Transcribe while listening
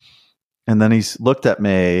And then he looked at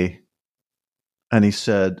me and he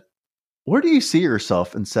said, "Where do you see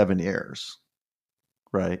yourself in 7 years?"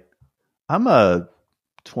 Right? I'm a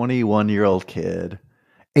 21-year-old kid.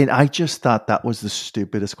 And I just thought that was the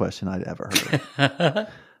stupidest question I'd ever heard.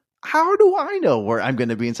 How do I know where I'm going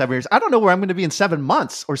to be in 7 years? I don't know where I'm going to be in 7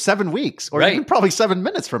 months or 7 weeks or even probably 7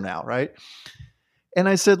 minutes from now, right? And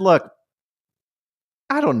I said, look,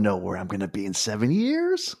 I don't know where I'm going to be in 7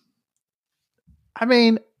 years. I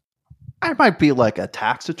mean, I might be like a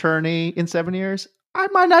tax attorney in 7 years. I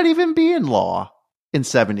might not even be in law in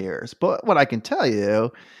 7 years. But what I can tell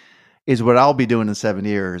you is what I'll be doing in 7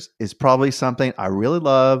 years is probably something I really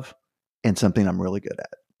love and something I'm really good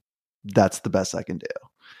at. That's the best I can do.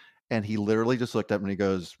 And he literally just looked at me and he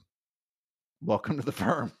goes, "Welcome to the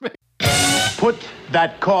firm." Put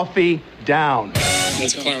that coffee down.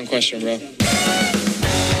 That's a clown question, bro.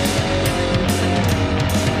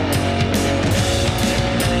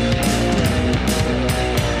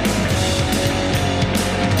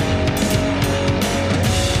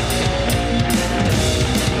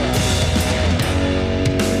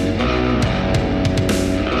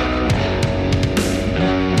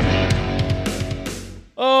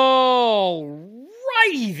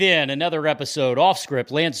 Alrighty then, another episode off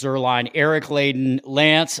script. Lance Zierlein, Eric Layden.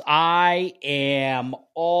 Lance, I am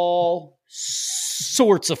all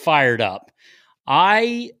sorts of fired up.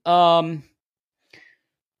 I'm a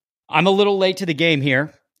little late to the game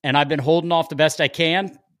here, and I've been holding off the best I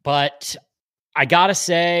can, but I gotta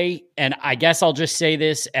say, and I guess I'll just say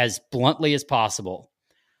this as bluntly as possible,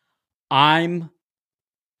 I'm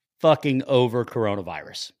fucking over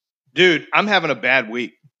coronavirus. Dude, I'm having a bad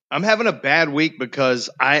week. I'm having a bad week because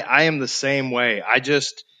I am the same way.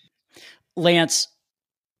 Lance,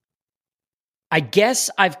 I guess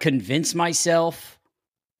I've convinced myself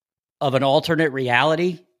of an alternate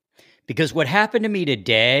reality because what happened to me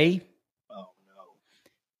today,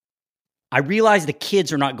 I realized the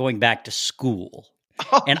kids are not going back to school.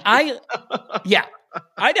 And I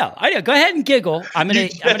know. Go ahead and giggle. I'm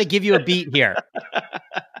gonna give you a beat here.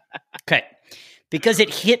 Okay. Because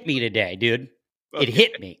it hit me today, dude.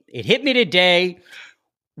 Okay. It hit me today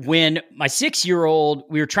when my 6-year-old,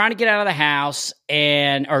 we were trying to get out of the house my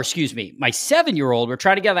 7-year-old, we're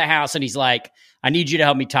trying to get out of the house and he's like, "I need you to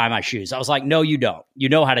help me tie my shoes." I was like, "No, you don't. You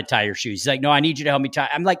know how to tie your shoes." He's like, "No, I need you to help me tie."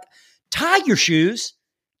 I'm like, tie your shoes.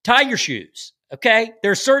 Okay.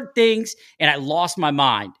 There are certain things, and I lost my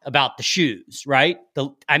mind about the shoes, right?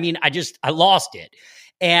 I lost it.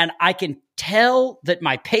 And I can tell that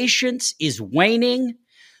my patience is waning.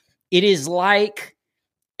 It is like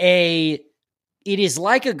a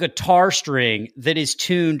guitar string that is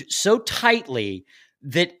tuned so tightly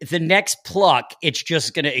that the next pluck, it's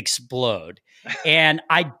just going to explode. And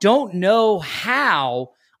I don't know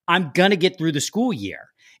how I'm going to get through the school year.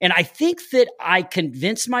 And I think that I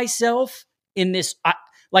convinced myself in this,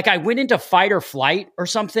 like I went into fight or flight or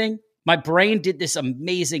something. My brain did this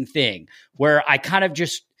amazing thing where I kind of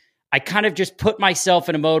just put myself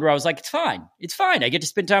in a mode where I was like, it's fine. I get to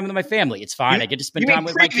spend time with my family. It's fine. I get to spend time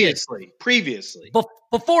with my kids. Previously.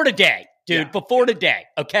 Before today, dude. Yeah. Before today,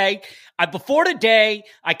 okay? Before today,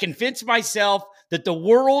 I convinced myself that the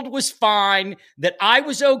world was fine, that I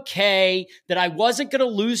was okay, that I wasn't going to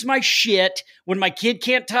lose my shit when my kid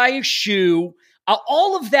can't tie a shoe.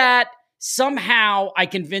 All of that, somehow I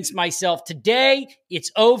convinced myself today,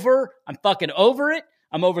 it's over. I'm fucking over it.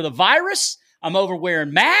 I'm over the virus. I'm over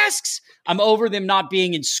wearing masks. I'm over them not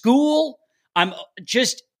being in school. I'm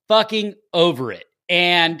just fucking over it.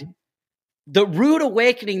 And the rude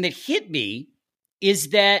awakening that hit me is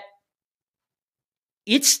that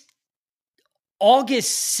it's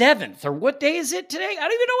August 7th, or what day is it today? I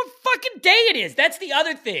don't even know what fucking day it is. That's the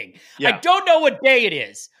other thing. Yeah. I don't know what day it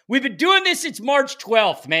is. We've been doing this since March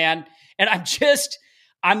 12th, man. And I'm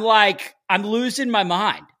losing my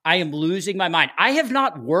mind. I am losing my mind. I have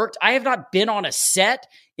not worked. I have not been on a set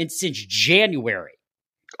since January.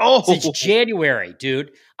 Since January,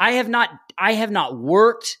 dude. I have not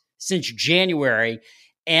worked since January.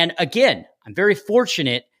 And again, I'm very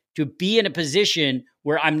fortunate to be in a position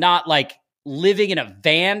where I'm not like living in a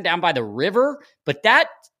van down by the river, but that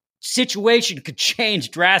situation could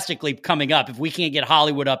change drastically coming up if we can't get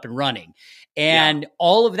Hollywood up and running. And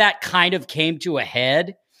all of that kind of came to a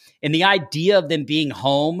head. And the idea of them being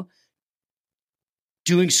home,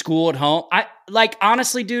 doing school at home,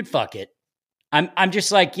 honestly, dude, fuck it. I'm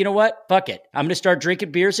just like, you know what? Fuck it. I'm going to start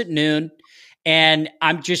drinking beers at noon. And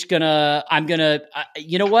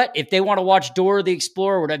you know what? If they want to watch Dora the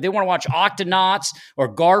Explorer, or whatever, they want to watch Octonauts or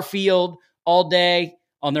Garfield all day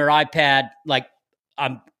on their iPad, like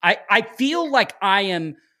I feel like I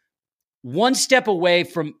am one step away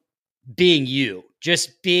from being you,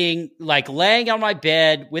 just being like laying on my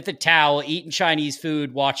bed with a towel, eating Chinese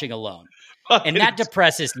food, watching Alone. And that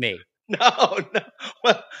depresses me. No.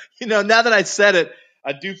 Well, now that I said it,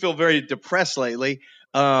 I do feel very depressed lately.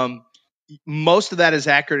 Most of that is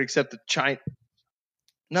accurate except the China.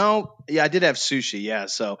 No, yeah, I did have sushi. Yeah,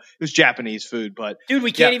 so it was Japanese food, but dude,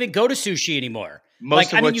 we can't even go to sushi anymore.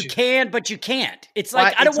 Most of you can, but you can't. It's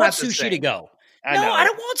like I don't want sushi to go. I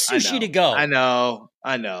don't want sushi to go. I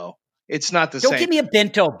know. It's not the same. Don't give me a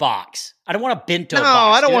bento box. I don't want a bento box. No,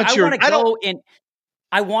 I don't want your.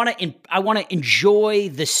 I want to enjoy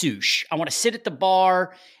the sushi. I want to sit at the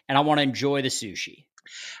bar and I want to enjoy the sushi.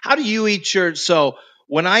 How do you eat your? So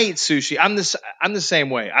when I eat sushi, I'm the same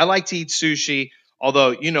way. I like to eat sushi.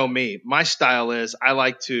 Although, me, my style is I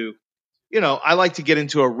like to get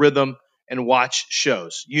into a rhythm and watch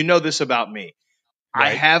shows. You know this about me. Right. I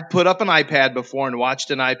have put up an iPad before and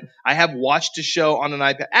watched an iPad. I have watched a show on an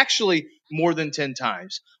iPad, actually more than 10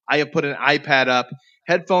 times. I have put an iPad up,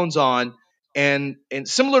 headphones on, and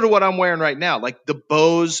similar to what I'm wearing right now, like the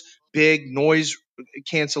Bose big noise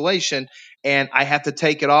cancellation, and I have to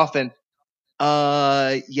take it off and,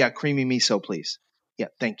 creamy miso, please. Yeah,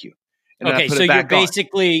 thank you. Okay, so you're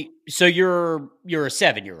basically you're a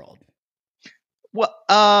 7-year-old. Well,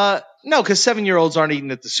 no, because 7-year-olds aren't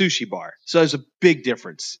eating at the sushi bar, so there's a big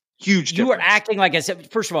difference, huge difference. You are acting like I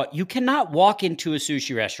said. First of all, you cannot walk into a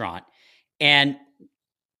sushi restaurant and,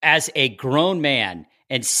 as a grown man,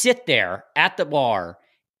 and sit there at the bar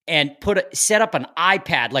and set up an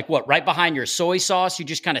iPad, like what, right behind your soy sauce. You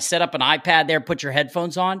just kind of set up an iPad there, put your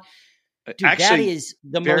headphones on. Dude, actually, that is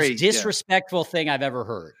the most disrespectful thing I've ever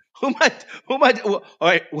heard. Who am I? All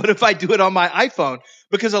right, what if I do it on my iPhone?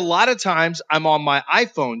 Because a lot of times I'm on my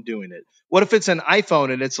iPhone doing it. What if it's an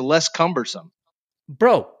iPhone and it's less cumbersome?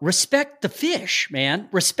 Bro, respect the fish, man.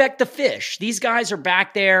 Respect the fish. These guys are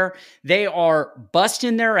back there. They are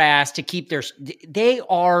busting their ass to keep they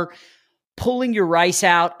are pulling your rice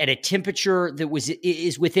out at a temperature that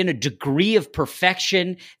is within a degree of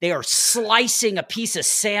perfection. They are slicing a piece of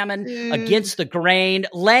salmon against the grain,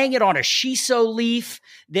 laying it on a shiso leaf.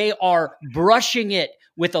 They are brushing it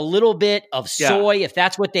with a little bit of soy, if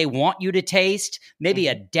that's what they want you to taste, maybe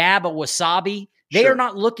a dab of wasabi. They are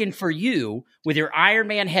not looking for you with your Iron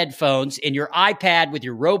Man headphones and your iPad with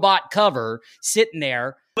your robot cover sitting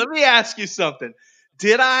there. Let me ask you something.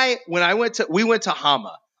 We went to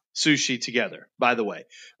Hama Sushi together, by the way.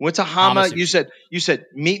 Went to Hama. You said,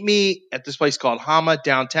 meet me at this place called Hama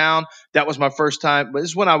downtown. That was my first time. This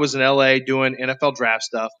is when I was in LA doing NFL draft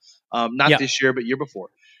stuff. Not this year, but year before.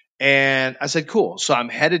 And I said, cool. So I'm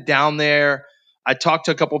headed down there. I talked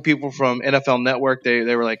to a couple of people from NFL Network.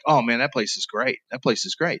 They were like, oh man, that place is great. That place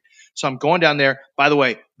is great. So I'm going down there. By the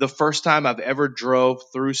way, the first time I've ever drove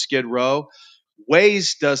through Skid Row,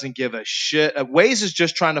 Waze doesn't give a shit. Waze is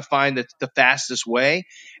just trying to find the fastest way.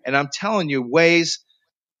 And I'm telling you, Waze,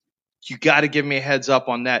 you got to give me a heads up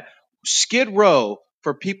on that. Skid Row,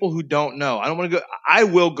 for people who don't know, I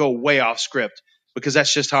will go way off script because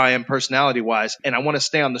that's just how I am personality wise. And I want to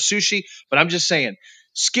stay on the sushi, but I'm just saying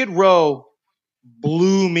Skid Row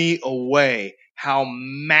blew me away how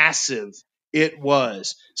massive it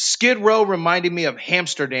was. Skid Row reminded me of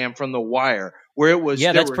Amsterdam from The Wire, where it was.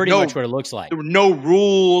 Yeah, that's pretty much what it looks like. There were no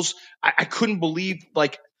rules. I couldn't believe,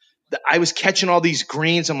 I was catching all these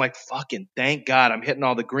greens. I'm like, fucking thank God I'm hitting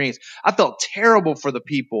all the greens. I felt terrible for the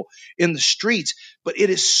people in the streets, but it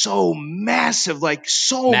is so massive,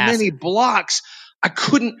 many blocks. I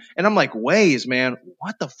couldn't, and I'm like, Waze, man,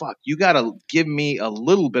 what the fuck? You got to give me a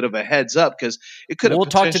little bit of a heads up because it could have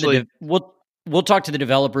potentially. We'll talk to the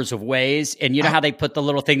developers of Waze, and you know how they put the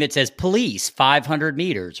little thing that says police 500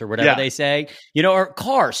 meters or whatever they say, or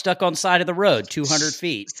car stuck on side of the road 200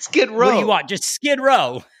 feet. Skid Row. What do you want? Just Skid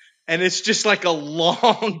Row. And it's just like a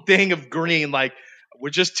long thing of green. Like, we're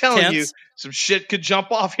just telling you, some shit could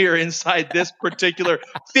jump off here inside this particular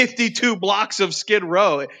 52 blocks of Skid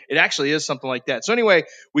Row. It actually is something like that. So anyway,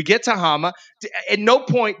 we get to Hama. At no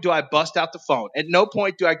point do I bust out the phone. At no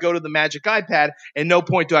point do I go to the magic iPad. At no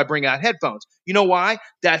point do I bring out headphones. You know why?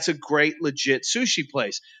 That's a great, legit sushi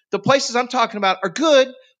place. The places I'm talking about are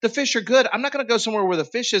good. The fish are good. I'm not going to go somewhere where the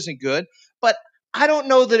fish isn't good, but I don't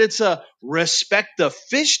know that it's a respect the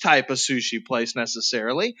fish type of sushi place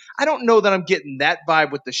necessarily. I don't know that I'm getting that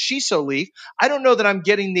vibe with the shiso leaf. I don't know that I'm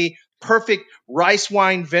getting the perfect rice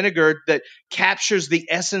wine vinegar that captures the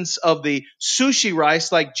essence of the sushi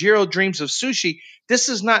rice like Jiro dreams of sushi. This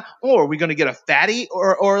is not, are we going to get a fatty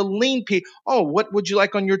or a lean piece? Oh, what would you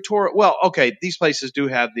like on your toro? Well, okay, these places do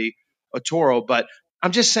have a toro, but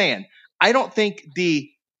I'm just saying, I don't think the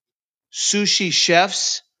sushi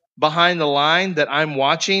chefs behind the line that I'm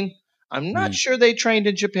watching I'm not sure they trained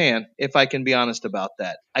in Japan, if I can be honest about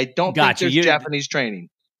that. I don't think there's Japanese training.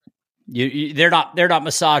 They're not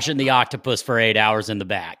massaging the octopus for 8 hours in the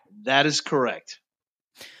back. That is correct.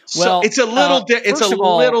 Well, so it's a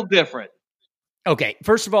little little different. Okay,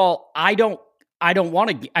 first of all, I don't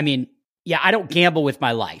want to. I mean, yeah, I don't gamble with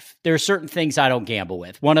my life. There are certain things I don't gamble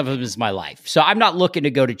with. One of them is my life. So I'm not looking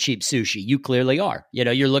to go to cheap sushi. You clearly are. You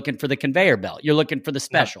know, you're looking for the conveyor belt. You're looking for the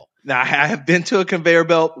special. Now I have been to a conveyor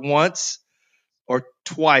belt once or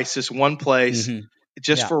twice. This one place,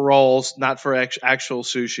 just for rolls, not for actual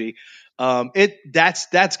sushi.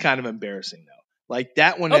 That's kind of embarrassing though. Like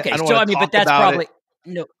that one. Okay, I don't so want to talk but that's about probably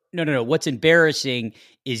it. No. What's embarrassing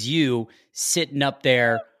is you sitting up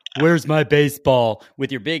there. Where's my baseball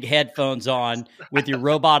with your big headphones on with your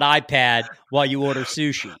robot iPad while you order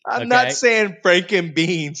sushi? I'm not saying Franken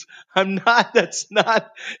beans. It's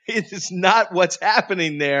not what's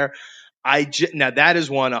happening there. Now that is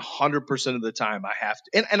one 100% of the time I have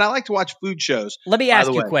to, and I like to watch food shows. Let me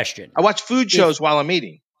ask you a question. I watch food shows while I'm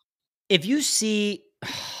eating. If you see,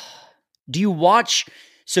 do you watch,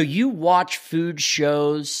 so you watch food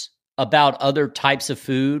shows about other types of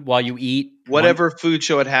food while you eat? Whatever food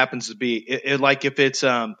show it happens to be. Like if it's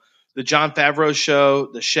the Jon Favreau show,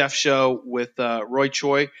 the chef show with Roy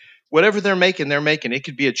Choi, whatever they're making. It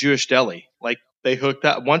could be a Jewish deli. Like they hooked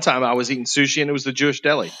up. One time I was eating sushi and it was the Jewish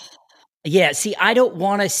deli. Yeah, see, I don't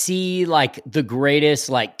want to see like the greatest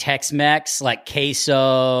like Tex-Mex, like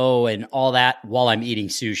queso and all that while I'm eating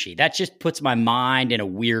sushi. That just puts my mind in a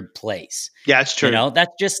weird place. Yeah, it's true. You know,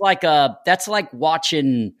 that's like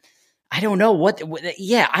watching, I don't know what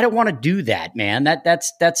yeah, I don't want to do that, man.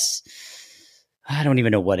 That's I don't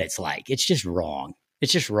even know what it's like. It's just wrong.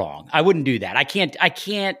 It's just wrong. I wouldn't do that. I can't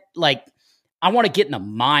like, I want to get in the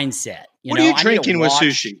mindset. What are you drinking with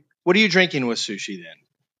sushi? What are you drinking with sushi then?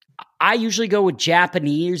 I usually go with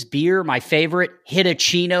Japanese beer. My favorite,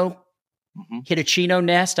 Hitachino. Hitachino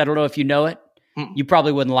Nest. I don't know if you know it. You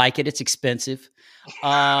probably wouldn't like it. It's expensive. You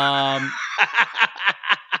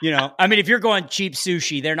know, I mean, if you're going cheap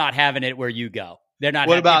sushi, they're not having it where you go. They're not.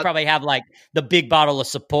 They probably have like the big bottle of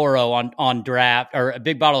Sapporo on draft, or a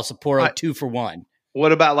big bottle of Sapporo 2 for $1.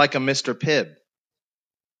 What about like a Mr. Pibb?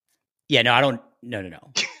 Yeah, no, I don't. No.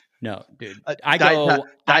 No, dude.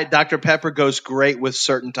 Dr. Pepper goes great with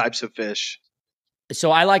certain types of fish.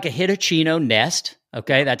 So I like a Hitachino Nest.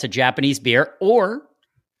 Okay, that's a Japanese beer. Or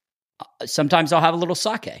sometimes I'll have a little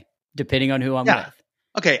sake, depending on who I'm with.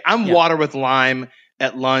 Okay, I'm water with lime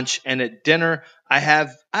at lunch, and at dinner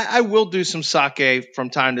I will do some sake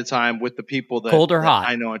from time to time with the people that, cold or hot?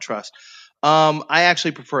 I know and trust. I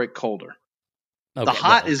actually prefer it colder. Okay, the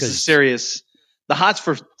hot is the serious. The hot's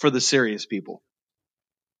for the serious people.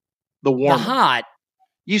 The warm. The hot.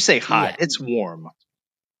 You say hot. Yeah. It's warm.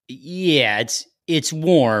 Yeah, it's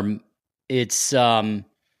warm. It's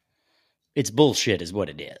bullshit is what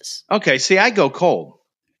it is. Okay, see, I go cold.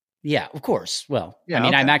 Yeah, of course. Well, yeah, I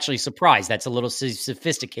mean, I'm actually surprised. That's a little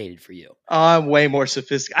sophisticated for you. I'm way more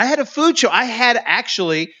sophisticated. I had a food show.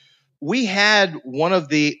 We had one of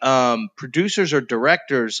the producers or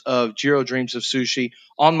directors of Jiro Dreams of Sushi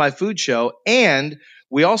on my food show, and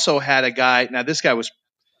we also had a guy. Now, this guy was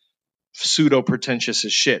pseudo pretentious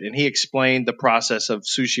as shit, and he explained the process of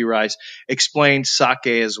sushi rice, explained sake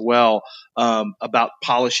as well, about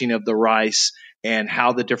polishing of the rice and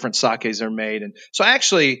how the different sakes are made. And so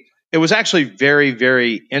it was actually very,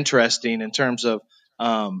 very interesting in terms of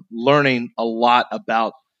learning a lot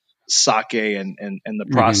about sake and the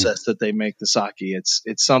process that they make the sake. It's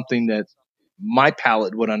something that my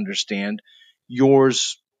palate would understand.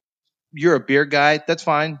 Yours, you're a beer guy. That's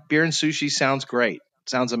fine. Beer and sushi sounds great.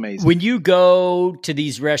 Sounds amazing. When you go to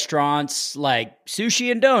these restaurants like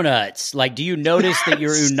Sushi and Donuts, like, do you notice that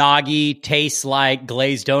your unagi tastes like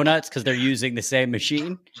glazed donuts because they're using the same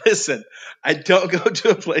machine? Listen, I don't go to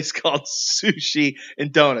a place called Sushi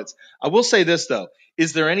and Donuts. I will say this, though.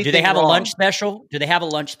 Is there anything Do they have wrong? A lunch special? Do they have a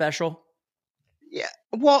lunch special? Yeah.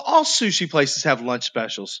 Well, all sushi places have lunch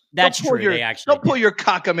specials. That's true. Don't pull your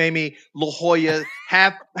cockamamie La Jolla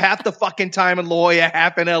half the fucking time in La Jolla,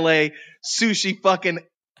 half in LA. Sushi fucking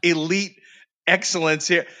elite excellence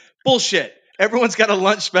here. Bullshit. Everyone's got a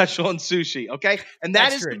lunch special in sushi, okay? And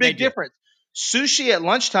that's the big difference. Sushi at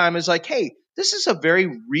lunchtime is like, hey, this is a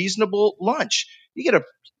very reasonable lunch. You get a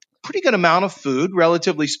pretty good amount of food,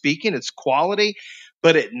 relatively speaking. It's quality.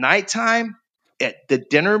 But at nighttime, at the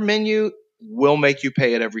dinner menu, will make you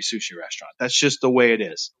pay at every sushi restaurant. That's just the way it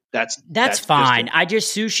is. That's fine.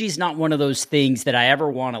 Sushi's not one of those things that I ever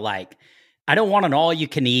want to like. I don't want an all you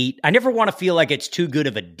can eat. I never want to feel like it's too good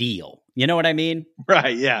of a deal. You know what I mean?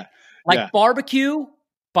 Right. Yeah. Like barbecue.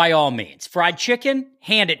 by all means. Fried chicken,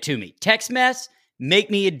 hand it to me. Tex-Mex, make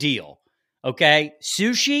me a deal. Okay?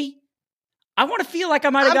 Sushi, I want to feel like I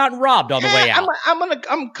might have gotten robbed on the way out.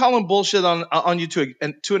 I'm calling bullshit on you to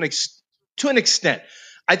an extent.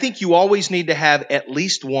 I think you always need to have at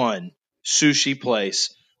least one sushi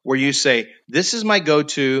place where you say, this is my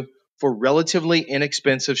go-to for relatively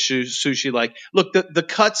inexpensive sushi. Like, look, the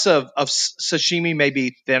cuts of sashimi may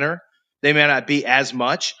be thinner. They may not be as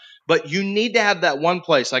much, but you need to have that one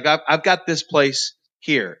place. Like I've got this place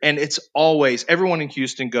here, and it's always, everyone in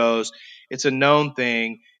Houston goes. It's a known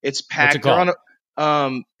thing. It's packed. What's it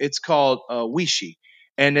called? It's called Wishi,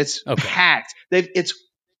 and it's packed.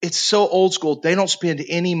 It's so old school. They don't spend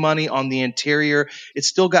any money on the interior. It's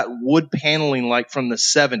still got wood paneling like from the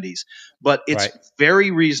 70s, but it's very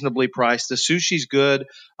reasonably priced. The sushi's good.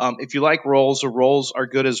 If you like rolls, the rolls are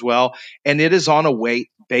good as well. And it is on a wait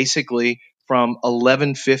basically from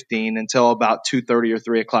 11:15 until about 2:30 or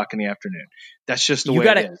 3 o'clock in the afternoon. That's just the way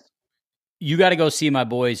it is. You got to go see my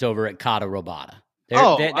boys over at Kata Robata.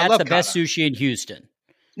 That's the best sushi in Houston.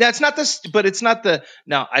 Now, it's not this, but it's not the.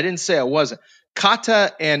 Now, I didn't say I wasn't.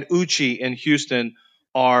 Kata and Uchi in Houston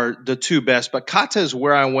are the two best, but Kata is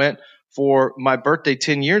where I went for my birthday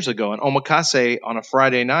 10 years ago in Omakase on a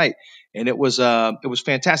Friday night, and it was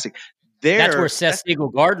fantastic. That's where Seth Siegel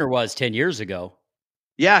Gardner was 10 years ago.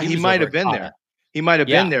 Yeah, he might have been there. He might have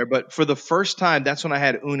been there, but for the first time, that's when I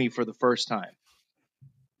had uni for the first time.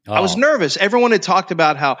 Oh. I was nervous. Everyone had talked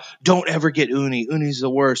about how don't ever get uni. Uni's the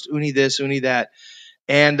worst. Uni this, uni that.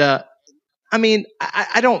 And I mean,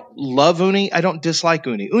 I don't love uni. I don't dislike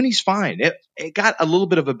uni. Uni's fine. It got a little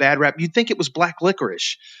bit of a bad rap. You'd think it was black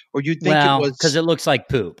licorice, or you'd think it was because it looks like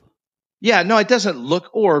poop. Yeah, no, it doesn't look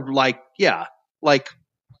or like a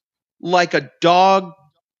dog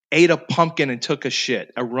ate a pumpkin and took a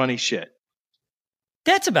shit, a runny shit.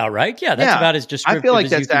 That's about right. Yeah, that's about as descriptive. I feel like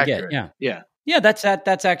as that's you can accurate. Get. Yeah.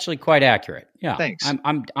 That's actually quite accurate. Yeah, thanks.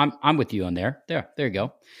 I'm with you on there. There you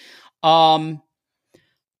go. How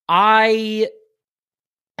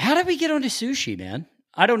did we get onto sushi, man?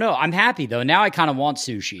 I don't know. I'm happy though. Now I kind of want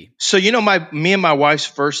sushi. So me and my wife's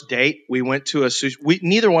first date, we went to a sushi.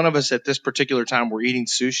 Neither one of us at this particular time were eating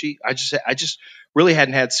sushi. I just really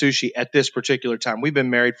hadn't had sushi at this particular time. We've been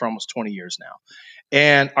married for almost 20 years now,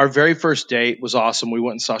 and our very first date was awesome. We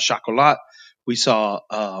went and saw Chocolat. We saw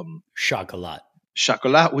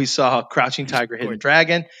Chocolat. We saw Crouching Tiger, Hidden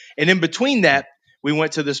Dragon, and in between that, we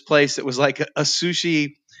went to this place that was like a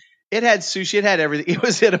sushi. It had sushi. It had everything. It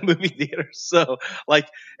was at a movie theater. So, like,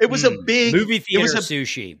 it was a big movie theater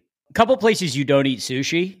sushi. A couple places you don't eat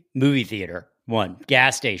sushi. Movie theater, 1.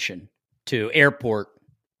 Gas station, 2. Airport,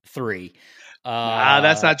 3.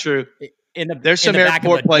 That's not true. There's some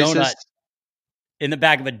airport places. In the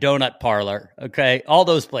back of a donut parlor, okay? All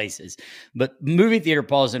those places. But movie theater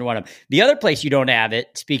falls into one of them. The other place you don't have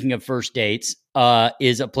it, speaking of first dates,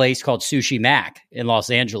 is a place called Sushi Mac in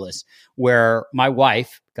Los Angeles, where my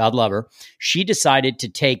wife, God love her, she decided to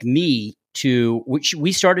take me to, which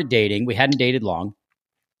we started dating. We hadn't dated long.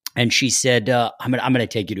 And she said, I'm going to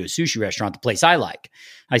take you to a sushi restaurant, the place I like.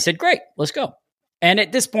 I said, great, let's go. And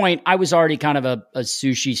at this point, I was already kind of a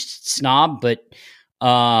sushi snob, but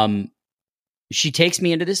she takes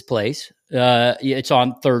me into this place. It's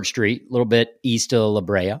on 3rd Street, a little bit east of La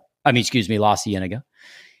Cienega.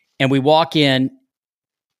 And we walk in,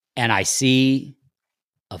 and I see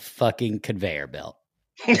a fucking conveyor belt.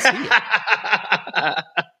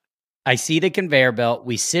 I see the conveyor belt.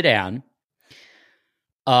 We sit down.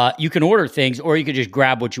 You can order things, or you can just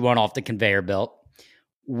grab what you want off the conveyor belt.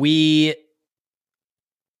 We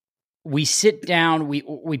sit down.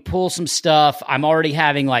 We pull some stuff. I'm already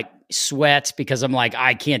having like sweats because I'm like,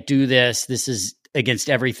 I can't do this. This is against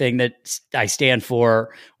everything that I stand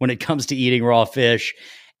for when it comes to eating raw fish.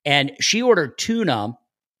 And she ordered tuna,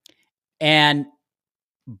 and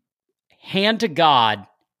hand to God,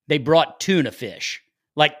 they brought tuna fish,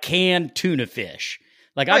 like canned tuna fish.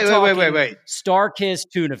 Like I'm talking wait.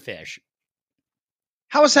 Star-Kissed tuna fish.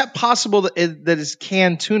 How is that possible that it's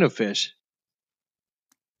canned tuna fish?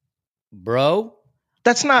 Bro,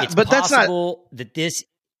 that's not. It's but possible that's not. That this.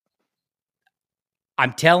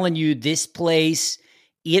 I'm telling you, this place.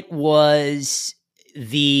 It was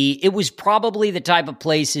probably the type of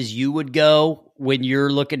places you would go when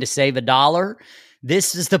you're looking to save $1.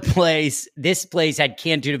 This is the place. This place had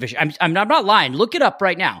canned tuna fish. I'm not lying. Look it up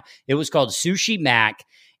right now. It was called Sushi Mac.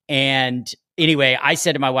 And anyway, I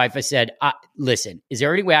said to my wife, I said, listen, is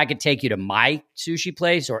there any way I could take you to my sushi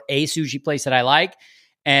place or a sushi place that I like?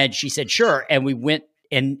 And she said, sure. And we went,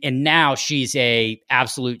 and now she's a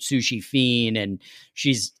absolute sushi fiend, and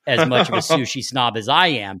she's as much of a sushi snob as I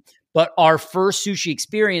am. But our first sushi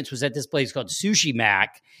experience was at this place called Sushi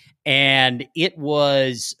Mac, and it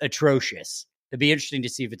was atrocious. It'd be interesting to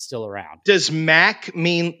see if it's still around. Does mac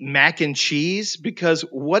mean mac and cheese? Because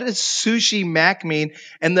what does sushi mac mean?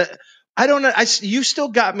 And I don't know. You still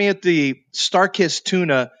got me at the Starkist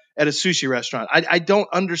tuna at a sushi restaurant. I don't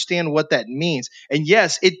understand what that means. And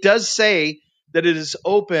yes, it does say that it is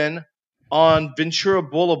open on Ventura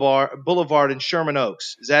Boulevard in Sherman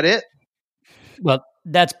Oaks. Is that it? Well,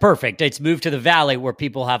 that's perfect. It's moved to the valley where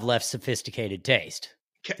people have less sophisticated taste.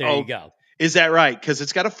 There you go. Is that right? Because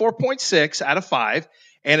it's got a 4.6 out of 5.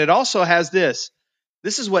 And it also has this.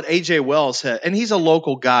 This is what AJ Wells said. And he's a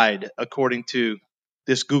local guide, according to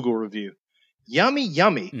this Google review. Yummy,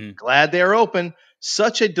 yummy. Glad they are open.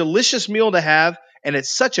 Such a delicious meal to have. And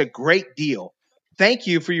it's such a great deal. Thank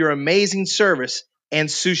you for your amazing service and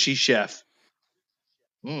sushi chef.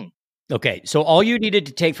 Okay, so all you needed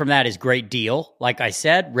to take from that is great deal. Like I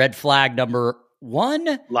said, red flag number 1.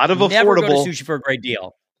 A lot of never affordable. Go to sushi for a great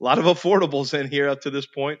deal. A lot of affordables in here up to this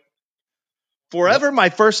point. Forever my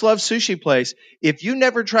first love sushi place. If you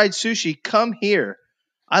never tried sushi, come here.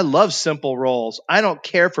 I love simple rolls. I don't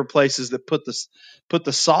care for places that put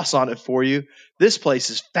the sauce on it for you. This place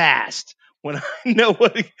is fast. When I know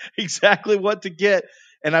exactly what to get,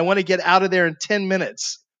 and I want to get out of there in 10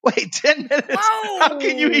 minutes. Wait, 10 minutes? Whoa. How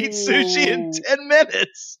can you eat sushi in 10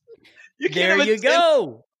 minutes? There you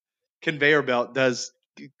go. Conveyor belt does.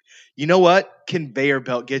 You know what? Conveyor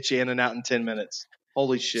belt gets you in and out in 10 minutes.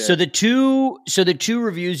 Holy shit. So the two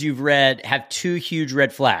reviews you've read have 2 huge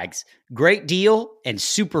red flags. Great deal and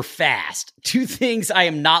super fast. 2 things I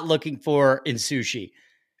am not looking for in sushi.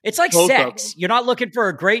 It's like both sex. You're not looking for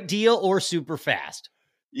a great deal or super fast.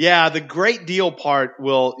 Yeah, the great deal part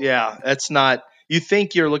that's not. You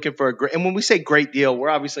think you're looking for a great, and when we say great deal, we're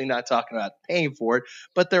obviously not talking about paying for it,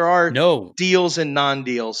 but there are deals and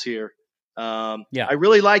non-deals here. I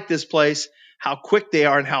really like this place, how quick they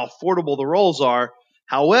are and how affordable the rolls are.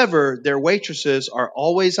 However, their waitresses are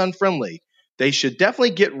always unfriendly. They should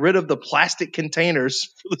definitely get rid of the plastic containers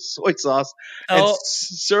for the soy sauce and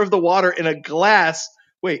serve the water in a glass.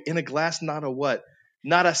 Wait, in a glass, not a what?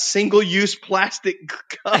 Not a single-use plastic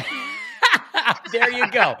cup. There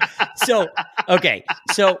you go. So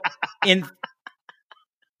in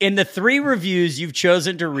the 3 reviews you've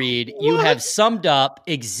chosen to read, you have summed up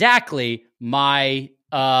exactly my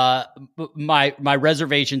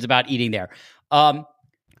reservations about eating there.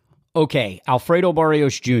 Okay, Alfredo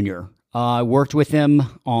Barrios Jr. I worked with him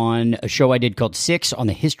on a show I did called 6 on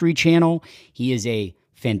the History Channel. He is a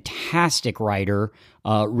fantastic writer,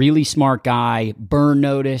 really smart guy. Burn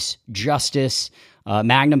Notice, Justice,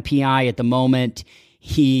 Magnum PI at the moment.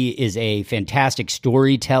 He is a fantastic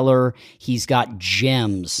storyteller. He's got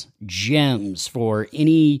gems for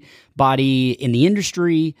anybody in the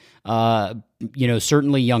industry,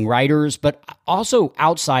 certainly young writers, but also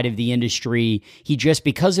outside of the industry. He just,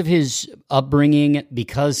 because of his upbringing,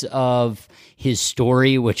 because of his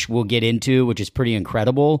story, which we'll get into, which is pretty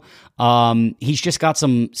incredible, he's just got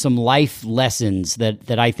some life lessons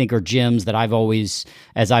that I think are gems that I've always,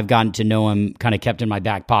 as I've gotten to know him, kind of kept in my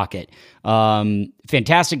back pocket.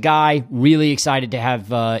 Fantastic guy. Really excited to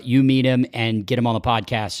have you meet him and get him on the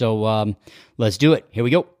podcast. So let's do it. Here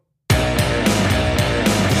we go.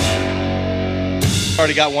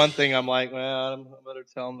 Already got one thing. I'm like, well, I better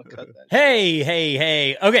tell him to cut that.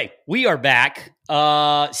 Hey. Okay, we are back.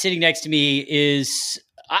 Sitting next to me is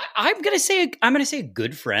I'm gonna say a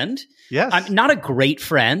good friend. Yes, I'm not a great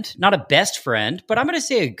friend, not a best friend, but I'm gonna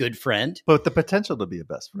say a good friend. But the potential to be a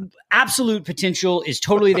best friend, absolute potential is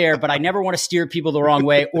totally there. But I never want to steer people the wrong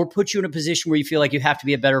way or put you in a position where you feel like you have to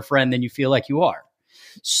be a better friend than you feel like you are.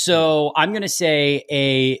 So I'm going to say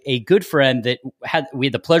a good friend that we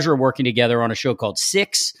had the pleasure of working together on a show called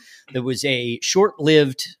 6. That was a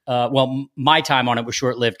short-lived, my time on it was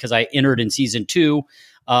short-lived because I entered in season 2,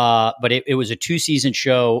 but it was a 2-season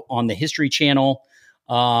show on the History Channel.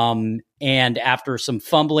 And after some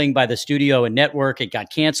fumbling by the studio and network, it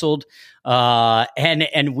got canceled.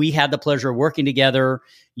 And we had the pleasure of working together.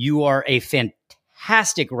 You are a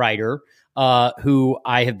fantastic writer. Who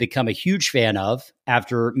I have become a huge fan of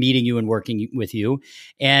after meeting you and working with you.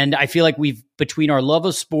 And I feel like between our love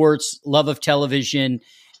of sports, love of television,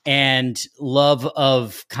 and love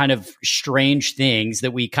of kind of strange things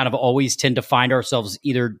that we kind of always tend to find ourselves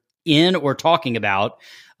either in or talking about,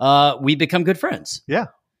 we become good friends. Yeah,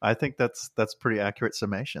 I think that's pretty accurate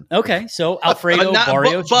summation. Okay, so Alfredo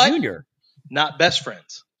Barrios Jr. Not best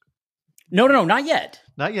friends. No, not yet.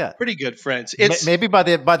 Not yet. Pretty good friends. It's Maybe by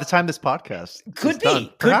the time this podcast Could is be. done,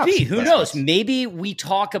 Could perhaps be. Who that's knows? right. Maybe we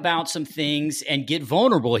talk about some things and get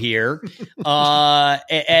vulnerable here,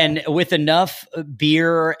 and with enough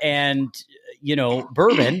beer and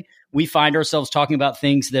bourbon, we find ourselves talking about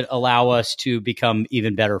things that allow us to become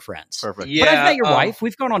even better friends. Perfect. Yeah. But I've met your wife.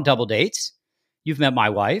 We've gone on double dates. You've met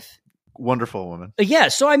my wife. Wonderful woman. Yeah.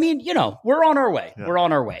 So I mean, we're on our way. Yeah. We're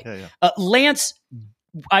on our way. Yeah. Lance,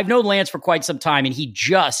 I've known Lance for quite some time, and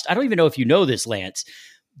I don't even know if you know this, Lance,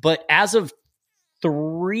 but as of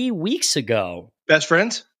 3 weeks ago, best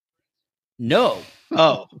friends. no,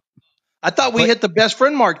 Oh, I thought we But- hit the best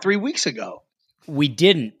friend mark 3 weeks ago. we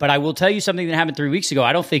didn't. But I will tell you something that happened 3 weeks ago.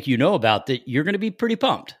 I don't think you know about that. You're going to be pretty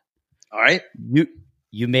pumped. All right.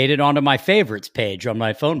 You made it onto my favorites page on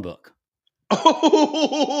my phone book.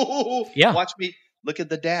 Oh, Yeah. Watch me look at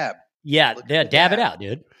the dab. Yeah, Look at the dab it dab. out,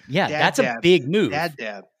 dude. Yeah, Dab, that's a dab. big move. Dad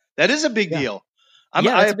dab. That is a big Yeah. deal. Yeah, I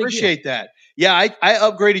that's a big appreciate that. Yeah, I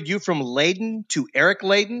upgraded you from Layden to Eric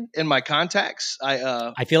Layden in my contacts.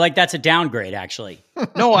 I feel like that's a downgrade, actually.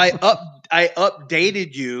 No, I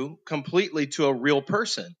updated you completely to a real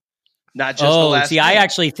person, not just the Oh, last see, I name.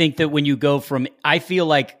 actually think that when you go from, I feel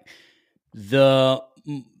like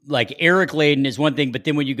Eric Layden is one thing, but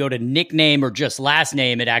then when you go to nickname or just last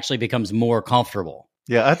name, it actually becomes more comfortable.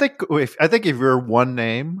 Yeah, I think if you're one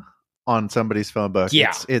name on somebody's phone book,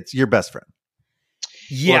 Yeah. it's your best friend.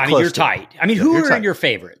 Yeah, Or I mean, close you're to it. tight. I mean, Yeah, who you're are in tight. your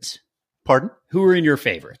favorites? Pardon? Who are in your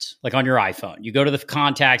favorites? Like on your iPhone, you go to the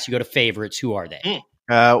contacts, you go to favorites. Who are they?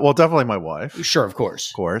 Well, definitely my wife, Sure, of course.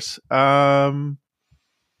 of course.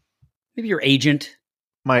 Maybe your agent.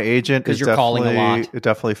 My agent 'Cause is you're calling a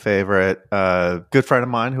definitely favorite. Good friend of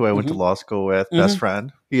mine who I went to Mhm. law school with. Mhm. Best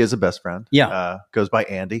friend. He is a best friend. Yeah. Goes by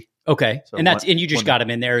Andy. Okay, So and one- you just one- got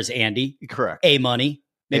him in there as Andy. Correct. A money,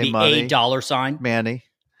 maybe A-money. a $sign. Manny.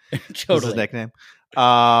 That's his Totally. nickname.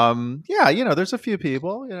 Yeah, there's a few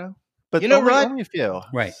people, but You know, only, Rod? only a few.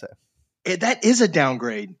 Right. So, That is a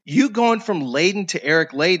downgrade. You going from Layden to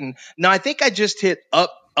Eric Layden. Now, I think I just hit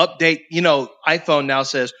update. iPhone now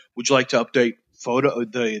says, "Would you like to update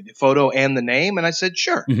the photo and the name?" And I said,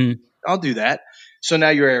 "Sure, Mhm. I'll do that." So now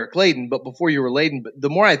you're Eric Layden, but before you were Layden. But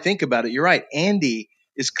the more I think about it, you're right. Andy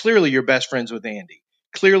is clearly your best friends with Andy.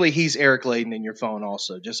 Clearly, he's Eric Layden in your phone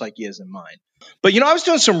also, just like he is in mine. But I was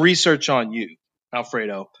doing some research on you,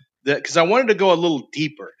 Alfredo, because I wanted to go a little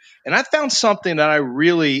deeper. And I found something that I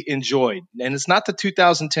really enjoyed. And it's not the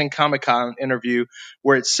 2010 Comic-Con interview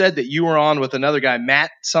where it said that you were on with another guy,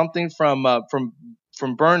 Matt something from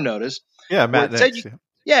Burn Notice. yeah, Matt. Well, it said Nix, you-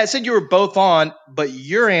 Yeah, it said you were both on, but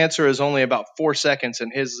your answer is only about 4 seconds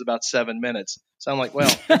and his is about 7 minutes. So I'm like,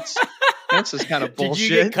 well, that's just kind of Did bullshit.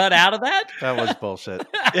 you get cut out of that? That was bullshit.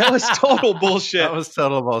 It was total bullshit. That was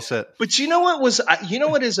total bullshit. But you know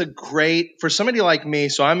what is a great for somebody like me?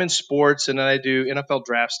 So I'm in sports and then I do NFL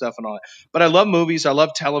draft stuff and all that. But I love movies. I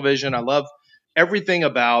love television. I love everything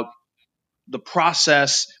about the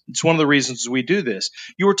process. It's one of the reasons we do this.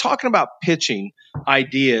 You were talking about pitching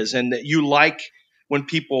ideas and that you like when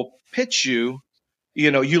people pitch you,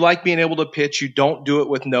 you like being able to pitch. You don't do it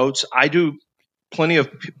with notes. I do plenty of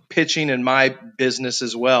pitching in my business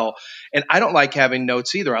as well. And I don't like having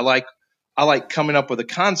notes either. I like coming up with a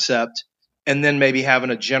concept and then maybe having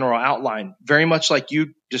a general outline, very much like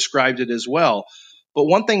you described it as well. But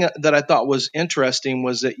one thing that I thought was interesting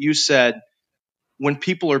was that you said when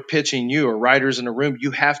people are pitching you or writers in a room,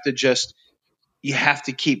 you have to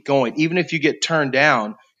keep going. Even if you get turned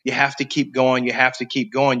down, you have to keep going. You have to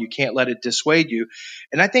keep going. You can't let it dissuade you.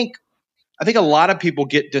 And I think a lot of people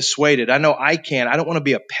get dissuaded. I know I can. I don't want to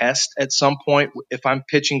be a pest at some point if I'm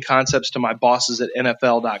pitching concepts to my bosses at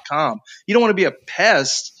NFL.com. You don't want to be a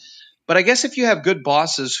pest, but I guess if you have good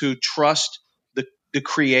bosses who trust the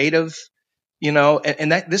creative,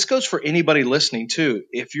 and that this goes for anybody listening too.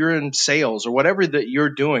 If you're in sales or whatever that you're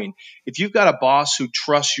doing, if you've got a boss who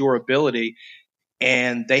trusts your ability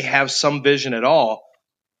and they have some vision at all,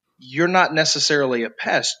 you're not necessarily a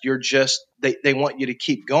pest. You're just they want you to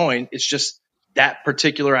keep going. It's just that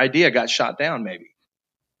particular idea got shot down, maybe.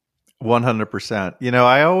 100%.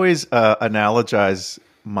 I always analogize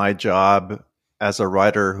my job as a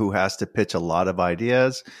writer who has to pitch a lot of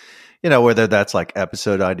ideas, whether that's like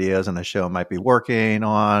episode ideas and a show I might be working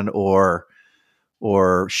on or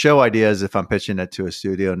show ideas if I'm pitching it to a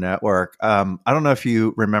studio network. I don't know if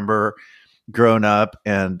you remember growing up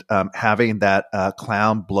and having that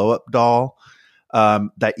clown blow up doll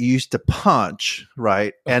that you used to punch,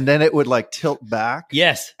 right? And then it would like tilt back.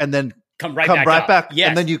 Yes. And then Come right come right back. Yes.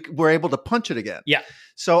 And then you were able to punch it again. Yeah.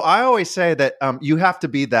 So I always say that you have to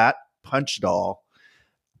be that punch doll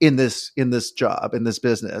in this job, in this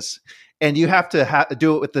business. and you have to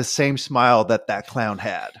do it with the same smile that clown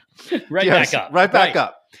had. Back up. Right back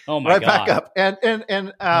up. Oh my God. Back up.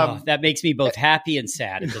 And that makes me both happy and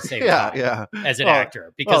sad at the same time. Yeah. As an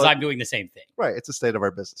actor, because I'm doing the same thing. Right. It's a state of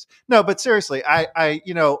our business. No, but seriously,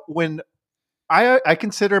 when I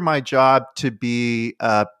consider my job to be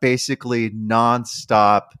basically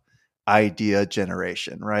nonstop idea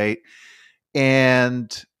generation, right?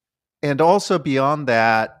 And also beyond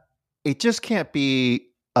that, it just can't be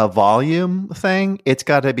a volume thing. It's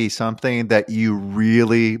got to be something that you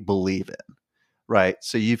really believe in, right?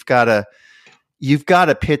 So you've got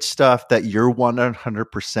to pitch stuff that you're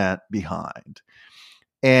 100% behind.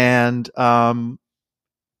 And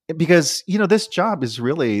because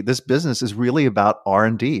this business is really about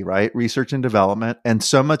R&D, right? Research and development. And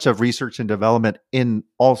so much of research and development in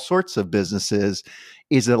all sorts of businesses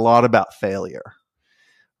is a lot about failure,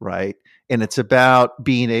 right? And it's about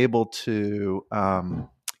being able to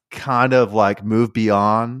kind of like move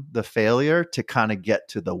beyond the failure to kind of get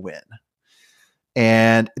to the win.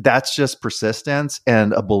 And that's just persistence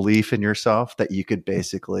and a belief in yourself that you could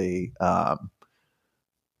basically,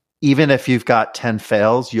 even if you've got 10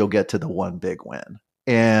 fails, you'll get to the one big win.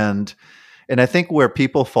 And I think where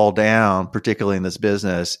people fall down, particularly in this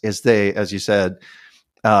business, is they, as you said,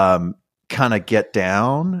 kind of get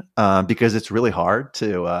down because it's really hard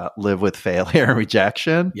to live with failure and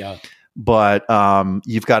rejection. Yeah. But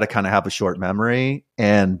you've got to kind of have a short memory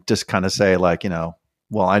and just kind of say like,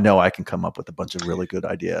 well, I know I can come up with a bunch of really good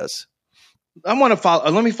ideas. Let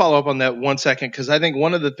me follow up on that 1 second, because I think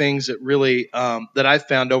one of the things that really that I've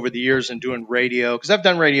found over the years in doing radio, because I've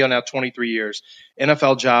done radio now 23 years,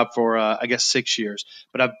 NFL job for I guess 6 years,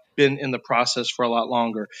 but I've been in the process for a lot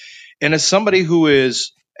longer. And as somebody who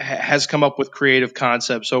has come up with creative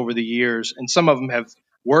concepts over the years, and some of them have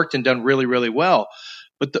worked and done really, really well,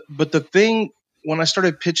 but the thing when I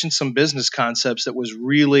started pitching some business concepts that was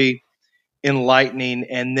really enlightening,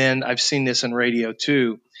 and then I've seen this in radio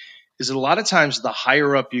too, is that a lot of times the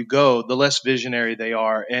higher up you go, the less visionary they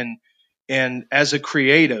are. And as a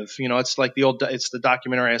creative, it's like it's the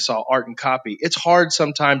documentary I saw, Art and Copy. It's hard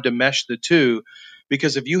sometimes to mesh the two,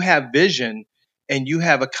 because if you have vision and you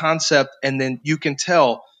have a concept, and then you can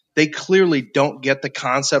tell they clearly don't get the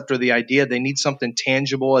concept or the idea. They need something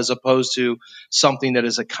tangible as opposed to something that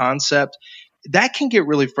is a concept. That can get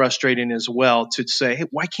really frustrating as well, to say, hey,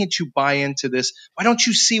 why can't you buy into this? Why don't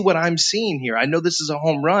you see what I'm seeing here? I know this is a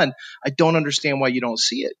home run. I don't understand why you don't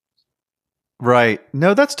see it. Right.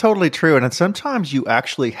 No, that's totally true. And sometimes you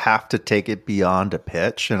actually have to take it beyond a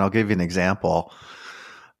pitch. And I'll give you an example.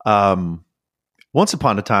 Once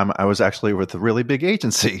upon a time, I was actually with a really big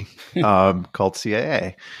agency called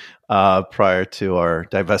CAA. Prior to our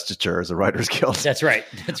divestiture as a Writers Guild. That's right.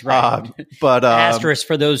 But asterisk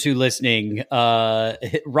for those who listening,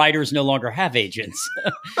 writers no longer have agents.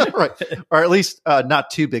 Right. Or at least not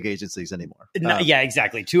two big agencies anymore. Yeah,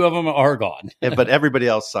 exactly. Two of them are gone. But everybody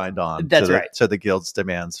else signed on to the Guild's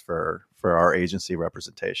demands for our agency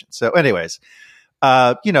representation. So anyways,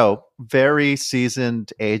 very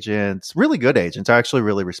seasoned agents, really good agents. I actually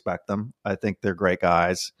really respect them. I think they're great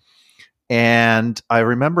guys. And I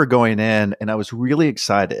remember going in and I was really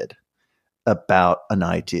excited about an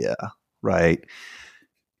idea, right?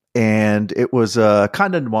 And it was a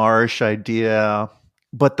kind of noirish idea,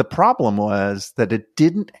 but the problem was that it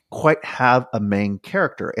didn't quite have a main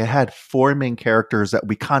character. It had four main characters that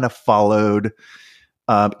we kind of followed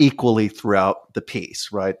equally throughout the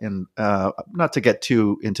piece, right? And not to get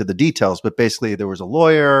too into the details, but basically there was a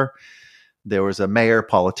lawyer, there was a mayor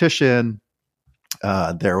politician,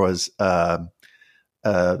 there was the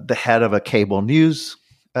head of a cable news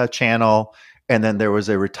channel, and then there was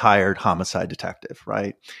a retired homicide detective,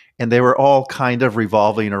 right? And they were all kind of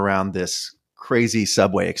revolving around this crazy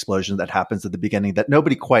subway explosion that happens at the beginning that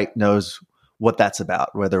nobody quite knows what that's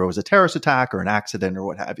about, whether it was a terrorist attack or an accident or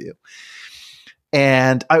what have you.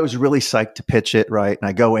 And I was really psyched to pitch it, right? And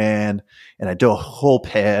I go in and I do a whole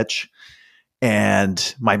pitch.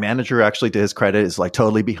 And my manager, actually, to his credit, is like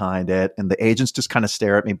totally behind it. And the agents just kind of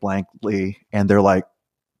stare at me blankly. And they're like,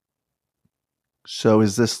 so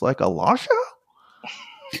is this like a law show?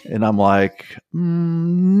 And I'm like,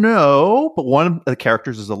 no. But one of the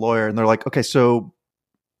characters is a lawyer. And they're like, okay, so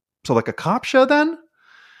like a cop show then?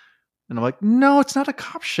 And I'm like, no, it's not a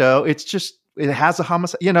cop show. It's just, it has a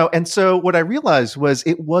homicide, And so what I realized was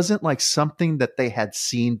it wasn't like something that they had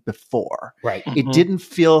seen before. Right. It didn't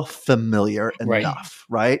feel familiar enough.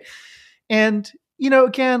 Right. And,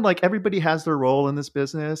 again, like everybody has their role in this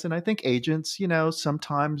business. And I think agents,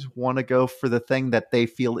 sometimes want to go for the thing that they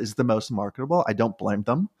feel is the most marketable. I don't blame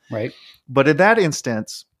them. Right. But in that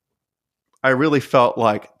instance, I really felt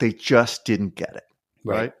like they just didn't get it.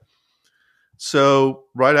 Right. So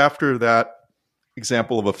right after that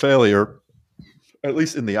example of a failure, at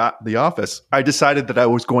least in the office, I decided that I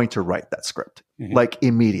was going to write that script like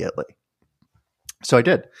immediately. So I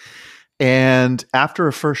did. And after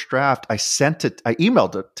a first draft, I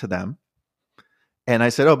emailed it to them. And I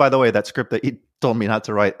said, oh, by the way, that script that you told me not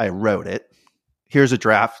to write, I wrote it. Here's a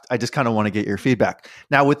draft. I just kind of want to get your feedback.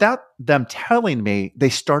 Now, without them telling me, they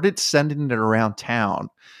started sending it around town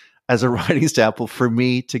as a writing sample for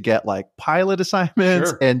me to get like pilot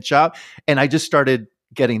assignments and job. And I just started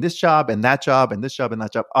getting this job and that job and this job and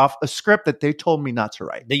that job off a script that they told me not to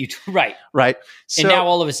write. Right. So, and now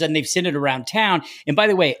all of a sudden they've sent it around town. And by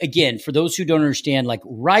the way, again, for those who don't understand, like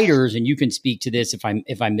writers, and you can speak to this if I'm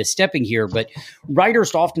misstepping here, but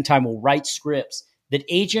writers oftentimes will write scripts that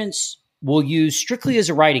agents will use strictly as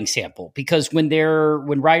a writing sample, because when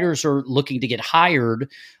writers are looking to get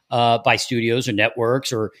hired by studios or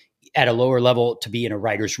networks or at a lower level to be in a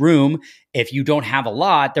writer's room, if you don't have a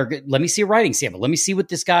lot, let me see a writing sample. Let me see what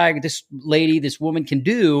this guy, this lady, this woman can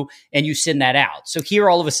do. And you send that out. So here,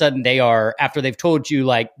 all of a sudden they are, after they've told you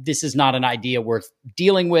like, this is not an idea worth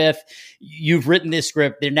dealing with. You've written this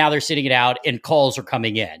script. Now they're sitting it out and calls are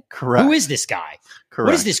coming in. Correct. Who is this guy? Correct.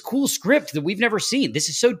 What is this cool script that we've never seen? This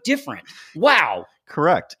is so different. Wow.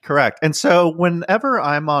 Correct. And so whenever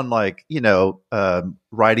I'm on like,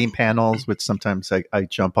 writing panels, which sometimes I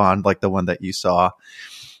jump on, like the one that you saw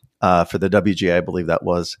for the WGA, I believe that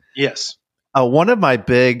was. Yes. One of my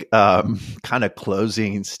big kind of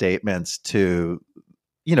closing statements to,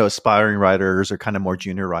 aspiring writers or kind of more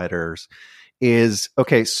junior writers is,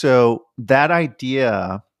 okay, so that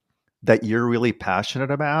idea that you're really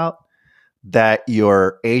passionate about, that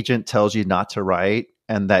your agent tells you not to write,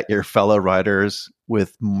 and that your fellow writers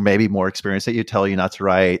with maybe more experience that you tell you not to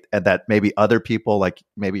write, and that maybe other people, like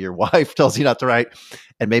maybe your wife tells you not to write,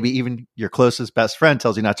 and maybe even your closest best friend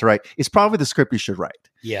tells you not to write, is probably the script you should write.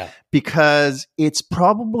 Yeah. Because it's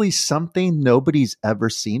probably something nobody's ever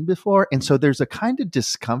seen before. And so there's a kind of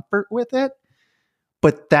discomfort with it,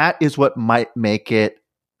 but that is what might make it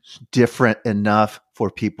different enough for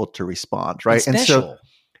people to respond. Right.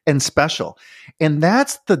 And special. And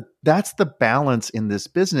that's the balance in this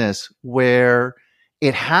business, where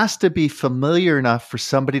it has to be familiar enough for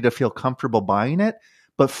somebody to feel comfortable buying it,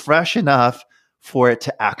 but fresh enough for it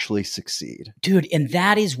to actually succeed. Dude, and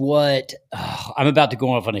that is what I'm about to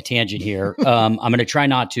go off on a tangent here. I'm going to try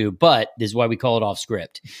not to, but this is why we call it off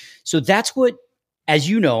script. So that's what, as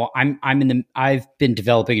you know, I've been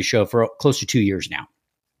developing a show for close to 2 years now,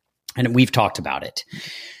 and we've talked about it.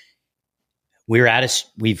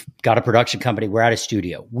 We've got a production company. We're at a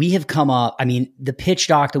studio. We have come up. I mean, the pitch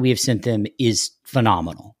doc that we have sent them is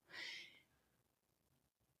phenomenal.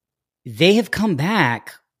 They have come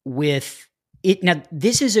back with it. Now,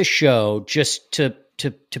 this is a show, just to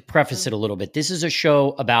preface it a little bit. This is a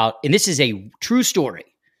show about, and this is a true story.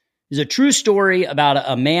 This is a true story about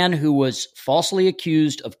a man who was falsely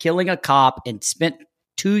accused of killing a cop and spent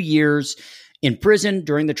 2 years in prison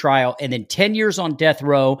during the trial, and then 10 years on death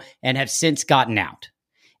row, and have since gotten out.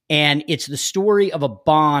 And it's the story of a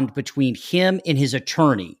bond between him and his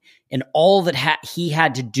attorney and all that he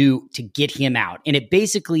had to do to get him out. And it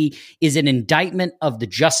basically is an indictment of the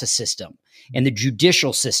justice system and the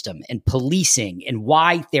judicial system and policing, and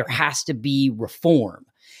why there has to be reform,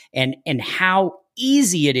 and how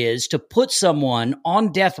easy it is to put someone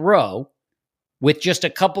on death row with just a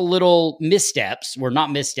couple little missteps, or not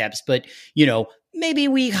missteps, but, maybe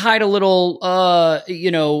we hide a little,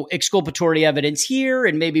 exculpatory evidence here,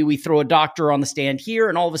 and maybe we throw a doctor on the stand here,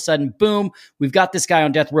 and all of a sudden, boom, we've got this guy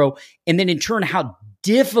on death row. And then in turn, how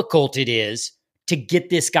difficult it is to get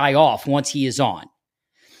this guy off once he is on.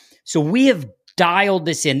 So we have dialed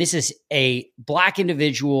this in. This is a Black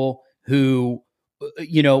individual who,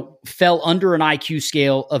 fell under an IQ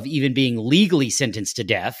scale of even being legally sentenced to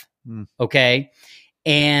death. Okay.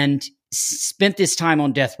 And spent this time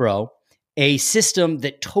on death row, a system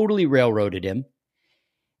that totally railroaded him.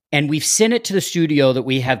 And we've sent it to the studio that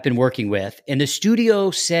we have been working with. And the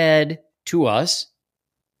studio said to us,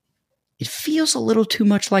 it feels a little too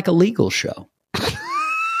much like a legal show.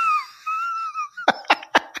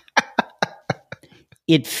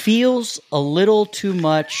 It feels a little too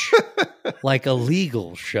much like a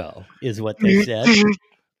legal show, is what they said.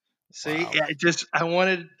 See, wow. I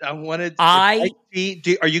wanted.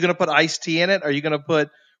 Ice-T. Are you going to put Ice-T in it? Are you going to put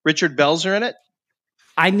Richard Belzer in it?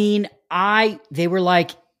 I mean, they were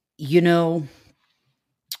like, if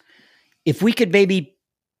we could maybe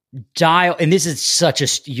dial, and this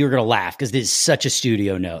is you're going to laugh because this is such a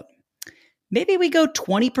studio note. Maybe we go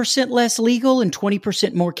 20% less legal and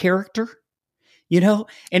 20% more character. And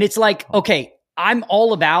it's like, okay, I'm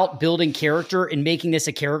all about building character and making this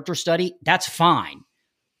a character study. That's fine.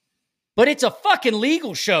 But it's a fucking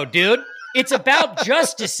legal show, dude. It's about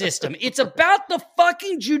justice system. It's about the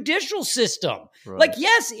fucking judicial system. Right. Like,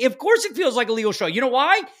 yes, of course it feels like a legal show. You know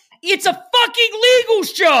why? It's a fucking legal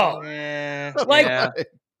show. Yeah, Like, yeah.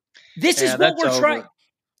 This is what we're trying.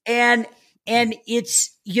 And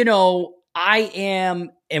it's,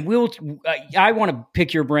 I want to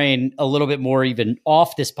pick your brain a little bit more even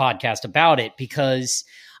off this podcast about it, because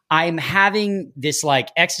I'm having this like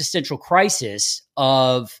existential crisis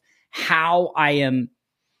of how I am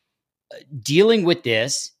dealing with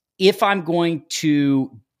this if I'm going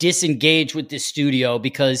to disengage with this studio,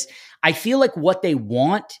 because I feel like what they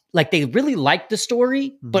want, like they really like the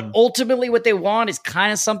story, but ultimately what they want is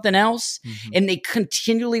kind of something else. And they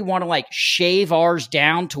continually want to like shave ours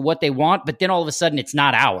down to what they want, but then all of a sudden it's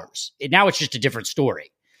not ours. Now it's just a different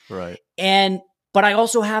story. Right. But I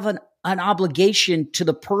also have an obligation to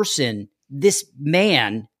the person, this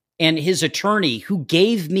man and his attorney who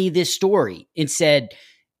gave me this story and said,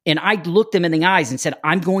 and I looked them in the eyes and said,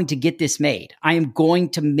 I'm going to get this made. I am going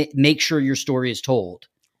to make sure your story is told.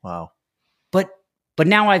 Wow. But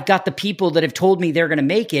now I've got the people that have told me they're going to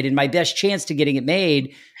make it, and my best chance to getting it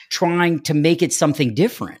made, trying to make it something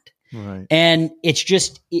different. Right. And it's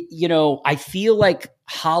just, I feel like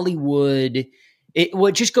Hollywood,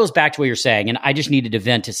 it just goes back to what you're saying. And I just needed to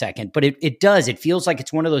vent a second, but it does. It feels like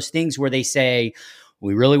it's one of those things where they say,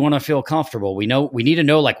 we really want to feel comfortable. We need to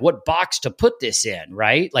know like what box to put this in,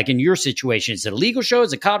 right? Like in your situation, is it a legal show?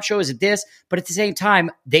 Is it a cop show? Is it this? But at the same time,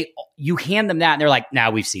 you hand them that and they're like, nah,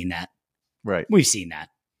 we've seen that. Right. We've seen that.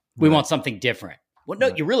 We want something different. Well, no,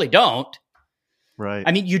 you really don't. Right.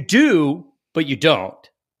 I mean, you do, but you don't.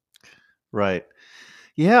 Right.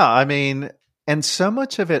 Yeah. I mean, and so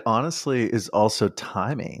much of it, honestly, is also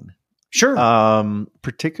timing. Sure.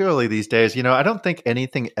 Particularly these days, I don't think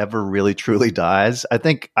anything ever really truly dies. I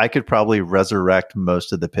think I could probably resurrect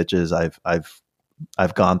most of the pitches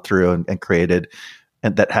I've gone through and created,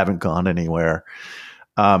 and that haven't gone anywhere.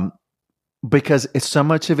 Because it's so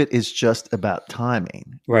much of it is just about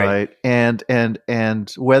timing, right? And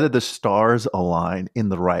whether the stars align in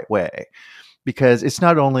the right way. Because it's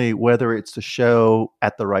not only whether it's the show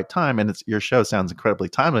at the right time, and your show sounds incredibly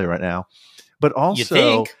timely right now, but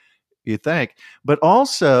also you think, but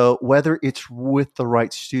also whether it's with the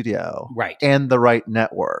right studio, right, and the right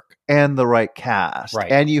network and the right cast,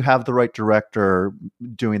 right, and you have the right director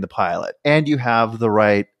doing the pilot, and you have the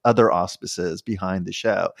right other auspices behind the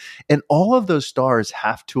show, and all of those stars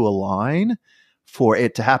have to align for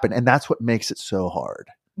it to happen, and that's what makes it so hard.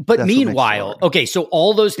 But meanwhile, okay, so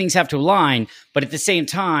all those things have to align, but at the same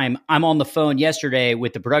time, I'm on the phone yesterday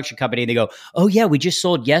with the production company, and they go, oh yeah, we just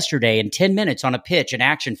sold yesterday in 10 minutes on a pitch, an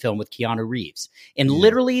action film with Keanu Reeves. And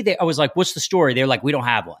literally, I was like, what's the story? They're like, we don't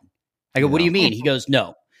have one. I go, what do you mean? He goes,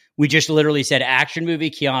 no, we just literally said action movie,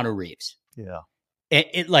 Keanu Reeves. Yeah.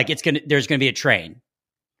 There's going to be a train.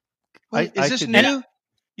 Wait, is this new?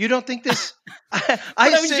 You don't think this? I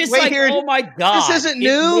was just like, here, oh my God. This isn't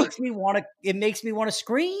new. It makes me want to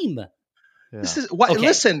scream. Yeah. This is why. Okay.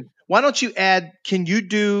 Listen, why don't you add? Can you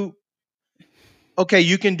do? Okay,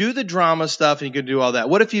 you can do the drama stuff and you can do all that.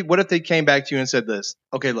 What if they came back to you and said this?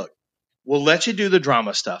 Okay, look, we'll let you do the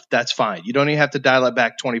drama stuff. That's fine. You don't even have to dial it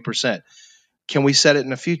back 20%. Can we set it in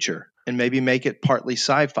the future and maybe make it partly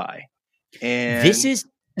sci-fi? And this is.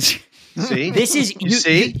 See? This is you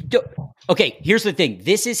see? Okay, here's the thing.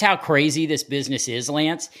 This is how crazy this business is,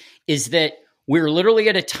 Lance, is that we're literally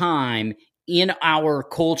at a time in our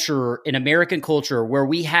culture, in American culture, where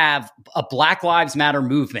we have a Black Lives Matter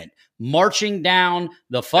movement marching down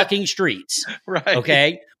the fucking streets. Right.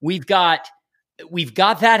 Okay? We've got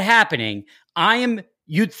that happening.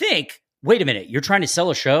 You'd think, wait a minute, you're trying to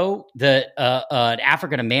sell a show that an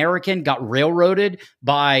African American got railroaded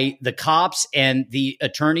by the cops and the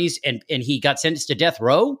attorneys and he got sentenced to death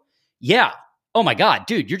row? Yeah. Oh my God,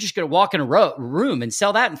 dude, you're just going to walk in a room and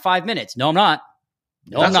sell that in 5 minutes. No, I'm not.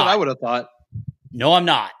 That's what I would have thought. No, I'm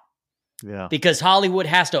not. Yeah. Because Hollywood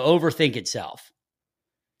has to overthink itself.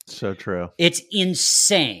 So true. It's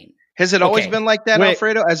insane. Has it always been like that,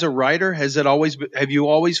 Alfredo? As a writer, have you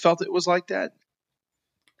always felt it was like that?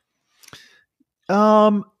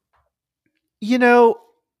 I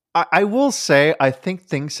will say I think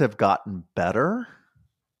things have gotten better.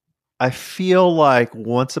 I feel like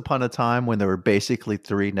once upon a time when there were basically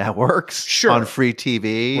 3 networks on free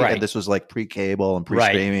TV, and this was like pre-cable and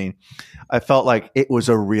pre-streaming, I felt like it was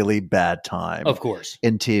a really bad time, of course,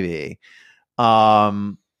 in TV.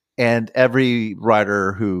 And every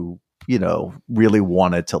writer who, really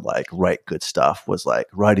wanted to like write good stuff was like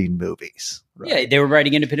writing movies. Right? Yeah, they were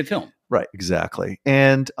writing independent film. Right, exactly.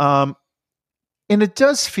 And it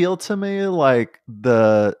does feel to me like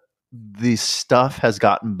the stuff has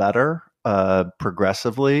gotten better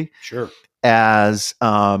progressively. Sure. As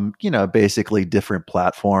basically different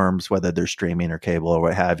platforms, whether they're streaming or cable or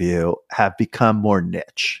what have you, have become more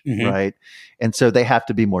niche, right? And so they have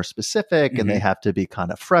to be more specific and they have to be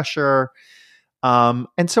kind of fresher. And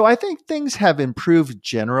so I think things have improved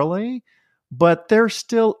generally, but there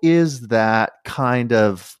still is that kind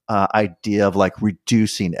of idea of like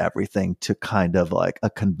reducing everything to kind of like a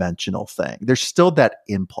conventional thing. There's still that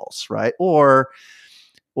impulse, right? Or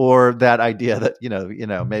that idea that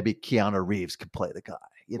maybe Keanu Reeves could play the guy.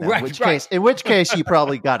 In which case you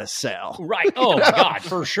probably got to sell. Right. Oh my God,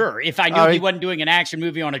 for sure. If I knew he wasn't doing an action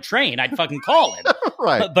movie on a train, I'd fucking call him.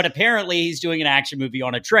 Right. But apparently he's doing an action movie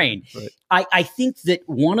on a train. Right. I think that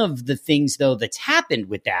one of the things though that's happened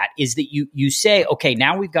with that is that you say, okay,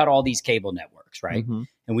 now we've got all these cable networks, right?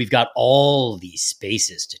 And we've got all these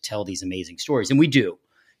spaces to tell these amazing stories. And we do.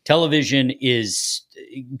 Television is,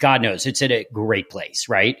 God knows, it's at a great place,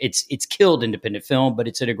 right? It's killed independent film, but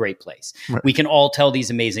it's at a great place. Right. We can all tell these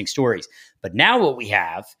amazing stories. But now what we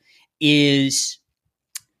have is,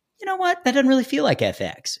 you know what? That doesn't really feel like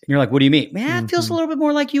FX. And you're like, what do you mean? Man, it feels a little bit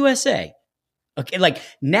more like USA. Okay, like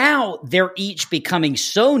now they're each becoming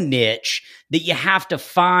so niche that you have to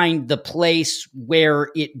find the place where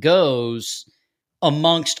it goes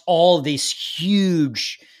amongst all this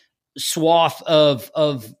huge swath of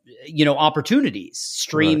opportunities,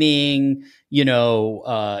 streaming,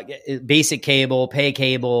 basic cable, pay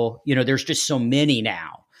cable, there's just so many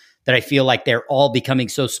now that I feel like they're all becoming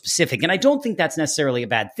so specific. And I don't think that's necessarily a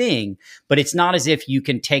bad thing, but it's not as if you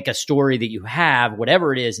can take a story that you have,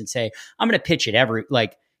 whatever it is, and say, I'm going to pitch it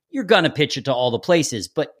you're going to pitch it to all the places,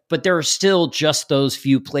 but there are still just those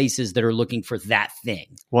few places that are looking for that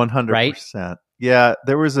thing. 100%. Right? Yeah,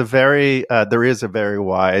 there is a very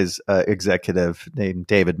wise executive named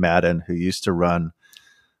David Madden who used to run.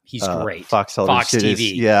 He's great. Fox Television Fox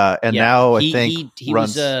TV. Yeah, and now I think he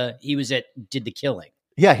was at Did the Killing.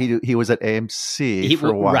 Yeah, he was at AMC for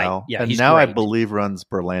a while. Right. Yeah, and now great. I believe runs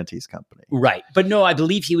Berlanti's company. Right, but no, I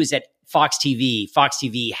believe he was at Fox TV. Fox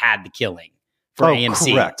TV had The Killing for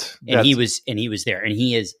AMC. Correct. And he was there, and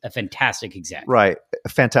he is a fantastic exec. Right,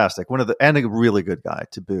 fantastic. And a really good guy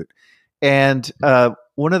to boot. And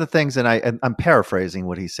one of the things, and I'm paraphrasing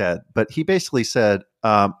what he said, but he basically said,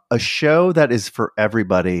 a show that is for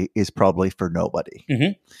everybody is probably for nobody.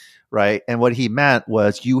 Right. And what he meant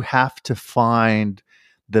was you have to find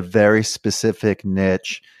the very specific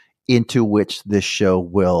niche into which this show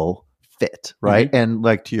will fit. Right. And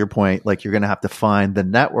like to your point, like you're going to have to find the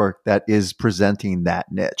network that is presenting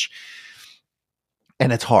that niche.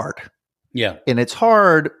 And it's hard. Yeah. And it's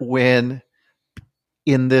hard when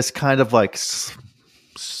in this kind of like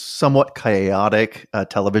somewhat chaotic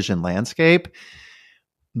television landscape,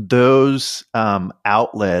 those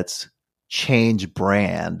outlets change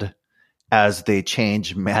brand as they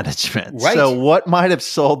change management. Right. So what might have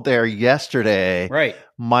sold there yesterday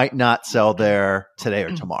might not sell there today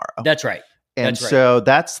or tomorrow. That's right. And so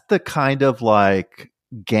that's the kind of like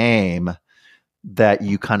game that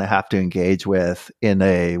you kind of have to engage with in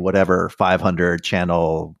a whatever 500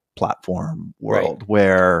 channel platform world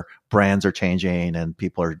where brands are changing and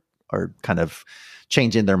people are kind of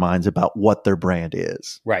changing their minds about what their brand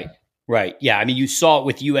is. Right. Yeah. I mean, you saw it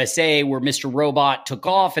with USA where Mr. Robot took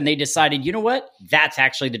off and they decided, you know what? That's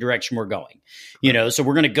actually the direction we're going. So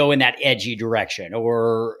we're going to go in that edgy direction.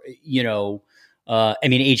 Or,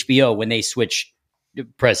 HBO, when they switched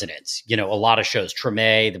presidents, a lot of shows,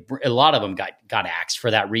 Treme, a lot of them got axed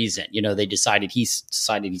for that reason. They decided he's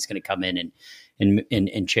going to come in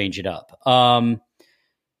and change it up.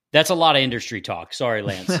 That's a lot of industry talk. Sorry,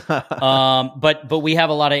 Lance. But we have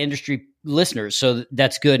a lot of industry listeners, so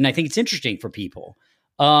that's good. And I think it's interesting for people.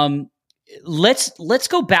 Let's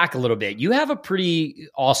go back a little bit. You have a pretty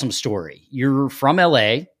awesome story. You're from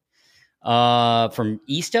LA, from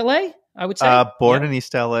East LA, I would say. Born in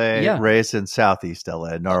East LA, raised in Southeast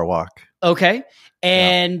LA, Norwalk. Okay.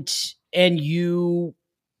 And you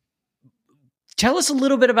tell us a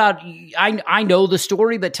little bit about, I know the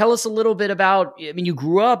story, but tell us a little bit about, you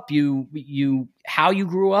grew up, how you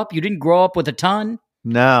grew up. You didn't grow up with a ton.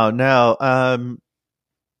 No.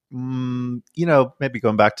 Maybe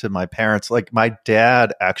going back to my parents, like my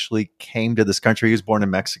dad actually came to this country. He was born in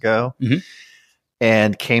Mexico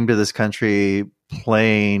and came to this country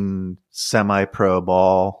playing semi-pro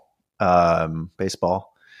ball,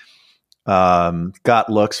 baseball, got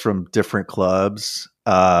looks from different clubs.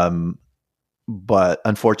 but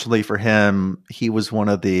unfortunately for him, he was one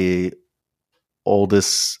of the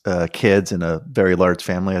oldest kids in a very large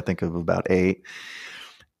family, I think of about 8.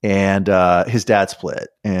 And his dad split.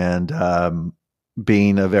 And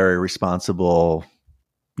being a very responsible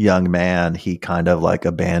young man, he kind of like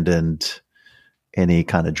abandoned any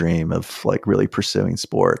kind of dream of like really pursuing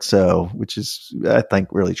sport. So, which is, I think,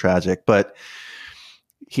 really tragic. But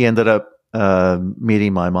he ended up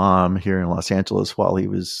meeting my mom here in Los Angeles while he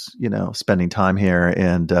was, spending time here.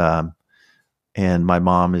 And my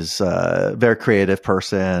mom is a very creative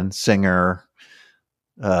person, singer,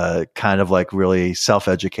 kind of like really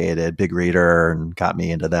self-educated, big reader, and got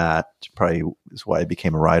me into that. Probably is why I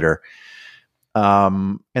became a writer.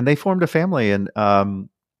 And they formed a family, and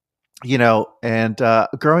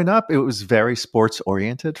growing up, it was very sports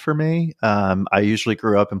oriented for me. I usually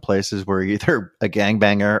grew up in places where you're either a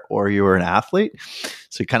gangbanger or you were an athlete.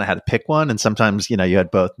 So you kind of had to pick one. And sometimes, you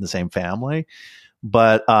had both in the same family.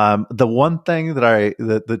 But the one thing that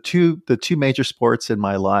the two major sports in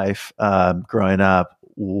my life growing up,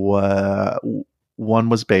 one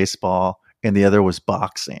was baseball and the other was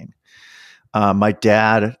boxing. My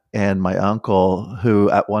dad and my uncle,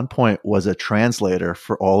 who at one point was a translator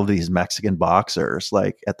for all of these Mexican boxers,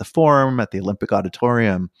 like at the Forum, at the Olympic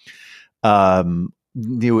Auditorium,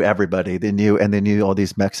 knew everybody. They knew all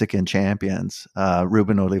these Mexican champions,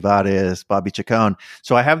 Ruben Olivares, Bobby Chacon.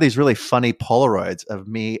 So I have these really funny Polaroids of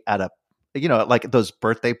me at like those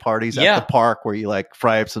birthday parties at the park where you like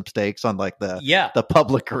fry up some steaks on like the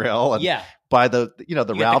public grill and buy the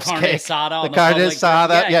Ralph's the carne cake. asada, the carne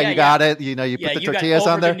asada. You got it. You put the tortillas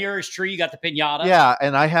on there. The nearest tree, you got the piñata. Yeah,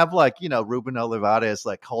 and I have like Ruben Olivares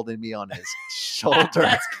like holding me on his shoulder.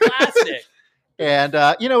 That's classic. And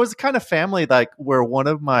it was a kind of family like where one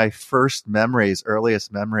of my earliest memories,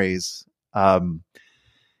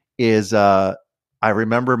 is I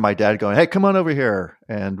remember my dad going, "Hey, come on over here,"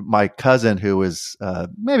 and my cousin, who was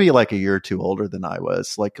maybe like a year or two older than I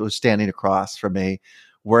was standing across from me,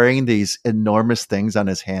 wearing these enormous things on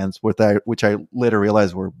his hands, which I later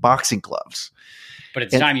realized were boxing gloves. But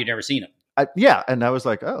at the time, you'd never seen them. And I was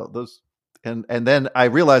like, "Oh, those." And then I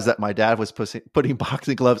realized that my dad was putting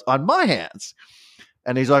boxing gloves on my hands.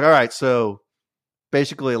 And he's like, "All right, so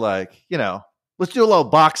basically let's do a little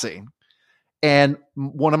boxing." And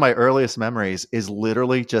one of my earliest memories is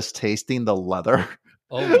literally just tasting the leather.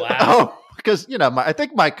 Oh, wow. Because, I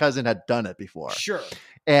think my cousin had done it before. Sure.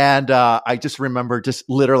 And I just remember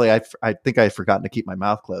literally, I think I had forgotten to keep my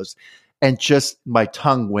mouth closed. And just my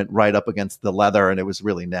tongue went right up against the leather, and it was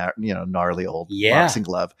really gnarly old boxing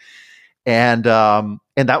glove. And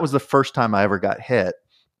that was the first time I ever got hit.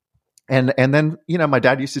 And then, my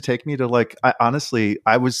dad used to take me to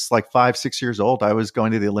I was like 5-6 years old. I was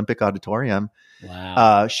going to the Olympic Auditorium,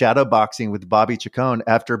 shadow boxing with Bobby Chacon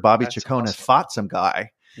after Bobby Chacon had fought some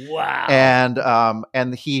guy. Wow.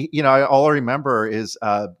 And he, all I remember is,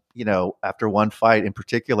 after one fight in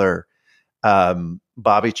particular,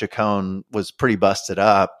 Bobby Chacon was pretty busted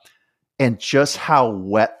up. And just how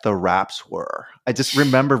wet the wraps were. I just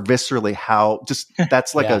remember viscerally how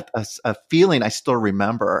that's like a feeling I still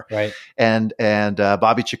remember. Right. And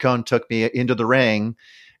Bobby Chacon took me into the ring,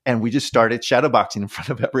 and we just started shadowboxing in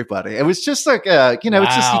front of everybody. It was just like, it's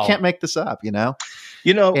just, you can't make this up,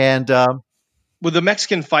 And with the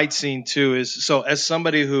Mexican fight scene too as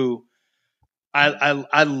somebody who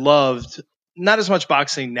I loved. Not as much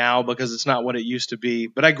boxing now because it's not what it used to be,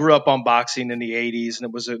 but I grew up on boxing in the 80s and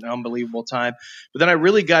it was an unbelievable time. But then I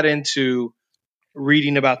really got into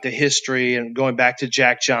reading about the history and going back to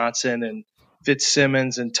Jack Johnson and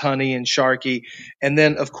Fitzsimmons and Tunney and Sharkey. And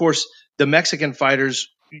then, of course, the Mexican fighters,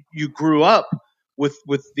 you grew up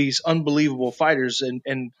with these unbelievable fighters.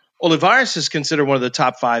 And Olivares is considered one of the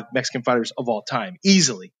top 5 Mexican fighters of all time,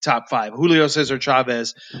 easily top 5. Julio Cesar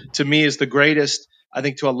Chavez, to me, is the greatest. I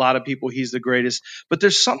think to a lot of people, he's the greatest. But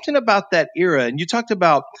there's something about that era. And you talked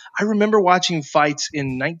about, I remember watching fights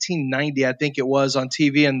in 1990, I think it was, on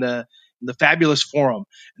TV in the Fabulous Forum.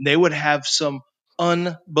 And they would have some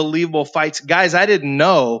unbelievable fights. Guys, I didn't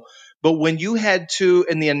know. But when you had two,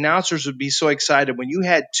 and the announcers would be so excited, when you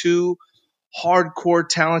had two hardcore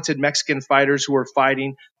talented Mexican fighters who were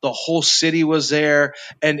fighting, the whole city was there.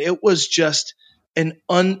 And it was just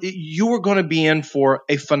you were going to be in for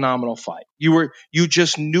a phenomenal fight. You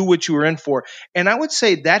just knew what you were in for. And I would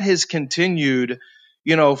say that has continued,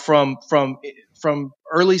 from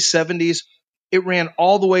early 70s. It ran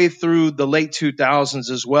all the way through the late 2000s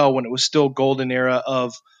as well, when it was still golden era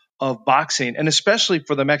of boxing, and especially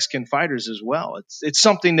for the Mexican fighters as well. It's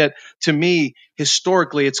something that, to me,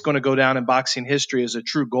 historically, it's going to go down in boxing history as a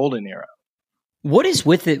true golden era. What is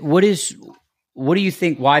with it? what do you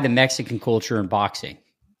think? Why the Mexican culture in boxing?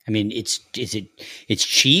 I mean, it's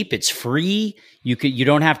cheap, it's free. You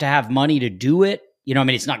don't have to have money to do it. You know, I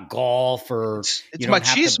mean, it's not golf or It's you don't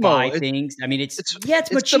have to machismo. buy things. I mean, it's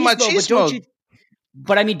machismo, the machismo.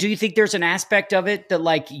 But I mean, do you think there's an aspect of it that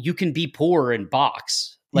like you can be poor and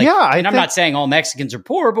box? Like, Yeah, I'm not saying all Mexicans are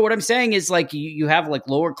poor, but what I'm saying is like you have like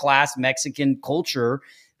lower class Mexican culture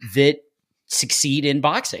that succeed in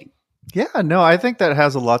boxing. Yeah, no, I think that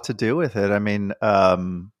has a lot to do with it. I mean,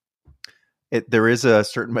 there is a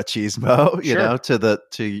certain machismo, you Sure. know,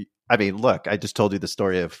 I mean, look, I just told you the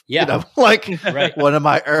story of, Yeah. you know, like Right. one of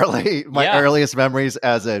my Yeah. earliest memories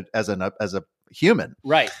as a human,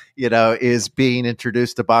 Right. you know, is being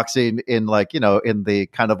introduced to boxing in like, you know, in the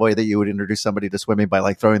kind of way that you would introduce somebody to swimming by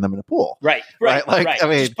like throwing them in a pool. Right. Right. Like, I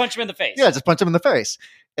mean, just punch him in the face. Yeah, just punch them in the face.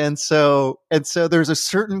 And so there's a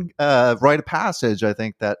certain rite of passage, I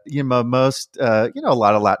think, that, you know, most, you know, a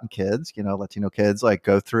lot of Latin kids, you know, Latino kids like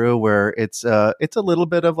go through where it's a little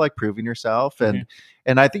bit of like proving yourself. And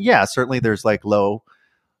I think, yeah, certainly there's like low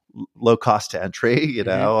cost to entry, you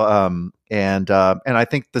know, and I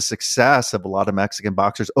think the success of a lot of Mexican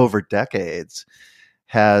boxers over decades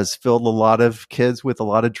has filled a lot of kids with a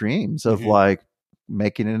lot of dreams of like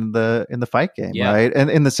making it in the fight game, right? And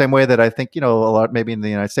in the same way that I think, you know, a lot maybe in the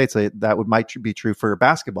United States might be true for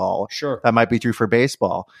basketball, Sure, that might be true for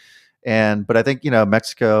baseball, but I think, you know,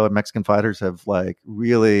 Mexico and Mexican fighters have like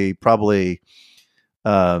really probably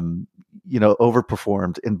you know,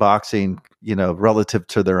 overperformed in boxing, you know, relative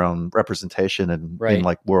to their own representation in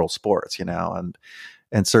like world sports, you know,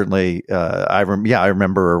 and certainly I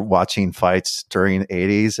remember watching fights during the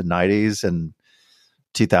 80s and 90s and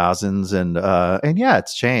 2000s and yeah,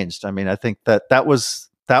 it's changed. I mean, I think that was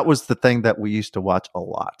the thing that we used to watch a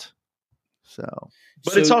lot.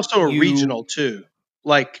 But it's also a regional too.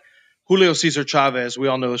 Like Julio Cesar Chavez, we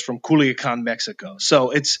all know, is from Culiacan, Mexico.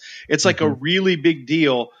 So it's like a really big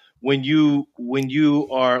deal when you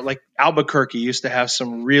are like Albuquerque used to have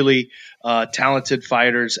some really talented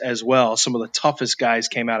fighters as well. Some of the toughest guys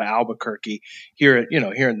came out of Albuquerque here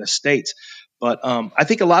in the States. But I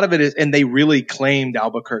think a lot of it is, and they really claimed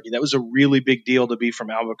Albuquerque. That was a really big deal to be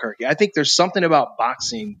from Albuquerque. I think there's something about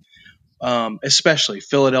boxing, especially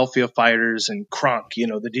Philadelphia fighters and Kronk, you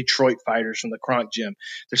know, the Detroit fighters from the Kronk gym.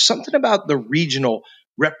 There's something about the regional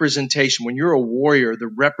representation. When you're a warrior, the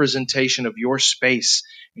representation of your space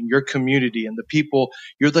and your community and the people,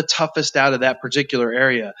 you're the toughest out of that particular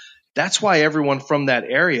area. That's why everyone from that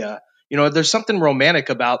area, you know, there's something romantic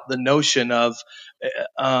about the notion of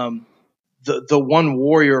the one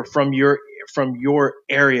warrior from your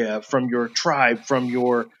area, from your tribe, from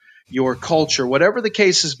your culture, whatever the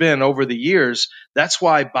case has been over the years. That's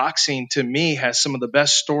why boxing to me has some of the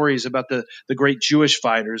best stories about the great Jewish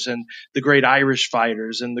fighters and the great Irish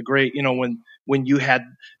fighters and the great, you know, when you had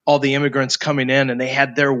all the immigrants coming in and they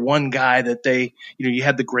had their one guy that they, you know, you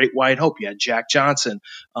had the Great White Hope, you had Jack Johnson.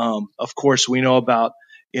 Of course, we know about,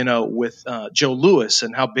 you know, with Joe Louis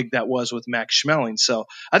and how big that was with Max Schmeling. So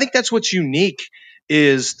I think that's what's unique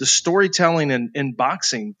is the storytelling in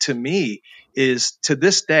boxing to me is, to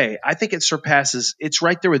this day, I think it surpasses, it's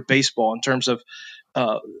right there with baseball in terms of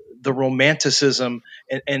the romanticism,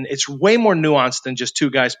 and it's way more nuanced than just two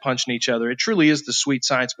guys punching each other. It truly is the sweet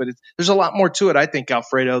science, but there's a lot more to it, I think,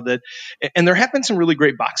 Alfredo, and there have been some really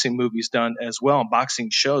great boxing movies done as well, and boxing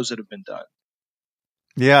shows that have been done.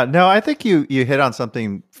 Yeah, no, I think you hit on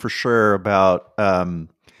something for sure about,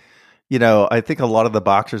 you know, I think a lot of the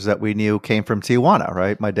boxers that we knew came from Tijuana,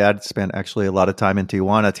 right? My dad spent actually a lot of time in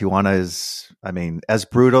Tijuana. Tijuana is, I mean, as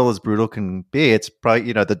brutal can be. It's probably,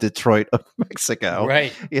 you know, the Detroit of Mexico.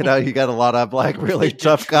 Right. You know, you got a lot of like really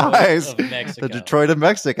tough guys. The Detroit of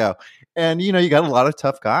Mexico. And, you know, you got a lot of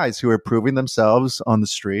tough guys who are proving themselves on the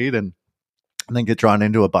street and then get drawn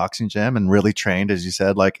into a boxing gym and really trained, as you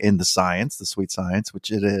said, like in the science, the sweet science,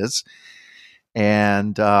 which it is.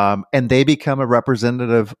 And they become a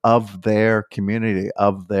representative of their community,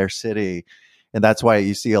 of their city. And that's why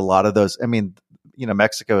you see a lot of those. I mean, you know,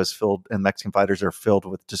 Mexico is filled, and Mexican fighters are filled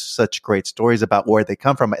with just such great stories about where they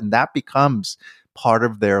come from. And that becomes part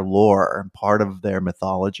of their lore and part of their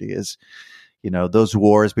mythology is, you know, those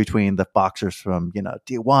wars between the boxers from, you know,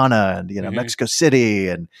 Tijuana and, you know, Mexico City.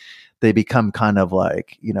 And they become kind of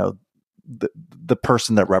like, you know, the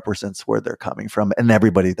person that represents where they're coming from and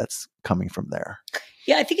everybody that's coming from there.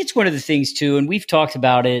 Yeah, I think it's one of the things too, and we've talked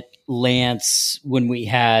about it, Lance, when we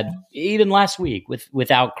had even last week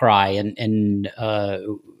with Outcry, and I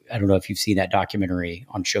don't know if you've seen that documentary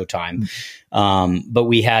on Showtime, but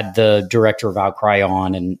we had the director of Outcry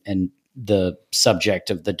on and the subject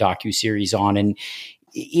of the docuseries on, and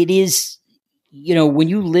it is when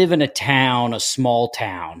you live in a town, a small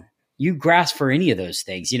town, you grasp for any of those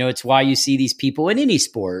things. It's why you see these people in any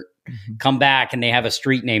sport come back and they have a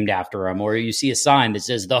street named after them, or you see a sign that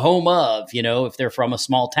says the home of, if they're from a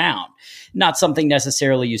small town. Not something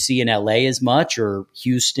necessarily you see in LA as much, or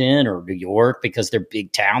Houston or New York, because they're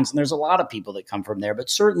big towns and there's a lot of people that come from there, but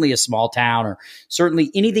certainly a small town, or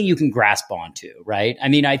certainly anything you can grasp onto, right? I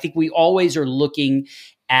mean, I think we always are looking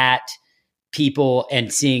at people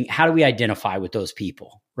and seeing, how do we identify with those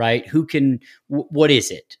people, right? What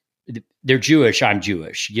is it? They're Jewish, I'm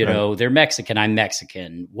Jewish, right. They're Mexican, I'm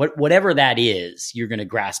Mexican. Whatever that is, you're going to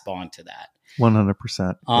grasp onto that.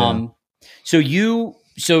 100%. Yeah.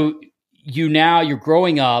 So you're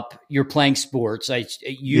growing up, you're playing sports.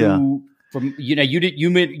 You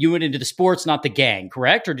went into the sports, not the gang,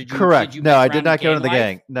 correct? Or did you? Correct. No, I did not go into the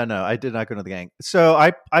gang. No, I did not go into the gang. So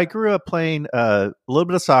I grew up playing a little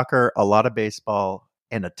bit of soccer, a lot of baseball,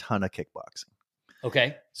 and a ton of kickboxing.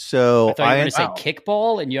 Okay. So I thought you were going to say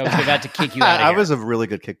kickball, and I was about to kick you out of here. I was a really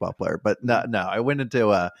good kickball player, but no, I went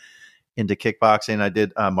into kickboxing. I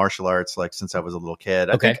did martial arts since I was a little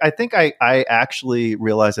kid. I think I actually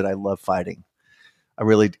realized that I love fighting. I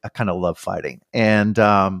kind of love fighting, and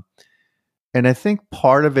I think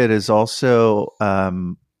part of it is also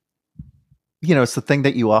it's the thing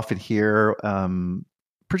that you often hear,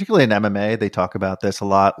 particularly in MMA. They talk about this a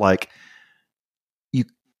lot,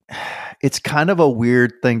 it's kind of a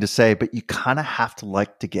weird thing to say, but you kind of have to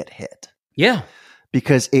like to get hit. Yeah.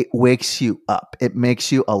 Because it wakes you up. It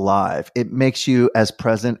makes you alive. It makes you as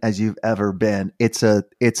present as you've ever been. It's an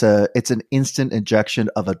instant injection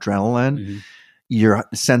of adrenaline. Mm-hmm. Your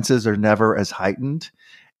senses are never as heightened,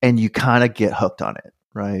 and you kind of get hooked on it.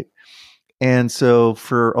 Right. And so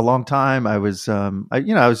for a long time, I was, I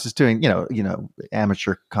was just doing,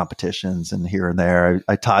 amateur competitions and here and there.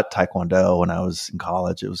 I taught Taekwondo when I was in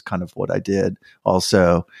college. It was kind of what I did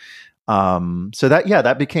also. So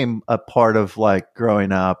that became a part of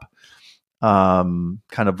growing up, kind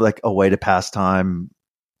of like a way to pass time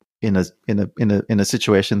in a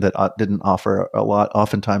situation that didn't offer a lot,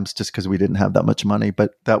 oftentimes just because we didn't have that much money,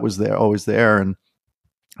 but that was there, always there. And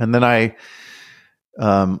then I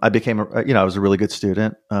became, I was a really good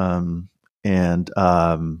student, and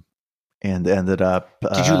ended up.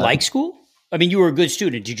 Did you like school? I mean, you were a good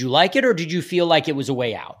student. Did you like it, or did you feel like it was a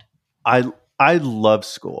way out? I love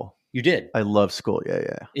school. You did? I love school.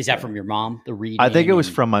 Yeah. Is that from your mom? The reading? I think it was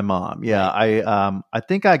from my mom. Yeah. Right. I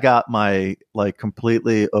think I got my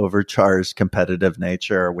completely overcharged competitive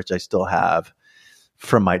nature, which I still have,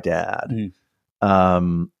 from my dad.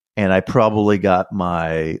 Mm-hmm. And I probably got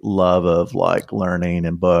my love of learning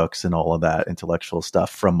and books and all of that intellectual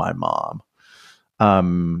stuff from my mom.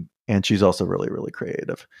 And she's also really, really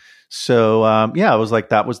creative. So, it was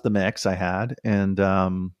that was the mix I had. And I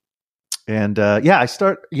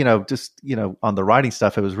start, on the writing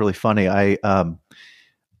stuff, it was really funny. I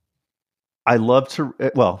love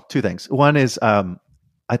to, two things. One is, I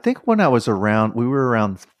think when we were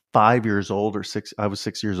around 5 years old or 6, I was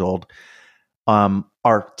 6 years old.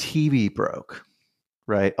 Our TV broke,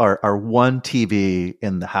 right? Our one TV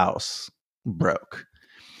in the house broke.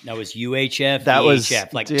 That was UHF. That VHF, was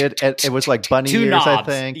it was like bunny ears, knobs. I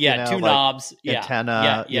think. Yeah, two knobs.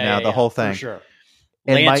 Antenna. The whole thing. For sure.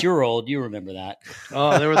 Lance, you're old. You remember that?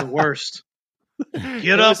 Oh, they were the worst.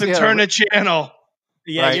 Get up and turn the channel.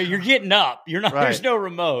 Yeah, right. You're getting up. You're not. Right. There's no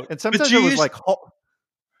remote. And sometimes it was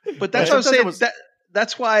But that's what I'm saying.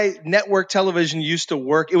 That's why network television used to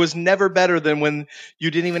work. It was never better than when you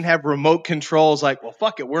didn't even have remote controls. Well,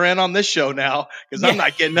 fuck it, we're in on this show now because I'm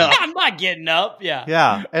not getting up. I'm not getting up. Yeah.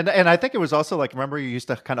 Yeah. And I think it was also remember you used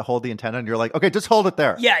to kind of hold the antenna and you're like, okay, just hold it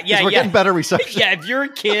there. Yeah. We're getting better reception. Yeah. If you're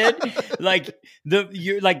a kid,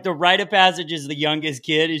 the rite of passage is the youngest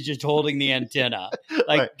kid is just holding the antenna.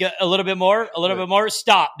 Right. A little bit more, bit more.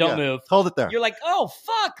 Stop. Don't move. Hold it there. You're like, oh,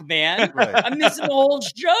 fuck, man. Right. I'm missing the whole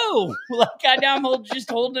show. Goddamn,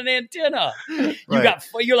 just holding an antenna.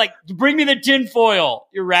 You're like, bring me the tinfoil.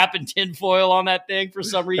 You're wrapping tinfoil on that thing for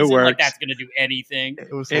some reason. That's going to do anything.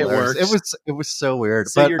 It works. It was so weird.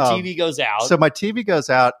 So your TV goes out. So my TV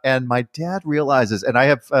goes out, and my dad realizes, and I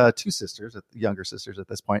have 2 sisters, younger sisters at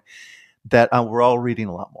this point, that we're all reading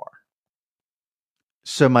a lot more.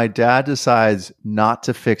 So my dad decides not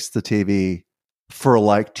to fix the TV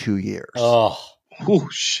for 2 years. Oh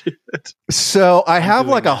shit! So I have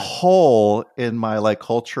a hole in my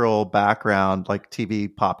cultural background,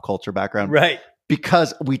 TV pop culture background, right?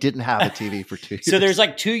 Because we didn't have a TV for 2 years. So there's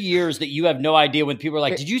 2 years that you have no idea when people are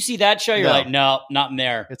like, "Did you see that show?" You're like, "No, not in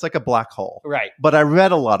there." It's like a black hole, right? But I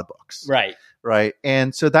read a lot of books, right,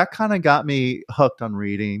 and so that kind of got me hooked on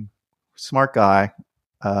reading. Smart guy,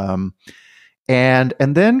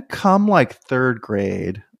 And then come like third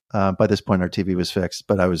grade, by this point our TV was fixed,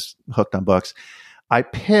 but I was hooked on books. I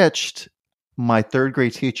pitched my third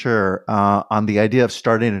grade teacher on the idea of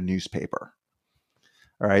starting a newspaper.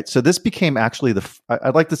 All right. So this became actually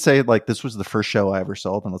I'd like to say like this was the first show I ever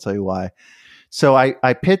sold, and I'll tell you why. So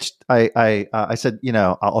I pitched, I said, you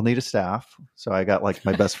know, I'll need a staff. So I got like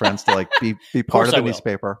my best friends to like be part of the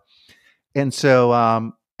newspaper. And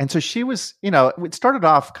so she was, you know, it started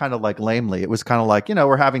off kind of like lamely. It was kind of like, you know,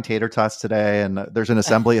 we're having tater tots today and there's an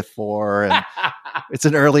assembly at 4 and it's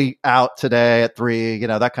an early out today at 3, you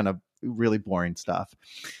know, that kind of really boring stuff.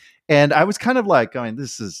 And I was kind of like going,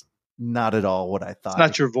 this is not at all what I thought. It's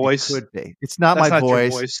not your voice. It could be. It's not my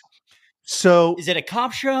voice. So is it a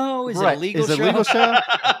cop show? Is it a legal show? Is it a legal show?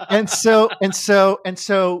 and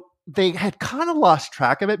so they had kind of lost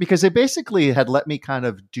track of it because they basically had let me kind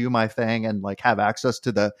of do my thing and like have access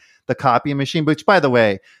to the copying machine, which by the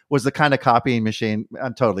way was the kind of copying machine,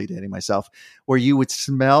 I'm totally dating myself, where you would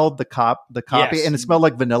smell the copy yes. and it smelled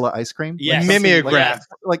like vanilla ice cream. Yes. Mimeograph.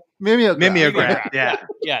 Like mimeograph. Yeah.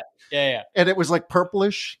 And it was like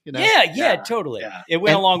purplish, you know? Yeah, totally. Yeah. It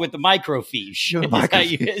went along with the microfiche.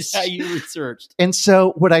 Is how you researched. And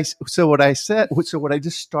so what I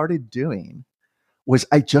just started doing was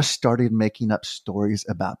I just started making up stories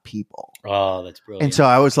about people. Oh, that's brilliant. And so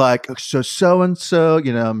I was like, so-and-so,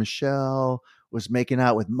 you know, Michelle was making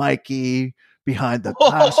out with Mikey behind the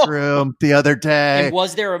classroom the other day. And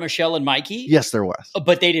was there a Michelle and Mikey? Yes, there was.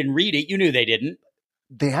 But they didn't read it. You knew they didn't.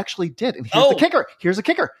 They actually did. And here's the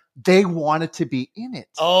kicker. They wanted to be in it.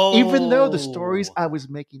 Oh. Even though the stories I was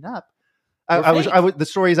making up, the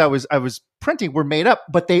stories I was printing were made up,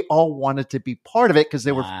 but they all wanted to be part of it because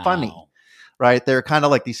they were funny. Right. They're kind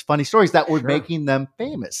of like these funny stories that were making them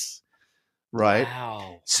famous. Right.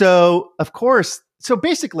 Wow. So, of course,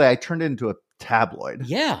 basically I turned it into a tabloid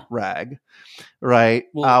rag. Right.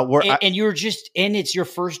 Well, and you were and it's your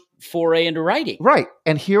first foray into writing. Right.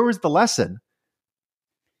 And here was the lesson.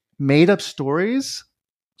 Made up stories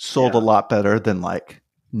sold a lot better than like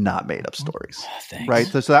not made up stories. Thanks. Right.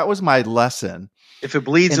 So that was my lesson. If it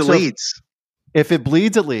bleeds, it leads. If it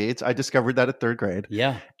bleeds, it leads. I discovered that at third grade.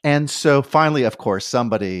 Yeah. And so finally, of course,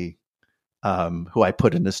 somebody who I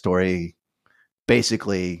put in the story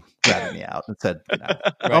basically ratted me out and said, you know,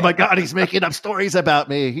 oh my God, he's making up stories about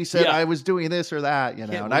me. He said I was doing this or that, you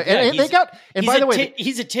know.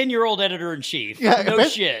 He's a 10-year-old editor-in-chief. Yeah, no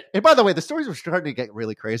shit. And by the way, the stories were starting to get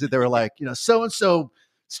really crazy. They were like, you know, so-and-so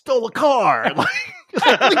stole a car. It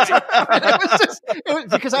was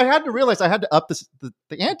because I had to realize I had to up the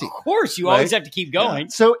ante. Of course, you always have to keep going.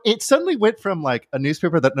 Yeah. So it suddenly went from like a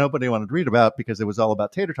newspaper that nobody wanted to read about because it was all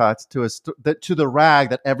about tater tots to the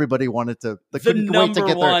rag that everybody wanted to. The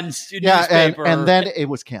number one newspaper. And then it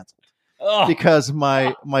was canceled because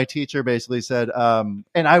my teacher basically said, and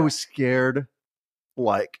I was scared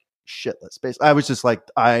like shitless. Basically, I was just like,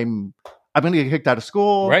 I'm going to get kicked out of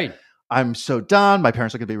school. Right. I'm so done. My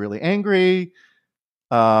parents are going to be really angry.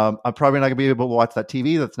 I'm probably not going to be able to watch that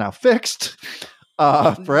TV that's now fixed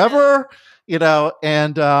forever, you know.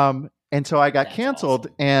 And so I got canceled,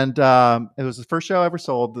 awesome. And it was the first show I ever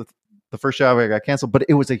sold. The first show I ever got canceled, but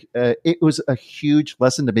it was a huge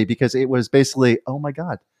lesson to me because it was basically, oh my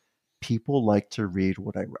God, people like to read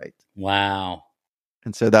what I write. Wow.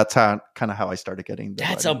 And so that's how I started getting.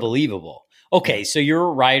 That's unbelievable. Okay, so you're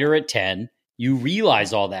a writer at 10. You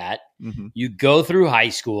realize all that. Mm-hmm. You go through high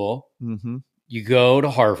school. Mm-hmm. You go to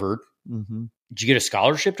Harvard. Mm-hmm. Did you get a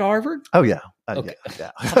scholarship to Harvard? Oh, yeah. Okay.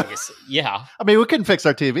 Yeah. I mean, we couldn't fix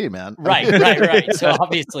our TV, man. Right. So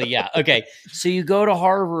obviously, yeah. Okay. So you go to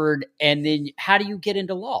Harvard, and then how do you get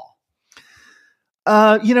into law?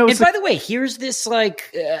 You know, and by the way, here's this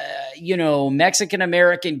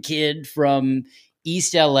Mexican-American kid from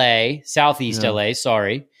Southeast LA.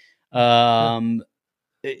 Sorry. Was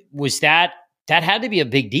that had to be a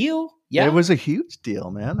big deal? Yeah, it was a huge deal,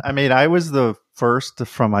 man. I mean, I was the first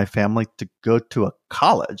from my family to go to a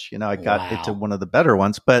college. You know, I got into one of the better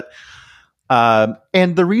ones, but and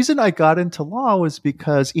the reason I got into law was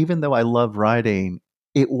because even though I love writing,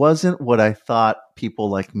 it wasn't what I thought people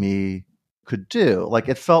like me could do. Like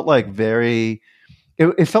it felt like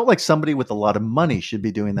it felt like somebody with a lot of money should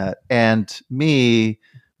be doing that, and me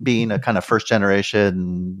being a kind of first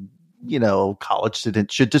generation, you know, college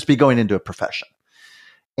student should just be going into a profession.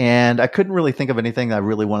 And I couldn't really think of anything I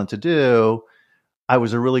really wanted to do. I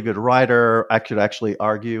was a really good writer. I could actually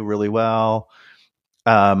argue really well.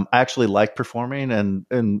 I actually liked performing, and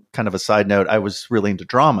kind of a side note, I was really into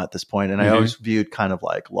drama at this point, and I always viewed kind of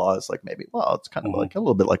like law as like maybe, well, it's kind of like a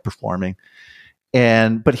little bit like performing.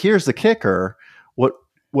 But here's the kicker: what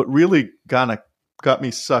really kind of got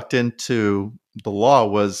me sucked into the law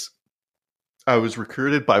was I was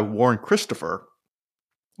recruited by Warren Christopher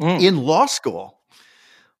in law school.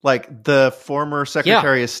 Like the former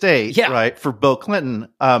Secretary of State, right, for Bill Clinton,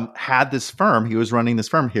 had this firm. He was running this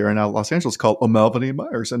firm here in Los Angeles called O'Melveny &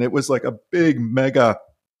 Myers. And it was like a big, mega,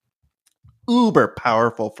 uber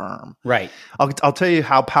powerful firm. Right. I'll tell you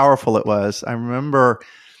how powerful it was. I remember,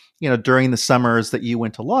 during the summers that you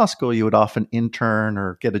went to law school, you would often intern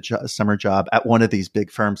or get a summer job at one of these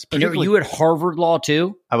big firms. And are you at Harvard Law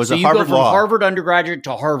too? I was at Harvard Law. Law. Harvard undergraduate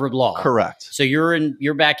to Harvard Law. Correct. So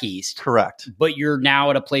you're back east. Correct. But you're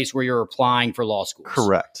now at a place where you're applying for law schools.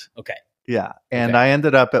 Correct. Okay. Yeah. And I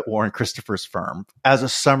ended up at Warren Christopher's firm as a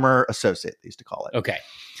summer associate, they used to call it. Okay.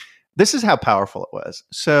 This is how powerful it was.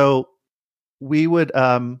 So we would,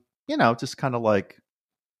 just kind of like,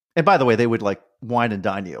 and by the way, they would like wine and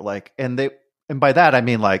dine you, and by that, I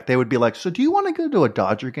mean, like, they would be like, so do you want to go to a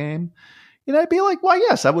Dodger game? I'd be like, well,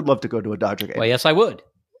 yes, I would love to go to a Dodger game. Well, yes, I would.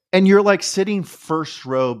 And you're like sitting first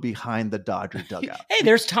row behind the Dodger dugout. Hey,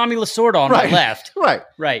 there's Tommy Lasorda on my left.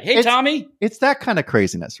 Right. Hey, Tommy. It's that kind of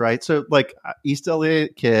craziness, right? So like East LA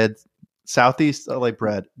kid, Southeast LA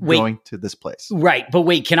bred, going to this place. Right. But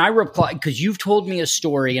wait, can I reply? Because you've told me a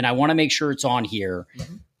story and I want to make sure it's on here.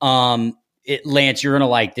 Lance, you're going to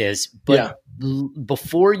like this. But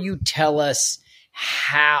before you tell us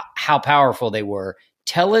how powerful they were,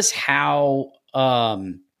 tell us how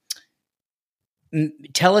you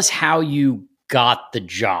got the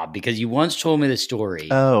job, because you once told me the story.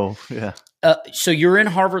 Oh, yeah. So you're in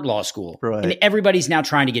Harvard Law School, right? And everybody's now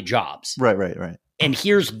trying to get jobs, right. And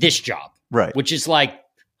here's this job, right? Which is like,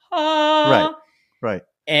 right.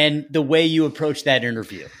 And the way you approach that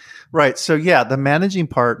interview. Right. So, yeah, the managing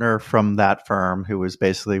partner from that firm, who was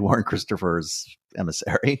basically Warren Christopher's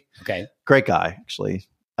emissary. Okay. Great guy, actually.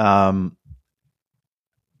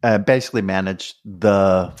 Basically managed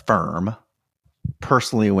the firm,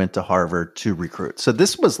 personally went to Harvard to recruit. So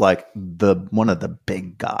this was like one of the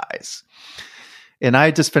big guys. And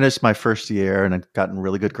I just finished my first year and I'd gotten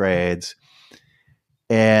really good grades.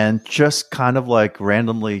 And just kind of like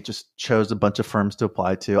randomly just chose a bunch of firms to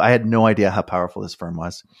apply to. I had no idea how powerful this firm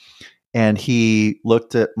was. And he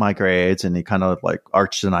looked at my grades and he kind of like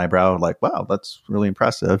arched an eyebrow like, wow, that's really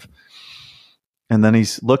impressive. And then he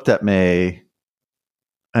looked at me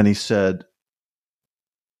and he said,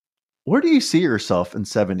 where do you see yourself in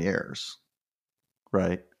 7 years?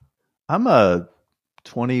 Right. I'm a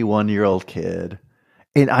 21-year-old kid.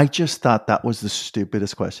 And I just thought that was the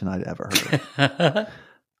stupidest question I'd ever heard.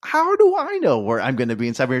 How do I know where I'm going to be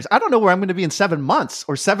in 7 years? I don't know where I'm going to be in 7 months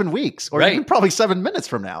or 7 weeks or even probably 7 minutes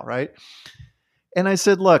from now, right? And I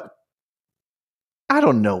said, look, I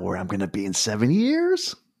don't know where I'm going to be in 7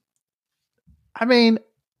 years. I mean,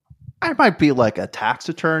 I might be like a tax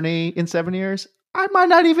attorney in 7 years. I might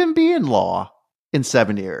not even be in law in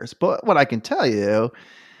 7 years. But what I can tell you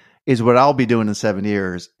is what I'll be doing in 7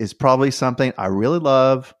 years is probably something I really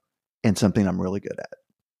love and something I'm really good at.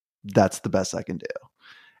 That's the best I can do.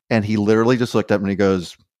 And he literally just looked at me and he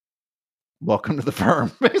goes, welcome to the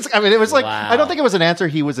firm. I mean, it was like, wow. I don't think it was an answer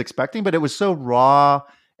he was expecting, but it was so raw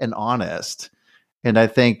and honest. And I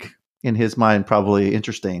think in his mind, probably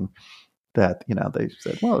interesting that, they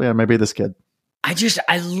said, well, yeah, maybe this kid.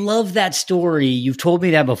 I love that story. You've told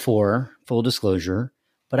me that before, full disclosure.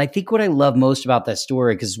 But I think what I love most about that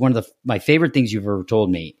story, because one of my favorite things you've ever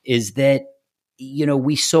told me, is that,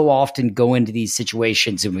 we so often go into these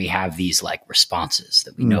situations and we have these like responses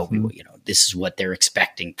that we know, this is what they're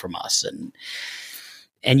expecting from us.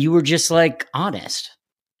 And you were just like honest,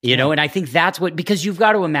 and I think that's because you've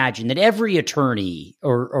got to imagine that every attorney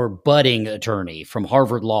or budding attorney from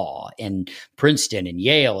Harvard Law and Princeton and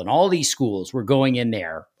Yale and all these schools were going in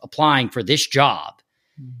there applying for this job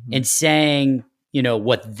and saying,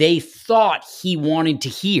 what they thought he wanted to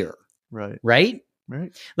hear. Right.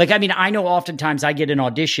 Right. Like, I mean, I know oftentimes I get an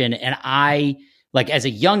audition and I, like, as a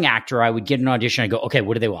young actor, I would get an audition. I go, okay,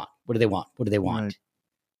 what do they want? What do they want? What do they want? Right.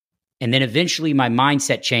 And then eventually my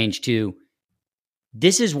mindset changed to,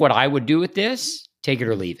 this is what I would do with this, take it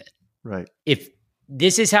or leave it. Right. If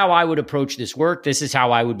this is how I would approach this work, this is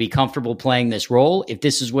how I would be comfortable playing this role. If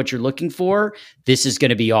this is what you're looking for, this is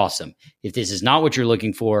going to be awesome. If this is not what you're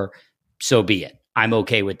looking for, so be it. I'm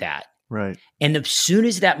okay with that. Right. And as soon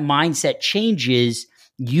as that mindset changes,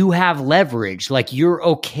 you have leverage, like you're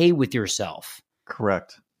okay with yourself.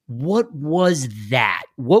 Correct. What was that?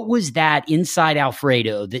 What was that inside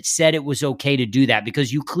Alfredo that said it was okay to do that?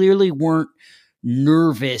 Because you clearly weren't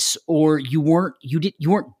nervous or you weren't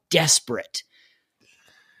desperate.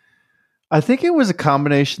 I think it was a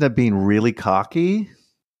combination of being really cocky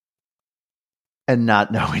and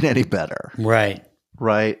not knowing any better. Right.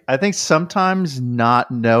 right? I think sometimes not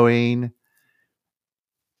knowing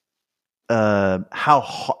how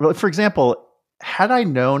hard, for example, had I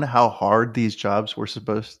known how hard these jobs were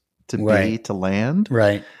supposed to be to land,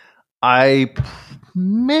 right, I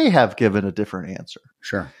may have given a different answer.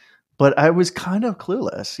 sure. But I was kind of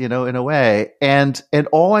clueless, in a way. And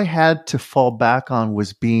all I had to fall back on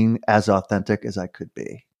was being as authentic as I could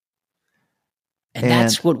be. And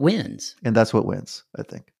that's what wins. And that's what wins, I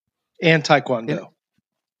think. And Taekwondo.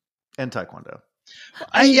 And Taekwondo.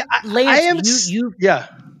 Lance, yeah.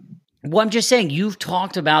 Well, I'm just saying, you've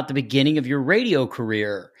talked about the beginning of your radio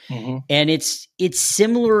career, and it's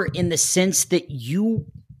similar in the sense that you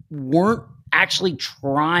weren't actually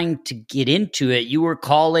trying to get into it. You were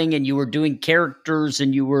calling and you were doing characters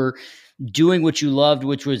and you were doing what you loved,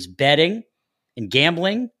 which was betting and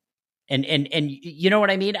gambling. And you know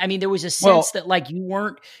what I mean? I mean, there was a sense that like you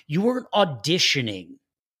weren't auditioning.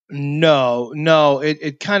 No.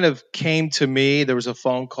 It kind of came to me. There was a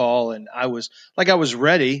phone call and I was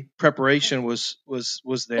ready. Preparation was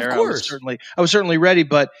there. Of course. I was certainly ready,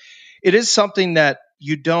 but it is something that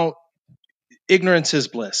ignorance is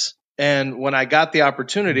bliss. And when I got the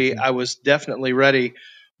opportunity, I was definitely ready.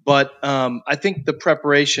 But I think the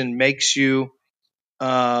preparation makes you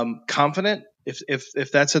confident,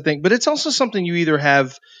 if that's a thing. But it's also something you either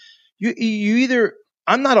have.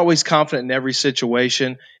 I'm not always confident in every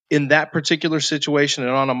situation. In that particular situation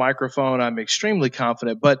and on a microphone, I'm extremely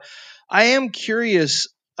confident. But I am curious.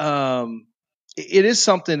 It is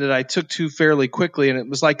something that I took to fairly quickly, and it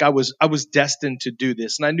was like I was destined to do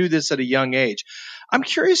this, and I knew this at a young age. I'm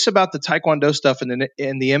curious about the Taekwondo stuff and the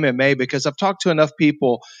MMA because I've talked to enough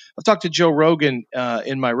people. I've talked to Joe Rogan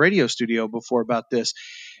in my radio studio before about this.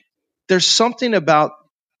 There's something about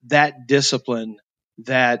that discipline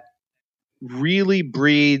that really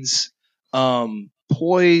breeds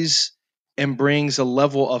poise and brings a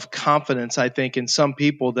level of confidence, I think, in some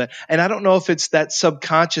people and I don't know if it's that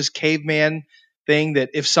subconscious caveman thing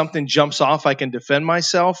that if something jumps off, I can defend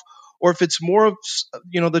myself, or if it's more of,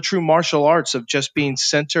 the true martial arts of just being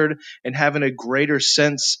centered and having a greater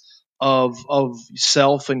sense of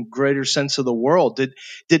self and greater sense of the world.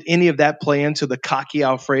 Did any of that play into the cocky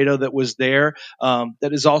Alfredo that was there? That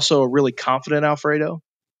is also a really confident Alfredo.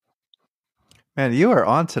 Man, you are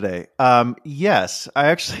on today. Yes,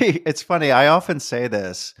 it's funny. I often say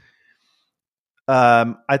this.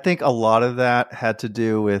 I think a lot of that had to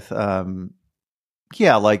do with,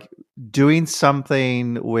 like doing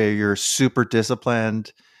something where you're super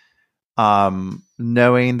disciplined,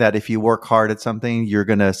 knowing that if you work hard at something, you're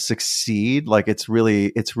going to succeed. Like it's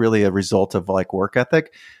really a result of like work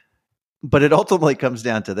ethic. But it ultimately comes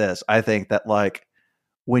down to this. I think that like,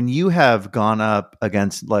 when you have gone up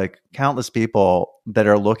against like countless people that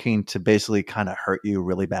are looking to basically kind of hurt you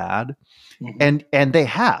really bad, and they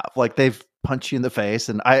have, like, they've punched you in the face,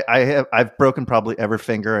 and I've broken probably every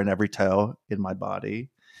finger and every toe in my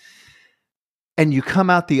body, and you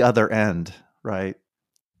come out the other end, right?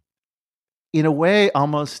 In a way,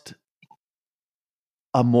 almost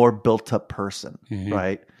a more built up person,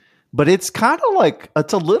 right? But it's kind of like,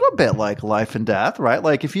 it's a little bit like life and death, right?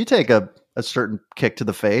 Like if you take a certain kick to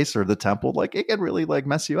the face or the temple, like it can really like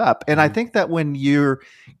mess you up. And I think that when you're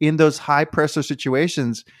in those high pressure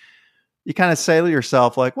situations, you kind of say to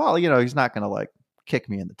yourself like, well, he's not going to like kick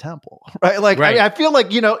me in the temple, right? Like, right. I mean, I feel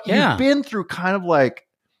like, you've been through kind of like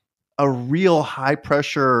a real high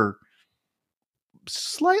pressure,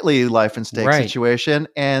 slightly life and stake situation.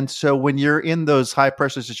 And so when you're in those high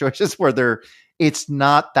pressure situations where it's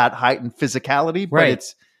not that heightened physicality, but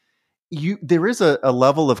it's, there is a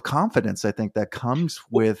level of confidence, I think, that comes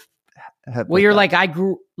with. Well, you're like, I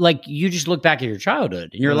grew, like, you just look back at your childhood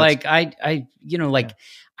and you're like, I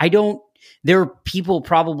don't, there are people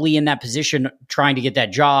probably in that position trying to get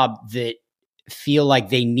that job that feel like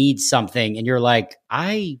they need something. And you're like,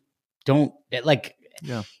 I don't like,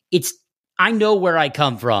 I know where I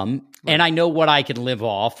come from and I know what I can live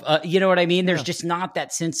off. You know what I mean? There's just not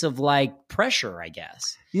that sense of like pressure, I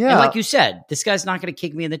guess. Yeah. And like you said, this guy's not going to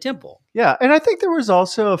kick me in the temple. Yeah. And I think there was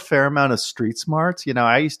also a fair amount of street smarts.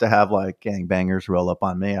 I used to have like gangbangers roll up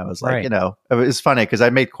on me. I was like, it was funny because I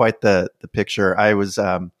made quite the picture. I was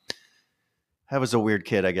a weird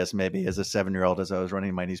kid, I guess, maybe as a 7-year-old as I was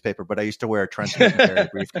running my newspaper, but I used to wear a trench coat and carry a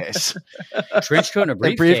briefcase. Trench coat and a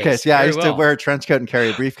briefcase. Yeah. I used to wear a trench coat and carry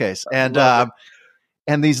a briefcase. And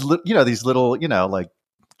these little, like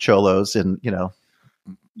cholos and,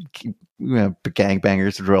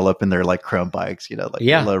 gangbangers would roll up in their like chrome bikes,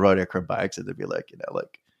 low rodeo chrome bikes. And they'd be like,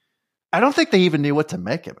 I don't think they even knew what to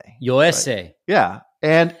make of me. USA. Right? Yeah.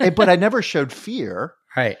 But I never showed fear.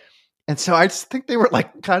 Right. And so I just think they were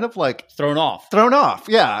like kind of like thrown off.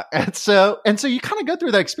 Yeah. And so you kind of go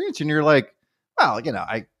through that experience and you're like, well,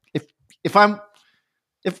 if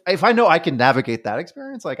I know I can navigate that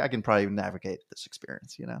experience, like I can probably navigate this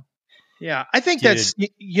experience, Yeah. I think that's,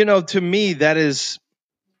 to me, that is,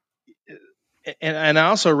 and I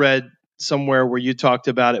also read somewhere where you talked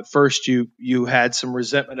about at first you had some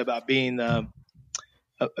resentment about being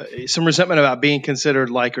considered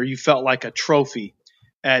like, or you felt like a trophy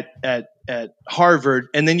at Harvard,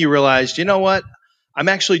 and then you realized, you know what, I'm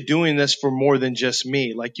actually doing this for more than just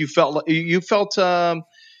me. Like you felt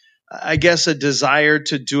I guess a desire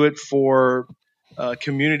to do it for a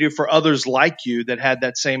community, for others like you that had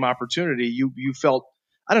that same opportunity. You felt,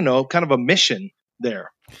 I don't know, kind of a mission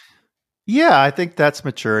there. Yeah, I think that's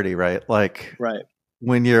maturity, right? Like, right,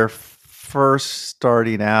 when you're first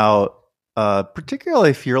starting out,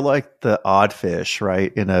 particularly if you're like the odd fish,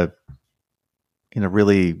 right, in a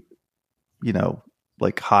really,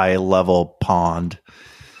 like high level pond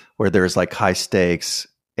where there's like high stakes,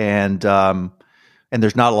 and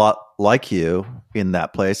there's not a lot like you in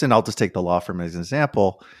that place. And I'll just take the law firm as an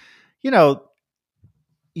example.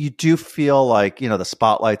 You do feel like, the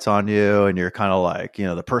spotlight's on you, and you're kind of like,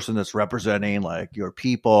 the person that's representing like your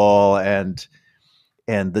people, and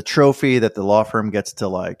the trophy that the law firm gets to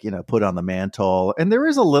like, put on the mantle. And there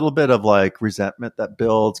is a little bit of like resentment that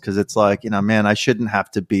builds, because it's like, man, I shouldn't have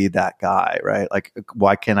to be that guy, right? Like,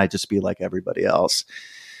 why can't I just be like everybody else?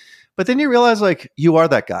 But then you realize like you are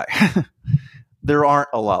that guy. There aren't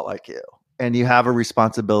a lot like you, and you have a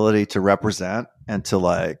responsibility to represent and to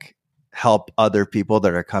like help other people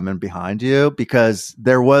that are coming behind you, because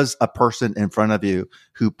there was a person in front of you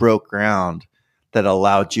who broke ground that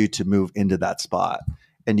allowed you to move into that spot,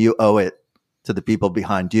 and you owe it to the people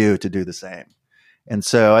behind you to do the same. And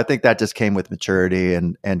so I think that just came with maturity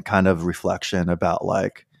and kind of reflection about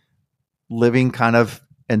like living kind of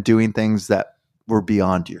and doing things that were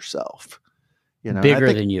beyond yourself,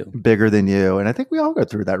 bigger than you. And I think we all go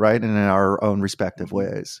through that, right? And in our own respective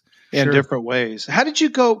ways. In different ways. How did you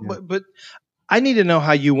go? Yeah. But I need to know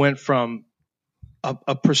how you went from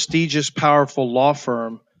a prestigious, powerful law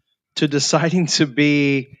firm to deciding to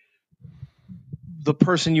be the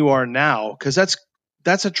person you are now, because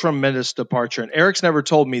that's a tremendous departure. And Eric's never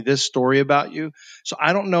told me this story about you, so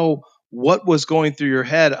I don't know what was going through your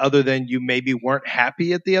head other than you maybe weren't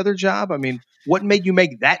happy at the other job. I mean, what made you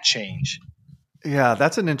make that change? Yeah,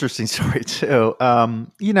 that's an interesting story too. I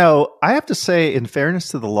have to say, in fairness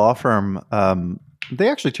to the law firm, they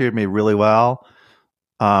actually treated me really well.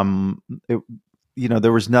 There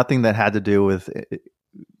was nothing that had to do with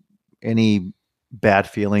any bad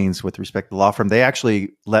feelings with respect to the law firm. They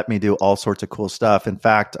actually let me do all sorts of cool stuff. In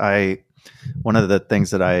fact, one of the things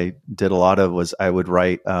that I did a lot of was I would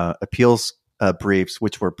write appeals briefs,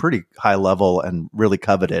 which were pretty high level and really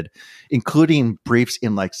coveted, including briefs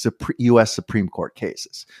in like U.S. Supreme Court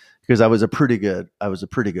cases, because I was a pretty good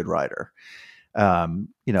writer.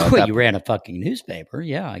 You ran a fucking newspaper,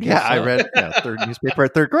 yeah. I guess I read third newspaper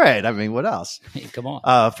at third grade. I mean, what else? Hey, come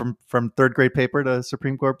on, from third grade paper to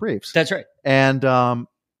Supreme Court briefs. That's right. And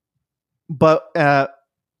but at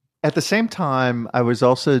the same time, I was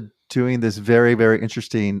also doing this very, very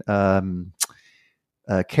interesting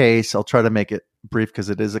case. I'll try to make it brief because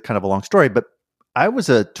it is a kind of a long story, but I was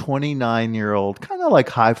a 29-year-old kind of like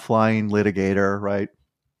high flying litigator, right?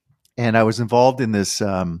 And I was involved in this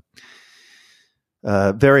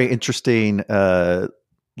very interesting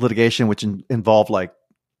litigation, which involved like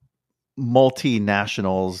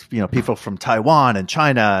multinationals, people from Taiwan and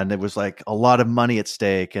China, and there was like a lot of money at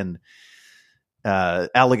stake, and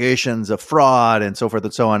allegations of fraud and so forth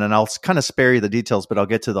and so on. And I'll kind of spare you the details, but I'll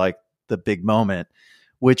get to like the big moment,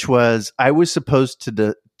 which was I was supposed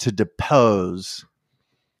to depose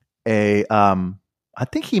I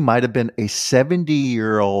think he might have been a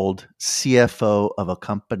 70-year-old CFO of a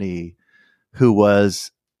company who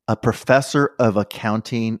was a professor of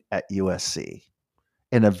accounting at USC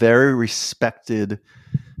and a very respected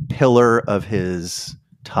pillar of his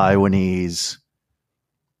Taiwanese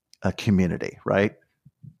community, right?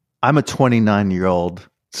 I'm a 29-year-old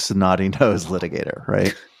snotty-nosed litigator,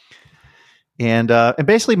 right? And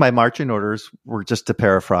basically my marching orders were, just to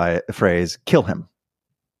paraphrase, kill him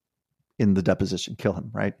in the deposition, kill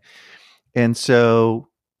him, right? And so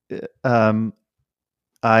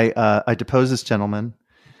I deposed this gentleman,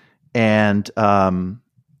 and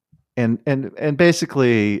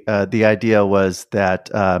basically the idea was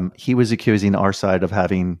that he was accusing our side of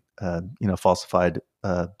having falsified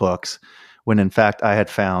books, when in fact I had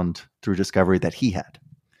found through discovery that he had.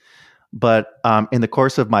 But in the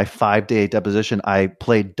course of my 5-day deposition, I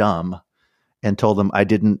played dumb and told them I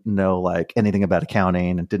didn't know like anything about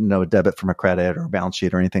accounting and didn't know a debit from a credit or a balance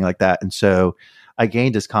sheet or anything like that. And so I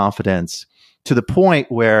gained his confidence to the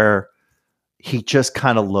point where he just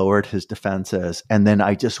kind of lowered his defenses. And then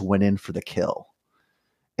I just went in for the kill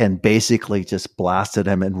and basically just blasted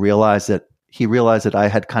him and realized that I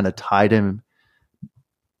had kind of tied him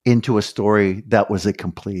into a story that was a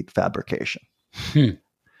complete fabrication.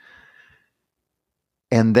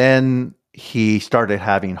 And then he started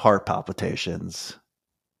having heart palpitations,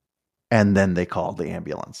 and then they called the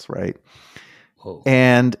ambulance, right? Whoa.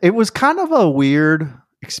 And it was kind of a weird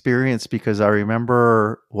experience because I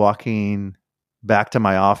remember walking back to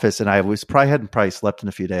my office, and I hadn't slept in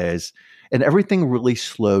a few days, and everything really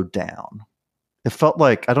slowed down. It felt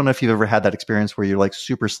like, I don't know if you've ever had that experience where you're like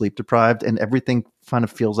super sleep deprived and everything kind of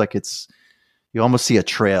feels like you almost see a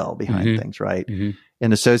trail behind things, right? Mm-hmm.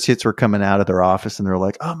 And associates were coming out of their office and they're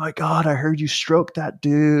like, "Oh my God, I heard you stroke that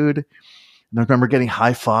dude." And I remember getting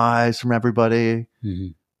high fives from everybody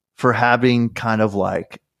for having kind of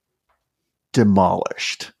like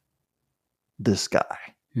demolished this guy,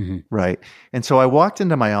 right? And so I walked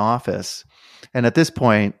into my office, and at this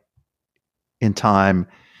point in time,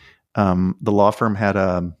 the law firm had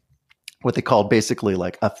what they called basically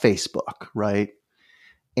like a Facebook, right?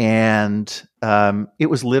 And it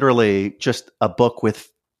was literally just a book with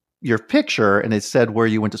your picture, and it said where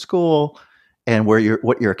you went to school and what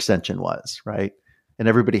your extension was, right? And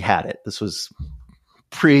everybody had it. This was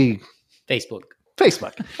Facebook.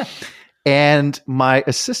 And my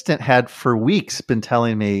assistant had for weeks been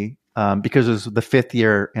telling me, because it was the 5th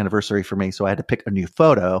year anniversary for me, so I had to pick a new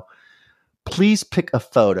photo. Please pick a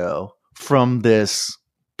photo from this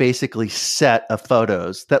basically set of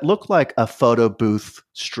photos that look like a photo booth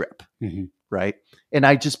strip, right? And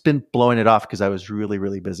I just been blowing it off because I was really,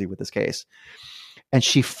 really busy with this case. And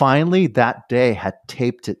she finally that day had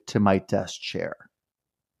taped it to my desk chair.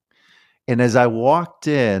 And as I walked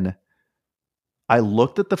in, I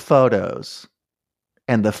looked at the photos,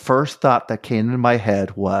 and the first thought that came into my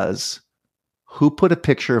head was, who put a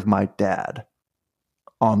picture of my dad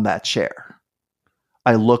on that chair?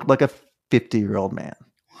 I looked like a 50-year-old man.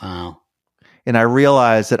 Wow. And I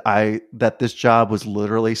realized that this job was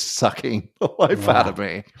literally sucking the life out of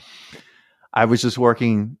me. I was just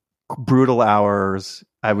working brutal hours.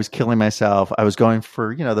 I was killing myself. I was going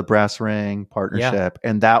for, the brass ring partnership. Yeah.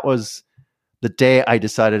 And that was the day I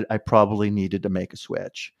decided I probably needed to make a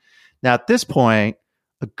switch. Now, at this point,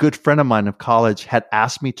 a good friend of mine in college had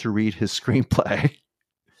asked me to read his screenplay.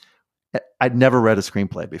 I'd never read a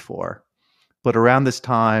screenplay before. But around this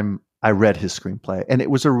time, I read his screenplay, and it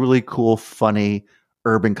was a really cool, funny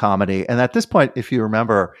urban comedy. And at this point, if you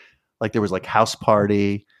remember, like there was like House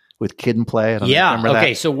Party with Kid and Play. I don't know if you remember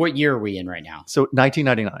okay. that. So what year are we in right now? So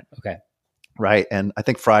 1999. Okay. Right. And I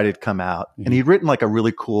think Friday had come out, and he'd written like a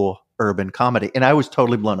really cool urban comedy, and I was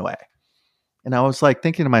totally blown away. And I was like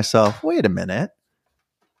thinking to myself, wait a minute.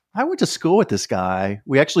 I went to school with this guy.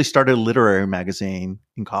 We actually started a literary magazine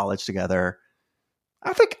in college together.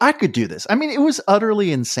 I think I could do this. I mean, it was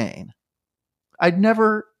utterly insane. I'd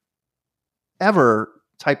never, ever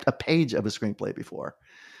typed a page of a screenplay before.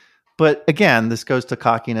 But again, this goes to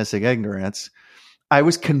cockiness and ignorance. I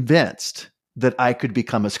was convinced that I could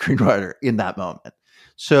become a screenwriter in that moment.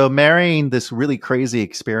 So marrying this really crazy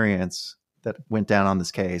experience that went down on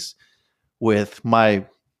this case with my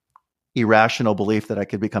irrational belief that I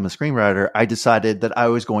could become a screenwriter, I decided that I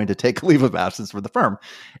was going to take a leave of absence for the firm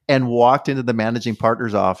and walked into the managing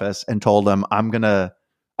partner's office and told them I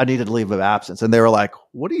needed a leave of absence. And they were like,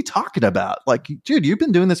 "What are you talking about? Like, dude, you've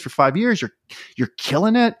been doing this for 5 years. You're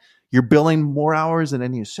killing it. You're billing more hours than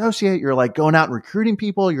any associate. You're like going out and recruiting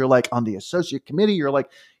people. You're like on the associate committee. You're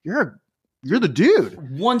like, you're the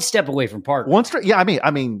dude. One step away from partner. Yeah.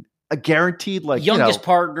 I mean, a guaranteed like youngest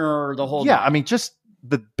partner, the whole. Yeah. Night. I mean,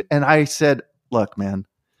 and I said, look, man,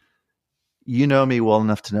 you know me well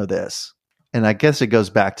enough to know this. And I guess it goes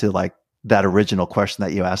back to like that original question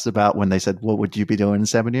that you asked about when they said, what would you be doing in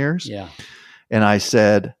 7 years? Yeah. And I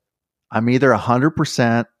said, I'm either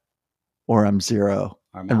 100% or I'm zero.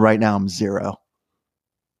 And right now I'm zero.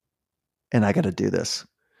 And I got to do this.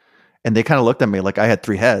 And they kind of looked at me like I had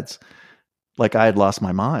 3 heads, like I had lost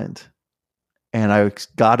my mind. And I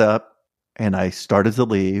got up and I started to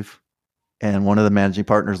leave. And one of the managing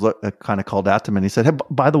partners kind of called out to me and he said, "Hey,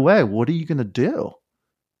 by the way, what are you going to do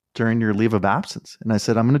during your leave of absence?" And I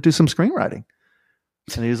said, "I'm going to do some screenwriting."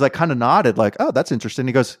 And he was like, kind of nodded like, "Oh, that's interesting."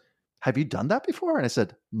 He goes, "Have you done that before?" And I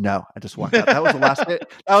said, "No, I just walked out." That was the last day.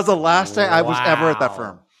 That was the last day I was ever at that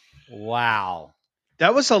firm. Wow.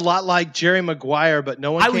 That was a lot like Jerry Maguire, but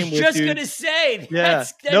no one came with you. I was just going to say,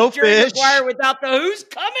 that's no Jerry fish. Maguire without the who's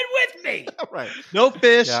coming with me. Right. No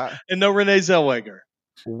fish and no Renee Zellweger.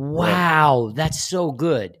 Wow, that's so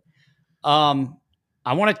good. I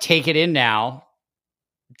want to take it in now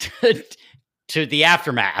to the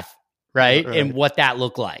aftermath, right? And what that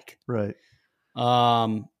looked like. Right.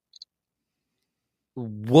 How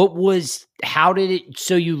did it,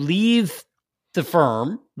 so you leave the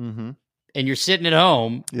firm and you're sitting at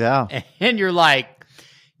home. Yeah. And you're like,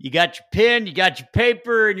 you got your pen, you got your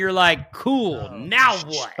paper, and you're like, cool, now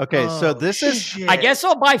what? Okay, so this is... I guess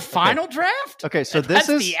I'll buy Final Draft? Okay, so that's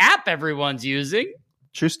is... the app everyone's using.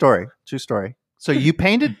 True story. So you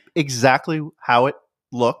painted exactly how it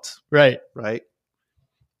looked. Right.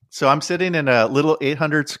 So I'm sitting in a little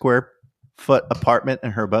 800 square foot apartment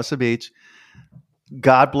in Hermosa Beach.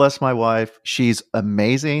 God bless my wife. She's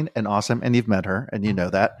amazing and awesome, and you've met her, and you know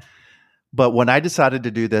that. But when I decided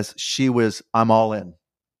to do this, I'm all in.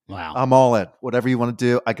 Wow. I'm all in. Whatever you want to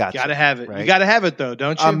do, I got you. Got to have it. Right? You got to have it, though,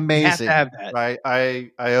 don't you? Amazing. You have to have that. Right. I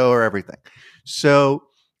owe her everything. So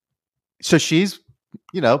she's,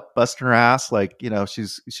 busting her ass. Like,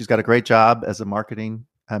 she's got a great job as a marketing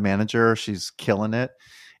manager. She's killing it,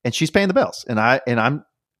 and she's paying the bills. And I'm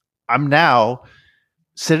now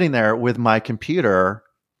sitting there with my computer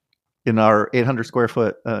in our 800 square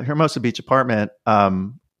foot Hermosa Beach apartment,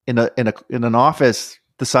 in an office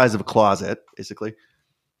the size of a closet, basically.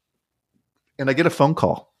 And I get a phone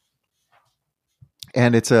call,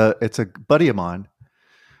 and it's a buddy of mine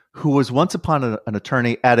who was once upon an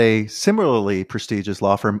attorney at a similarly prestigious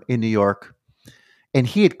law firm in New York, and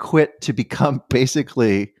he had quit to become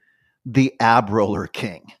basically the ab roller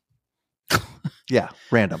king. Yeah,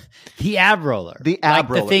 random. The ab roller. The ab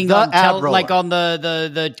roller. The thing the on ab roller. like on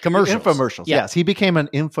the commercials. Infomercials. Yeah. Yes, he became an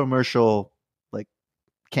infomercial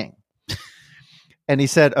king. And he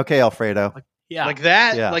said, "Okay, Alfredo." Like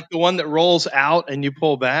that? Yeah. Like the one that rolls out and you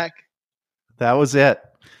pull back? That was it.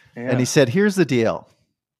 Yeah. And he said, "Here's the deal.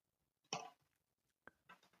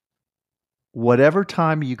 Whatever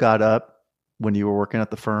time you got up when you were working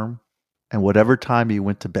at the firm, and whatever time you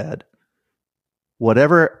went to bed,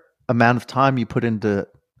 whatever amount of time you put into,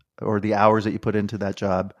 or the hours that you put into that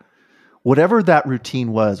job, whatever that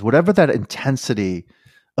routine was, whatever that intensity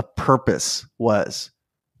of purpose was,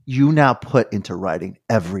 you now put into writing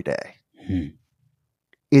every day.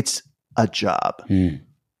 It's a job.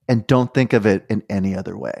 And don't think of it in any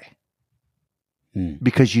other way,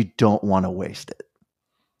 because you don't want to waste it."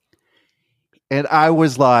 And I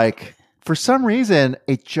was like, for some reason,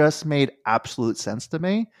 it just made absolute sense to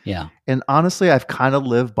me. Yeah. And honestly, I've kind of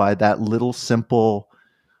lived by that little simple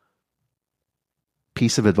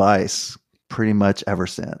piece of advice pretty much ever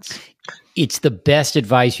since. It's the best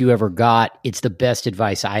advice you ever got. It's the best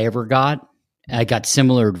advice I ever got. I got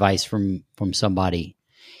similar advice from somebody.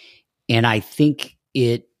 And I think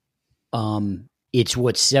it's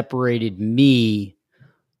what separated me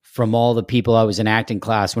from all the people I was in acting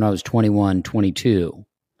class when I was 21, 22,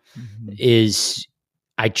 is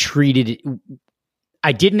I didn't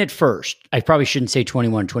at first. I probably shouldn't say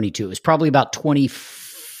 21, 22. It was probably about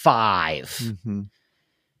 25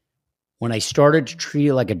 when I started to treat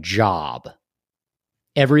it like a job.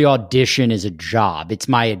 Every audition is a job. It's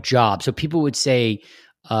my job. So people would say,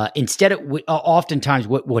 oftentimes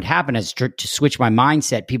what would happen is to switch my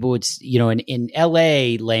mindset, people would, in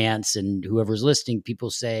LA, Lance, and whoever's listening,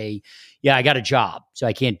 people say, yeah, I got a job. So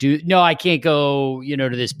I can't go, to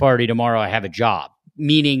this party tomorrow. I have a job.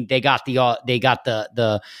 Meaning they have to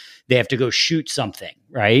go shoot something.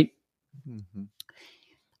 Right.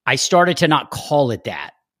 I started to not call it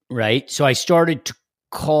that. Right. So I started to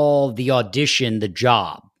call the audition the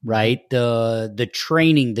job. Right. The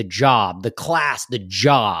training, the job, the class, the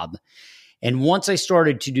job. And once I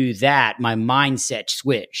started to do that, my mindset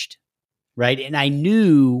switched. Right. And I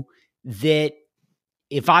knew that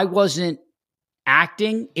if I wasn't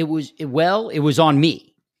acting, it was on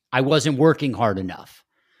me. I wasn't working hard enough.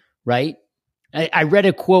 Right. I read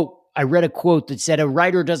a quote that said a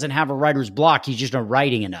writer doesn't have a writer's block. He's just not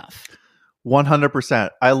writing enough. 100%.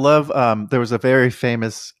 I love, there was a very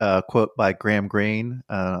famous quote by Graham Greene,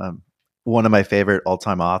 one of my favorite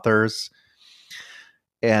all-time authors.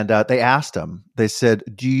 And they asked him, they said,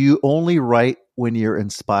 "Do you only write when you're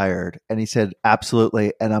inspired?" And he said,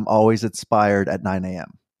 "Absolutely. And I'm always inspired at 9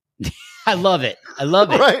 a.m. I love it.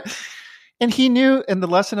 Right. And he knew, and the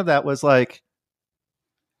lesson of that was like,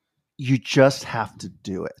 you just have to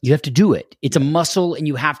do it. You have to do it. It's a muscle, and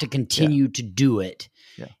you have to continue to do it.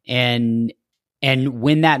 Yeah. And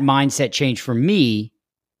when that mindset changed for me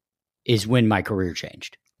is when my career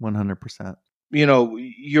changed. 100%.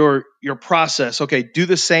 your process. Okay, do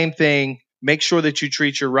the same thing. Make sure that you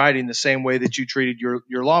treat your writing the same way that you treated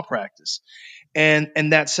your law practice.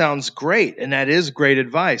 And that sounds great, and that is great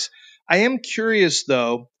advice. I am curious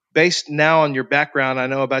though, based now on your background, I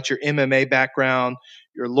know about your MMA background,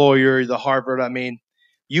 your lawyer, the Harvard. I mean,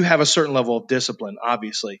 you have a certain level of discipline,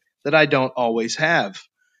 obviously, that I don't always have.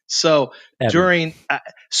 So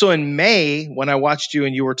so in May, when I watched you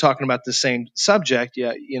and you were talking about the same subject,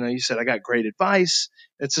 you said I got great advice.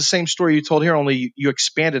 It's the same story you told here, only you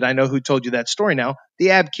expanded. I know who told you that story now,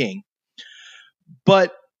 the Ab King.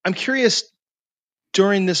 But I'm curious,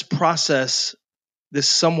 during this process, this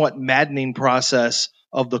somewhat maddening process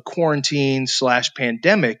of the quarantine /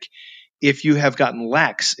 pandemic, if you have gotten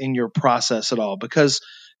lax in your process at all, because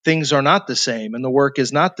things are not the same and the work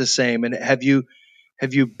is not the same. And have you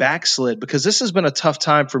backslid? Because this has been a tough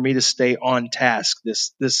time for me to stay on task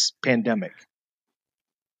this pandemic.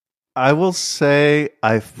 I will say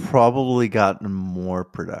I've probably gotten more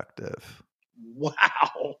productive.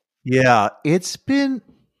 Wow. Yeah, it's been,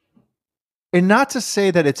 and not to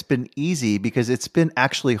say that it's been easy, because it's been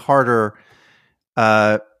actually harder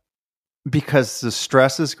because the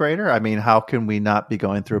stress is greater. I mean, how can we not be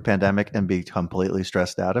going through a pandemic and be completely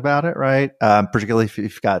stressed out about it, right? Particularly if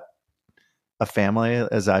you've got a family,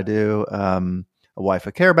 as I do, a wife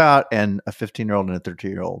I care about, and a 15-year-old and a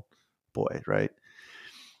 13-year-old boy, right?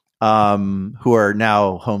 Who are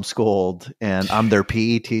now homeschooled, and I'm their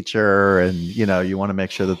PE teacher, and you want to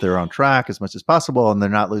make sure that they're on track as much as possible, and they're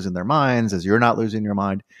not losing their minds as you're not losing your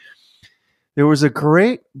mind. There was a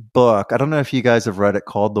great book, I don't know if you guys have read it,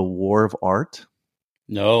 called The War of Art.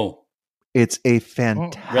 No. It's a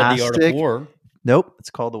fantastic. Read The Art of War. Nope, it's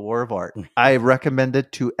called The War of Art. I recommend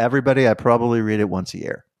it to everybody. I probably read it once a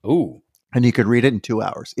year. Ooh. And you could read it in 2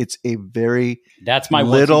 hours. It's a very That's my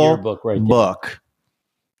little once a year book right there. book.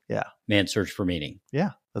 Yeah. Man's Search for Meaning. Yeah,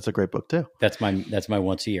 that's a great book too. That's my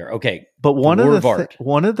once a year. Okay. But one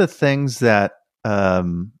of the things that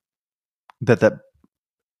that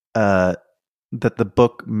the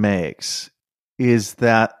book makes is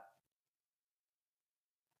that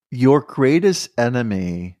your greatest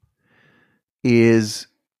enemy is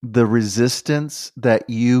the resistance that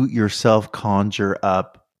you yourself conjure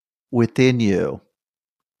up within you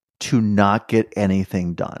to not get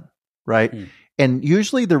anything done, right? And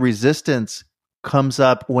usually the resistance comes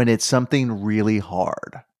up when it's something really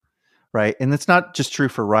hard, right? And it's not just true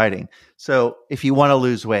for writing. So if you want to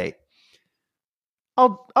lose weight,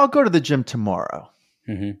 I'll go to the gym tomorrow.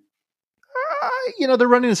 Mm-hmm. They're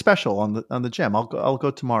running a special on the gym. I'll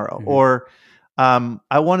go tomorrow. Mm-hmm. Or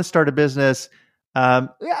I want to start a business.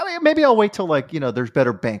 Maybe I'll wait till there's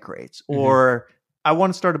better bank rates. Mm-hmm. Or I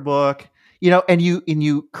want to start a book. And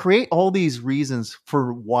you create all these reasons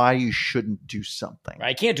for why you shouldn't do something.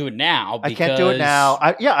 I can't do it now. I can't do it now.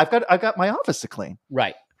 I've got my office to clean.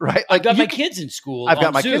 Right. Right. I've got my kids in school. I've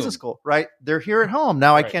got my kids in school. Right. They're here at home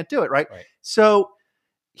now. Right. I can't do it. Right. So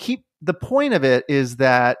the point of it is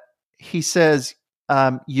that he says,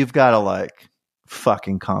 you've got to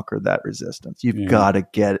fucking conquer that resistance. You've got to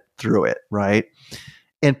get through it. Right.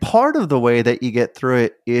 And part of the way that you get through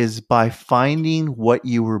it is by finding what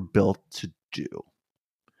you were built to do.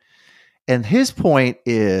 And his point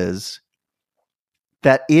is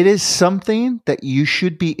that it is something that you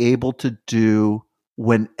should be able to do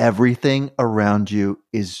when everything around you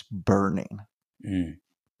is burning.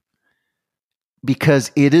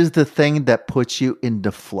 Because it is the thing that puts you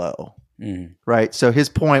into flow. Right? So his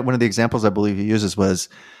point, one of the examples I believe he uses was,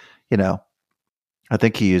 I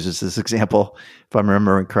think he uses this example, if I'm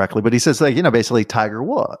remembering correctly, but he says basically Tiger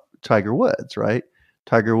Woods, right?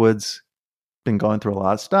 Tiger Woods been going through a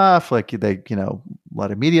lot of stuff, a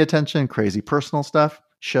lot of media attention, crazy personal stuff,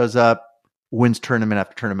 shows up, wins tournament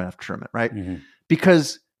after tournament after tournament, right? Mm-hmm.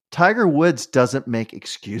 Because Tiger Woods doesn't make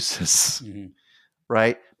excuses,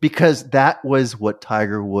 right? Because that was what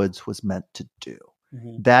Tiger Woods was meant to do.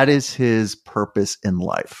 Mm-hmm. That is his purpose in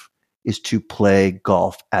life, is to play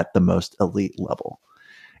golf at the most elite level.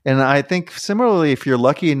 And I think similarly, if you're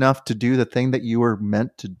lucky enough to do the thing that you were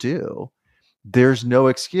meant to do, there's no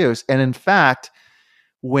excuse. And in fact,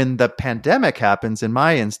 when the pandemic happens, in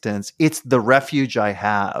my instance, it's the refuge I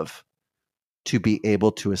have to be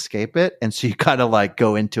able to escape it. And so you kind of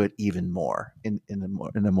go into it even more in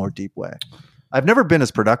a more deep way. I've never been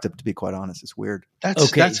as productive, to be quite honest. It's weird.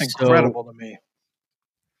 That's incredible to me.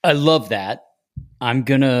 I love that. I'm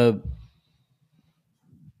gonna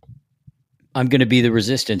be the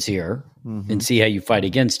resistance here and see how you fight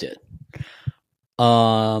against it.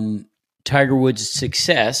 Tiger Woods'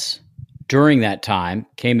 success during that time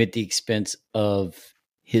came at the expense of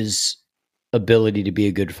his ability to be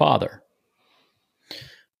a good father.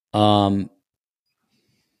 I've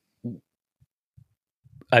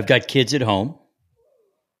got kids at home.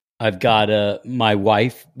 I've got my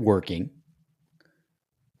wife working.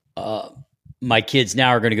 My kids now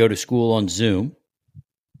are going to go to school on Zoom.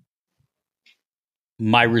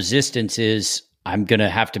 My resistance is I'm going to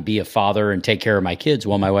have to be a father and take care of my kids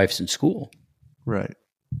while my wife's in school. Right.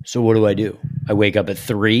 So what do? I wake up at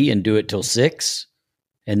 3 and do it till 6.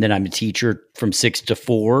 And then I'm a teacher from 6 to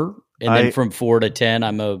 4. And then from 4 to 10,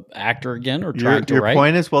 I'm a actor again or trying to write. Your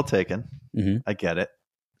point is well taken. Mm-hmm. I get it.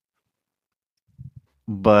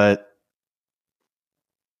 But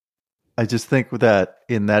I just think that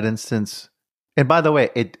in that instance, and by the way,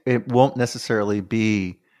 it won't necessarily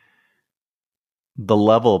be the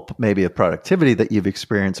level maybe of productivity that you've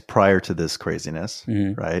experienced prior to this craziness,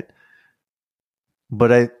 right?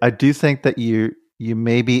 But I do think that you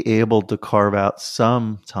may be able to carve out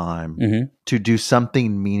some time to do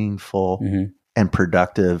something meaningful and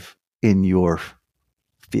productive in your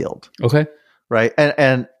field. Okay. Right.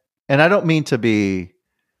 And I don't mean to be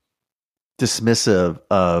dismissive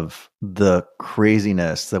of the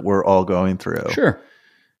craziness that we're all going through. Sure.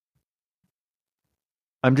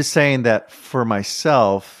 I'm just saying that for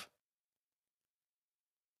myself,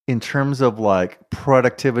 in terms of like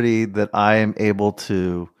productivity that I am able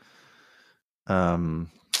to come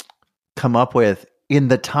up with in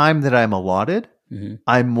the time that I'm allotted,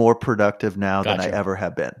 I'm more productive now than I ever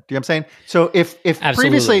have been. Do you know what I'm saying? So if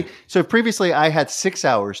previously I had 6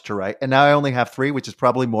 hours to write and now I only have 3, which is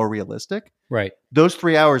probably more realistic. Right. Those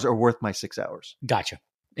 3 hours are worth my 6 hours. Gotcha.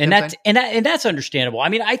 And that's understandable. I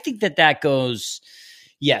mean, I think that goes,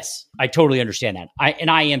 yes, I totally understand that.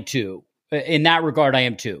 I am too. In that regard, I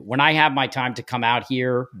am too. When I have my time to come out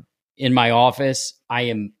here in my office,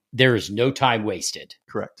 there is no time wasted.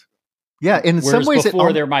 Correct. Yeah. In Whereas some ways,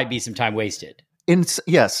 there might be some time wasted.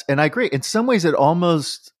 Yes, and I agree. In some ways, it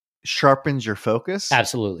almost sharpens your focus.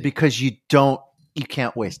 Absolutely. Because you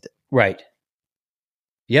can't waste it. Right.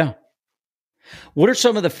 Yeah. What are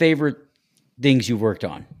some of the favorite things you've worked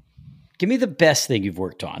on? Give me the best thing you've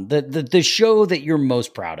worked on. The show that you're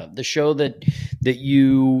most proud of. The show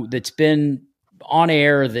that's been on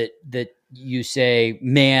air that you say,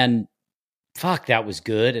 man, fuck, that was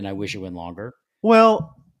good, and I wish it went longer.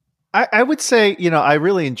 Well, I would say, I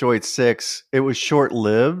really enjoyed 6. It was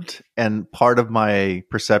short-lived, and part of my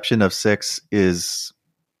perception of 6 is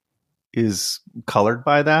colored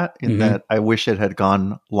by that, in that I wish it had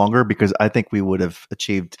gone longer because I think we would have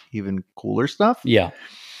achieved even cooler stuff. Yeah.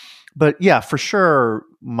 But yeah, for sure,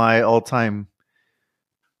 my all-time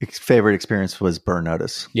favorite experience was Burn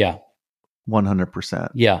Notice. Yeah.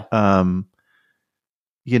 100%. Yeah. I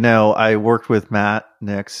worked with Matt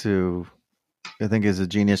Nix, who I think is a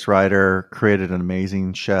genius writer, created an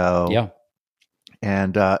amazing show. Yeah.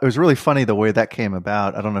 And it was really funny the way that came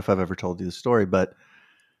about. I don't know if I've ever told you the story, but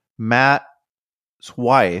Matt's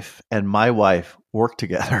wife and my wife worked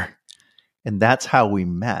together, and that's how we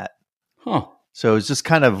met. Huh. So it was just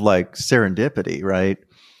kind of like serendipity, right?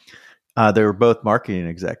 They were both marketing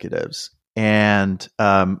executives, and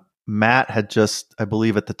Matt had just, I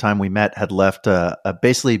believe at the time we met, had left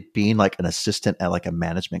basically being like an assistant at like a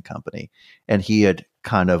management company. And he had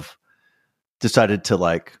kind of decided to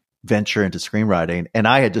like venture into screenwriting. And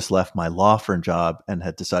I had just left my law firm job and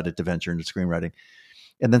had decided to venture into screenwriting.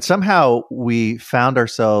 And then somehow we found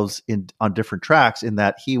ourselves on different tracks, in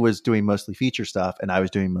that he was doing mostly feature stuff and I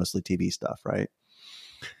was doing mostly TV stuff, right?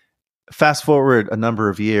 Fast forward a number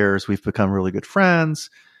of years, we've become really good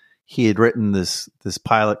friends. He had written this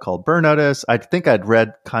pilot called Burn Notice. I think I'd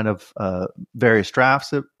read kind of various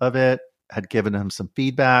drafts of it, had given him some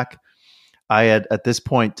feedback. I had at this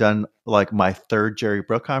point done like my 3rd Jerry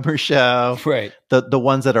Bruckheimer show, right? The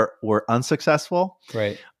ones that were unsuccessful,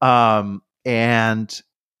 right? And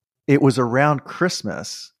it was around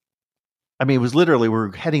Christmas. I mean, it was literally, we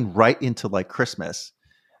were heading right into like Christmas.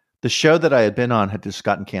 The show that I had been on had just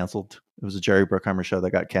gotten canceled. It was a Jerry Bruckheimer show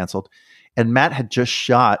that got canceled, and Matt had just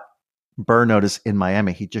shot Burn Notice in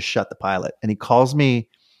Miami. He just shot the pilot, and he calls me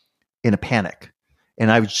in a panic.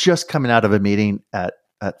 And I was just coming out of a meeting at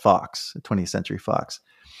Fox, 20th Century Fox.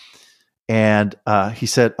 And he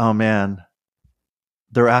said, "Oh man,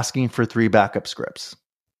 they're asking for 3 backup scripts.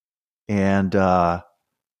 And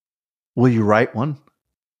will you write one?"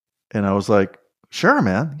 And I was like, "Sure,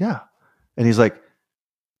 man. Yeah." And he's like,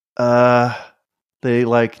 they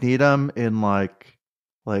like need them in like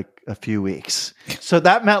a few weeks. So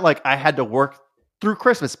that meant like I had to work through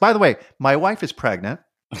Christmas. By the way, my wife is pregnant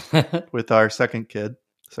with our second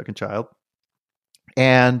child.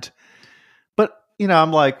 But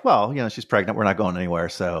I'm like, well, she's pregnant. We're not going anywhere.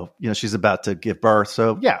 So, she's about to give birth.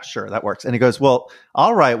 So yeah, sure. That works. And he goes, well,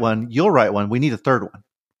 I'll write one. You'll write one. We need a third one.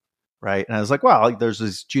 Right. And I was like, well, there's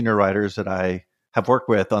these junior writers that I have worked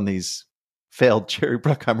with on these failed Jerry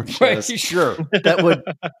Bruckheimer shows. Right, sure. That would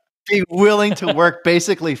be willing to work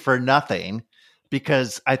basically for nothing.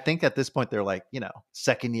 Because I think at this point they're like,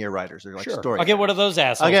 second year writers. They're like story. I'll get one of those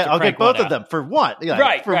assholes. I'll get both of them for one.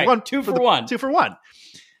 Right. One, two for one. 2 for 1.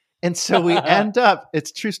 And so we end up,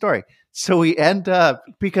 it's a true story. So we end up,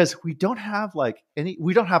 because we don't have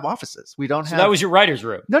we don't have offices. We don't have. That was your writer's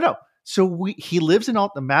room. No. So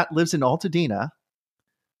Matt lives in Altadena.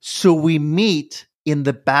 So we meet in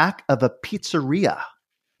the back of a pizzeria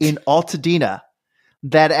in Altadena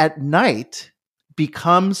that at night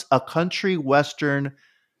becomes a country western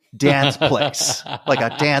dance place, like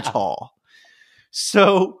a dance hall.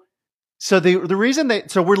 So the reason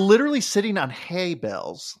we're literally sitting on hay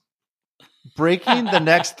bales, breaking the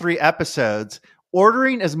next 3 episodes,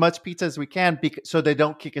 ordering as much pizza as we can so they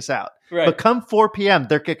don't kick us out. Right. But come 4 p.m.,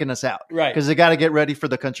 they're kicking us out. Right. Because they got to get ready for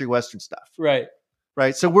the country western stuff. Right.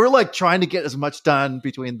 Right. So we're like trying to get as much done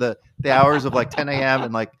between the hours of 10 a.m.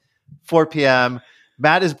 and 4 p.m.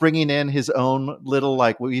 Matt is bringing in his own little,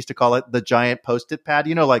 we used to call it the giant Post-it pad,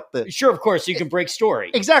 Sure, of course, you can break story.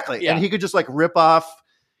 Exactly. Yeah. And he could just rip off,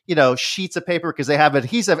 sheets of paper because they have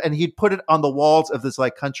adhesive, and he'd put it on the walls of this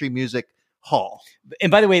country music hall. And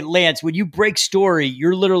by the way, Lance, when you break story,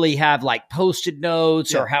 you literally have Post-it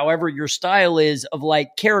notes or however your style is of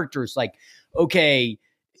characters. Okay,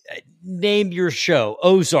 name your show,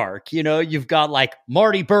 Ozark. You've got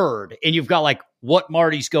Marty Bird, and you've got what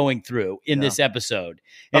Marty's going through in this episode.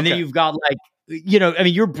 And then you've got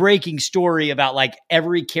you're breaking story about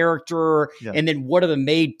every character and then what are the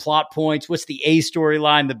made plot points? What's the A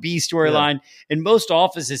storyline, the B storyline? And most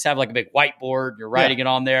offices have a big whiteboard. You're writing it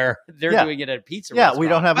on there. They're doing it at a pizza restaurant. We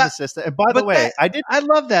don't have an assistant. And by the way, I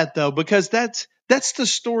love that though, because that's the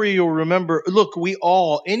story you'll remember. Look,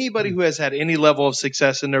 anybody who has had any level of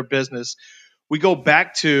success in their business, we go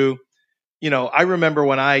back to, I remember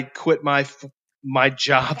when I quit my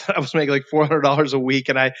job that I was making $400 a week.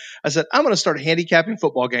 And I said, I'm going to start handicapping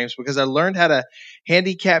football games because I learned how to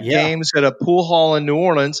handicap games at a pool hall in New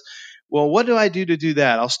Orleans. Well, what do I do to do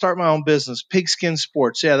that? I'll start my own business, Pigskin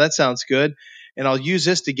Sports. Yeah, that sounds good. And I'll use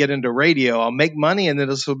this to get into radio. I'll make money, and then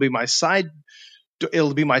this will be my side.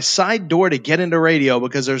 It'll be my side door to get into radio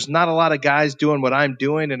because there's not a lot of guys doing what I'm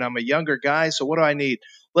doing, and I'm a younger guy. So what do I need?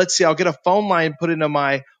 Let's see. I'll get a phone line put into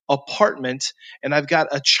my apartment, and I've got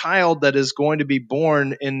a child that is going to be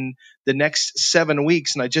born in the next 7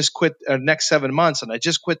 weeks, and I just quit next 7 months, and I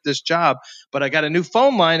just quit this job, but I got a new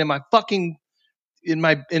phone line in my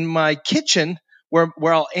in my kitchen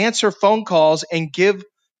where I'll answer phone calls and give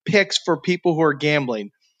picks for people who are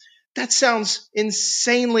gambling. That sounds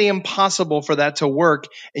insanely impossible for that to work.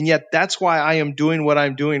 And yet that's why I am doing what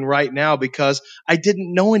I'm doing right now, because I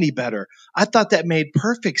didn't know any better. I thought that made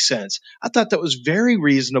perfect sense. I thought that was very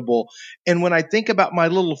reasonable. And when I think about my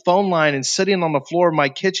little phone line and sitting on the floor of my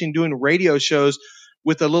kitchen doing radio shows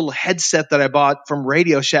with a little headset that I bought from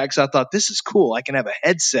Radio Shack, I thought, this is cool. I can have a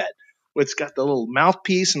headset. It's got the little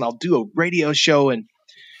mouthpiece, and I'll do a radio show in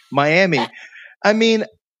Miami. I mean,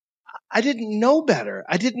 I didn't know better.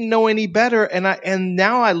 I didn't know any better. And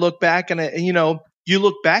now I look back and you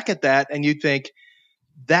look back at that and you think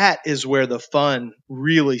that is where the fun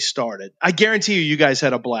really started. I guarantee you guys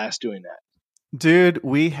had a blast doing that. Dude,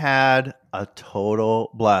 we had a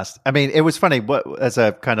total blast. I mean, it was funny, as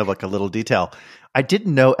a kind of a little detail. I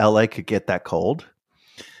didn't know LA could get that cold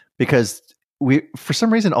because for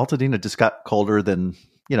some reason, Altadena just got colder than,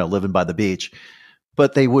 living by the beach.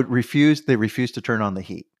 But they refused to turn on the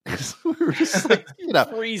heat. We were just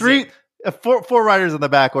four riders in the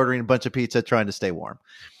back ordering a bunch of pizza, trying to stay warm.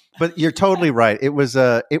 But you're totally right. It was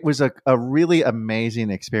a really amazing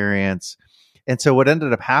experience. And so what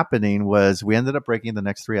ended up happening was we ended up breaking the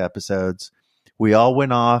next 3 episodes. We all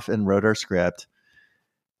went off and wrote our script.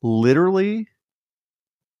 Literally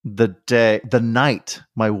the night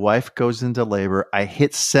my wife goes into labor, I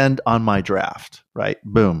hit send on my draft, right?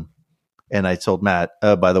 Boom. And I told Matt,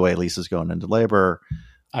 oh, by the way, Lisa's going into labor.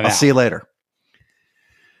 I'll see you later.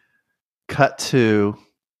 Cut to,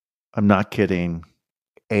 I'm not kidding,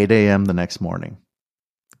 8 a.m. the next morning.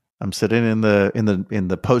 I'm sitting in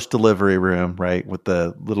the post delivery room, right, with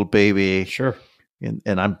the little baby. Sure. And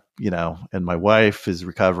I'm, and my wife is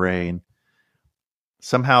recovering.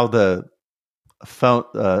 Somehow the phone,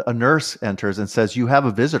 a nurse enters and says, "You have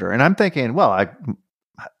a visitor." And I'm thinking, well, I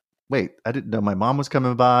didn't know my mom was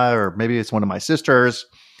coming by, or maybe it's one of my sisters.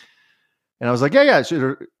 And I was like, yeah,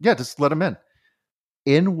 just let him in.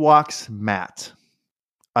 In walks Matt.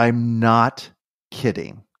 I'm not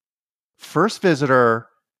kidding. First visitor,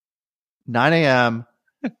 9 a.m.,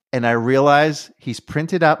 and I realize he's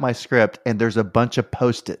printed out my script and there's a bunch of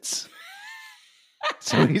Post-its.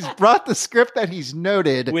 So he's brought the script that he's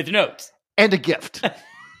noted with notes and a gift.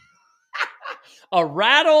 A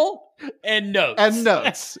rattle and notes. And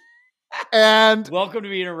notes. And welcome to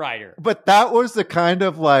being a writer. But that was the kind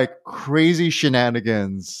of like crazy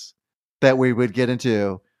shenanigans that we would get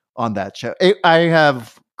into on that show. I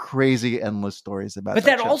have crazy endless stories about but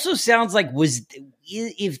that show. Also sounds like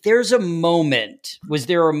if there's a moment, was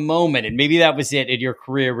there a moment, and maybe that was it in your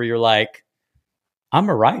career where you're like, I'm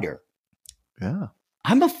a writer. Yeah.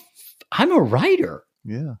 I'm a writer.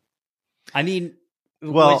 Yeah. I mean,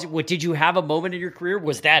 well, did you have a moment in your career?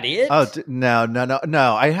 Was that it? Oh, no.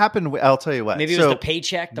 I'll tell you what. Maybe it was the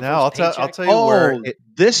paycheck. I'll tell you where.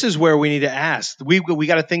 This is where we need to ask. We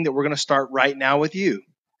got a thing that we're going to start right now with you.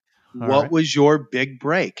 What was your big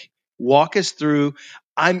break? Walk us through.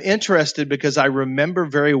 I'm interested because I remember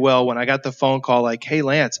very well when I got the phone call like, hey,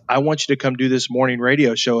 Lance, I want you to come do this morning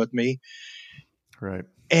radio show with me. Right.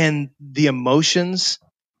 And the emotions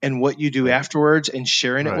and what you do afterwards and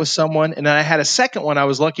sharing it with someone. And then I had a second one. I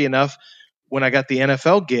was lucky enough when I got the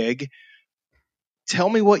NFL gig. Tell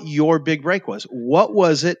me what your big break was. What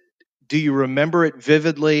was it? Do you remember it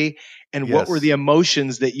vividly? And what were the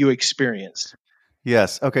emotions that you experienced?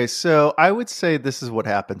 Yes. Okay. So I would say this is what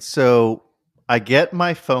happened. So I get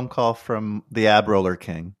my phone call from the Ab Roller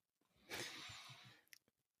King.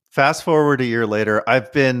 Fast forward a year later,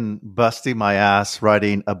 I've been busting my ass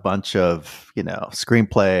writing a bunch of,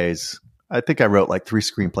 screenplays. I think I wrote like 3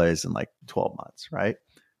 screenplays in like 12 months, right?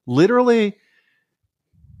 Literally,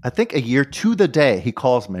 I think a year to the day, he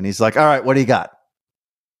calls me and he's like, all right, what do you got?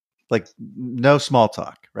 Like, no small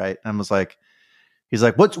talk, right? And I was like, he's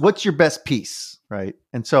like, what's your best piece, right?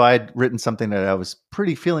 And so I'd written something that I was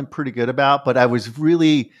feeling pretty good about, but I was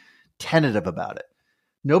really tentative about it.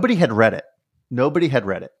 Nobody had read it.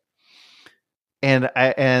 And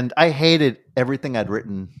I hated everything I'd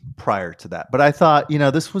written prior to that. But I thought,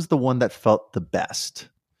 this was the one that felt the best.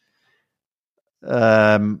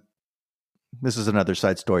 This is another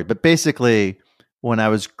side story. But basically, when I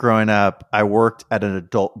was growing up, I worked at an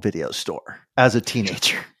adult video store as a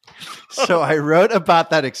teenager. So I wrote about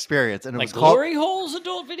that experience. And it was called Glory Holes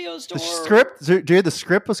Adult Video Store? The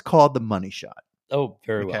script was called The Money Shot. Oh,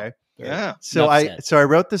 very well. Yeah. So I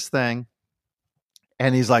wrote this thing,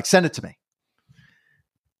 and he's like, send it to me.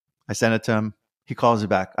 I sent it to him. He calls me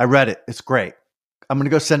back. I read it. It's great. I'm going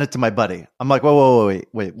to go send it to my buddy. I'm like, whoa,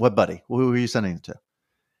 wait, what buddy? Who are you sending it to?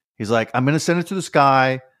 He's like, I'm going to send it to this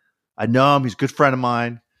guy. I know him. He's a good friend of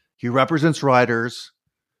mine. He represents writers.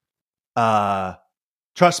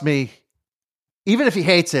 Trust me, even if he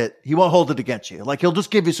hates it, he won't hold it against you. Like, he'll just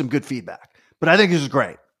give you some good feedback. But I think this is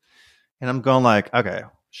great. And I'm going like, okay,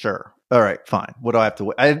 sure. All right, fine. What do I have to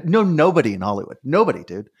wait? I know nobody in Hollywood. Nobody,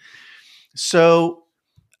 dude. So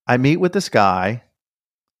I meet with this guy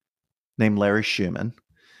named Larry Schumann,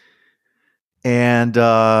 and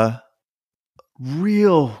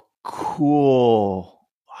real cool,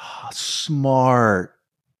 smart,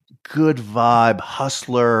 good vibe,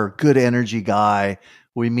 hustler, good energy guy.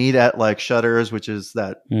 We meet at like Shutters, which is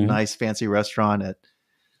that nice fancy restaurant at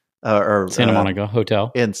Santa Monica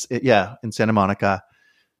Hotel. In Santa Monica.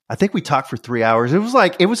 I think we talked for 3 hours. It was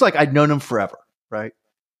like I'd known him forever, right?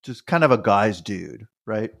 Just kind of a guy's dude,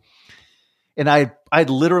 right? And I'd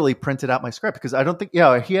literally printed out my script because I don't think he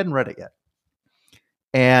hadn't read it yet.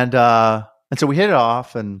 And so we hit it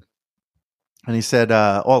off, and he said,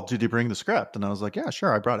 "Well, did you bring the script?" And I was like, "Yeah,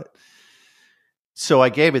 sure, I brought it." So I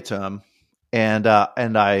gave it to him, and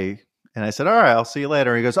I said, "All right, I'll see you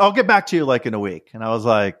later." He goes, "I'll get back to you like in a week." And I was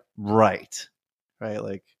like, right,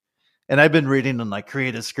 like. And I've been reading in like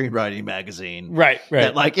Creative Screenwriting magazine, right.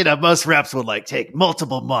 That like most reps would like take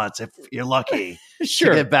multiple months if you're lucky to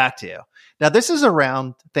get back to you. Now this is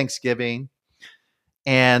around Thanksgiving,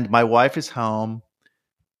 and my wife is home,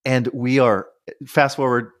 and we are fast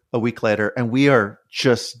forward a week later, and we are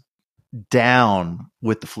just down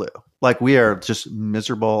with the flu. Like, we are just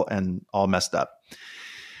miserable and all messed up.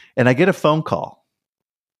 And I get a phone call,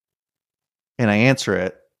 and I answer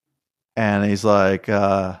it, and he's like,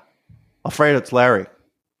 "Afraid it's Larry."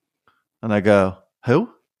 And I go, "Who?"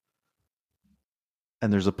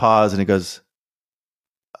 And there's a pause, and he goes,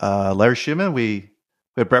 "Larry Schumann, we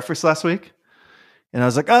had breakfast last week." And I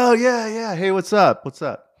was like, "Oh, yeah. Hey, what's up?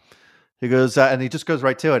 He goes, and he just goes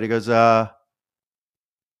right to it. He goes, I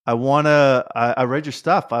read your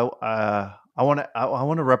stuff. I want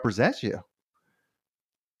to represent you."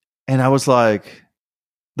 And I was like,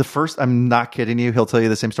 I'm not kidding you. He'll tell you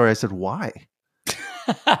the same story. I said, "Why?"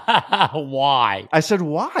 Why? I said,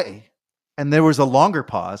 why? And there was a longer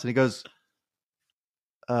pause, and he goes,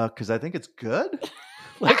 because I think it's good.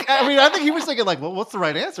 I think he was thinking like, well, what's the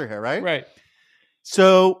right answer here, right? Right.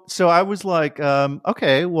 So I was like,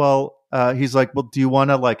 okay, well, he's like, well, do you want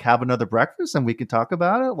to like have another breakfast and we can talk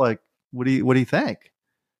about it? Like, what do you think?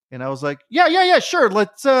 And I was like, yeah, sure.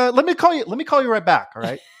 Let me call you right back. All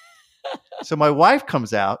right. So my wife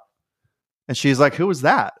comes out and she's like, who was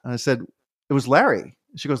that? And I said, it was Larry.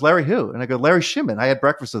 She goes, Larry who? And I go, Larry Shimon. I had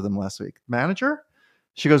breakfast with him last week. Manager?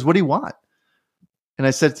 She goes, what do you want? And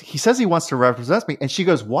I said, he says he wants to represent me. And she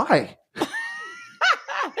goes, why?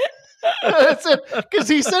 I said, because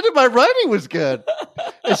he said that my writing was good.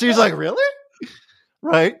 And she's like, really?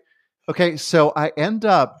 Right. Okay. So I end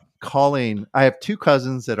up calling, I have two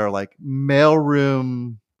cousins that are like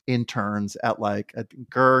mailroom interns at like at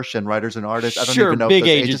Gersh and Writers and Artists. I don't even know big if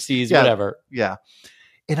those agencies, whatever. Yeah.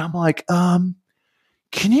 And I'm like,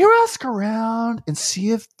 can you ask around and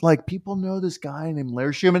see if like people know this guy named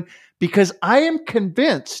Larry Schumann? Because I am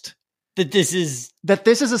convinced that this is a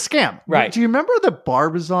scam. Right. Do you remember the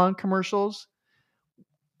Barbizon commercials?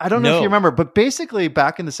 I don't know if you remember, but basically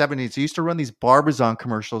back in the 70s, they used to run these Barbizon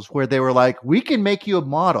commercials where they were like, we can make you a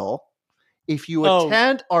model if you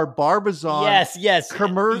attend our Barbizon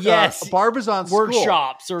Barbizon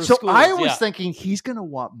workshops school. or so schools. I was thinking he's going to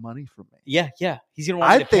want money from me. Yeah. He's going to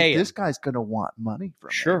want me to pay him. I think this guy's going to want money from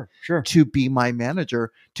me. Sure. To be my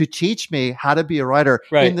manager, to teach me how to be a writer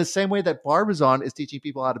in the same way that Barbizon is teaching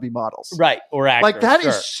people how to be models. Right. Or actors. Like that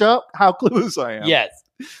is so how clueless I am. Yes.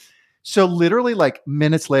 So literally like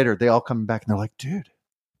minutes later, they all come back and they're like, dude,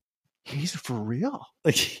 he's for real.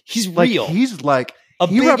 Like he's like, real. He's like,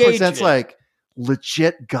 he represents like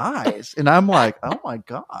legit guys. And I'm like, oh my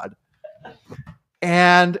God.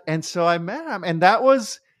 And so I met him and that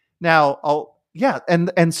was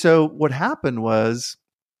And so what happened was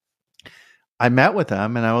I met with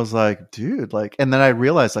him and I was like, dude, like, and then I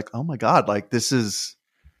realized like, oh my God, like this is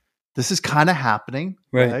kind of happening.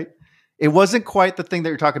 Right. It wasn't quite the thing that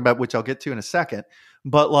you're talking about, which I'll get to in a second,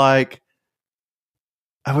 but like,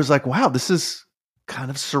 I was like, wow, this is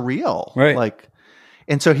kind of surreal. Right. Like,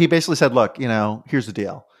 and so he basically said, look, here's the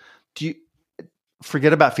deal. Do you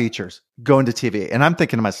forget about features, go into TV? And I'm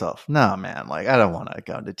thinking to myself, no, man, like, I don't want to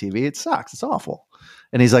go into TV. It sucks. It's awful.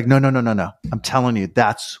 And he's like, no. I'm telling you,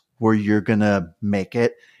 that's where you're going to make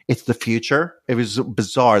it. It's the future. It was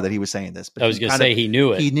bizarre that he was saying this, but I was going to say he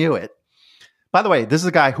knew it. He knew it. By the way, this is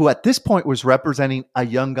a guy who at this point was representing a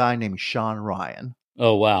young guy named Sean Ryan.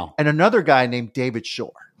 Oh, wow. And another guy named David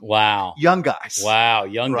Shore. Wow. Young guys. Wow.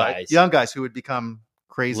 Young guys. Young guys who would become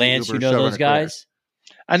crazy. Lance, you know those guys?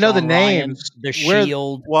 I know Sean the names. Ryan, the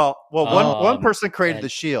Shield. One person created the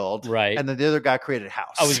Shield. Right. And then the other guy created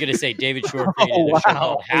House. I was going to say David Shore created a show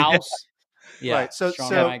called House. Yeah. Right. So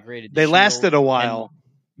Ryan created they Shield lasted a while.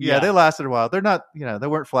 They lasted a while. They're not, they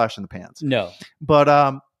weren't flash in the pants. No.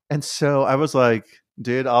 But, and so I was like,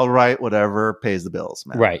 dude, I'll write whatever pays the bills,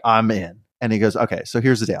 man. Right. I'm in. And he goes, okay, so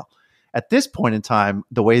here's the deal. At this point in time,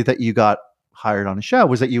 the way that you got hired on a show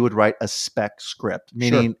was that you would write a spec script,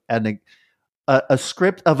 meaning a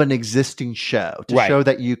script of an existing show to show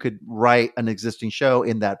that you could write an existing show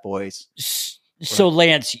in that voice. So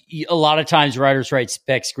Lance, a lot of times writers write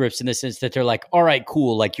spec scripts in the sense that they're like, all right,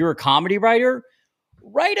 cool. Like you're a comedy writer,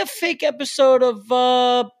 write a fake episode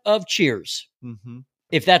of Cheers. Mm-hmm.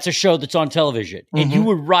 If that's a show that's on television, and you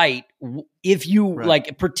would write, if you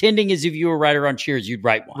like pretending as if you were a writer on Cheers, you'd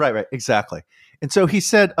write one. Right, exactly. And so he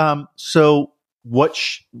said, so what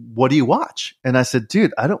do you watch? And I said,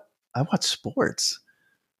 dude, I watch sports.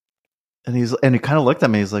 And he kind of looked at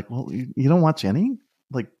me. He's like, well, you don't watch any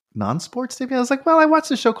like non-sports TV? I was like, well, I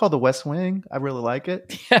watched a show called The West Wing. I really like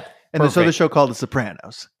it. Yeah, and this other show called The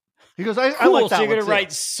Sopranos. He goes, I like that. So you're going to write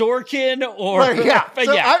Sorkin or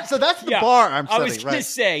So that's the bar I'm setting. I was going to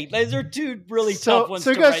say those are two really tough ones.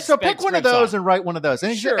 So he goes, so pick one of those and write one of those.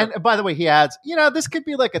 And, and by the way, he adds, this could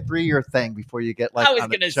be like a 3-year thing before you get like I was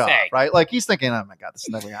going to say, right? Like he's thinking, oh my God, this is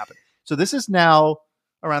never happened. So this is now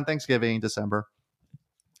around Thanksgiving, December.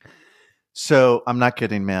 So I'm not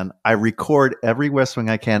kidding, man. I record every West Wing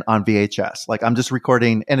I can on VHS. Like I'm just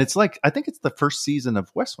recording, and it's like I think it's the first season of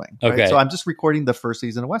West Wing. Right? Okay. So I'm just recording the first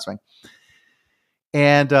season of West Wing.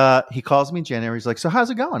 And he calls me in January. He's like, "So how's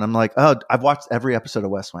it going?" I'm like, "Oh, I've watched every episode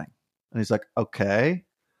of West Wing." And he's like, "Okay."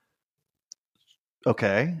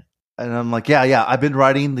 And I'm like, "Yeah. I've been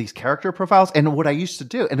writing these character profiles, and what I used to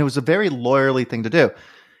do, and it was a very lawyerly thing to do.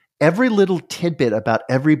 Every little tidbit about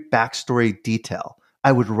every backstory detail."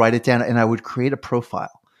 I would write it down and I would create a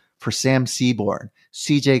profile for Sam Seaborn,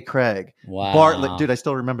 CJ Craig, Bartlett. Dude, I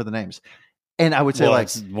still remember the names. And I would say, like,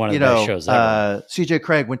 it's one of the best shows ever. CJ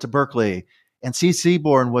Craig went to Berkeley, and C.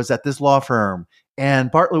 Seaborn was at this law firm,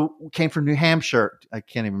 and Bartlett came from New Hampshire. I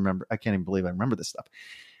can't even believe I remember this stuff.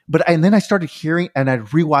 And then I started hearing, and I'd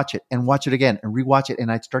rewatch it and watch it again and rewatch it,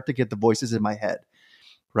 and I'd start to get the voices in my head,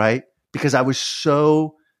 right? Because I was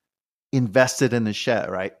so invested in the show,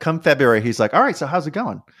 right? Come February, he's like, all right, so how's it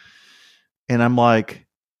going? And I'm like,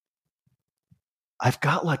 I've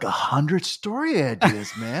got like 100 story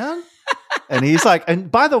ideas, man. And he's like,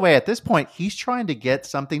 and by the way, at this point, he's trying to get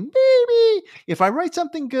something, maybe if I write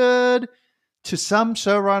something good to some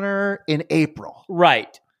showrunner in April.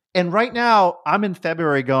 Right. And right now I'm in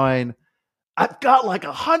February going, I've got like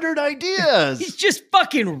 100 ideas. He's just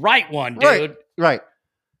fucking write one, dude. Right.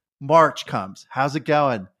 March comes. How's it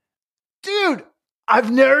going? Dude,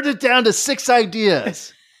 I've narrowed it down to 6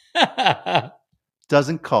 ideas.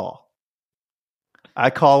 Doesn't call. I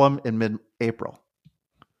call him in mid-April.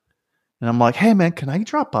 And I'm like, hey, man, can I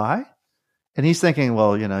drop by? And he's thinking,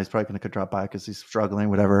 well, he's probably going to drop by because he's struggling,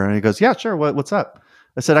 whatever. And he goes, yeah, sure. What's up?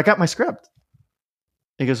 I said, I got my script.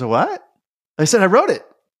 He goes, what? I said, I wrote it.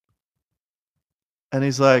 And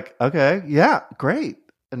he's like, okay, yeah, great.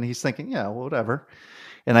 And he's thinking, yeah, well, whatever.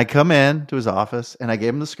 And I come in to his office and I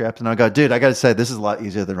gave him the script and I go, dude, I got to say, this is a lot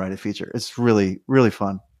easier than writing a feature. It's really, really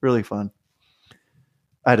fun. Really fun.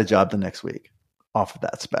 I had a job the next week off of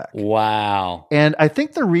that spec. Wow. And I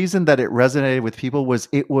think the reason that it resonated with people was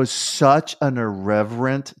it was such an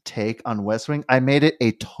irreverent take on West Wing. I made it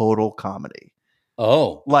a total comedy.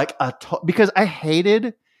 Oh. Like because I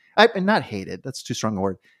not hated, that's too strong a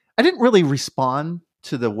word. I didn't really respond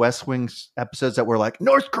to the West Wing episodes that were like,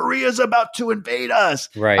 North Korea's about to invade us.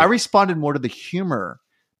 Right. I responded more to the humor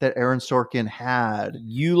that Aaron Sorkin had.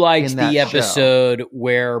 You liked the episode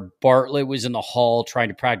where Bartlett was in the hall trying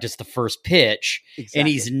to practice the first pitch, exactly. And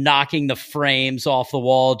he's knocking the frames off the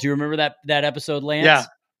wall. Do you remember that episode, Lance?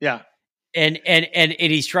 Yeah. And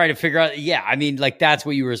he's trying to figure out. Yeah, I mean, like that's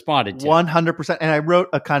what you responded to. 100%. And I wrote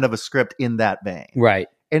a kind of a script in that vein, right?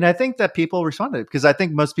 And I think that people responded because I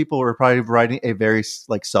think most people were probably writing a very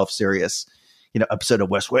like self-serious, episode of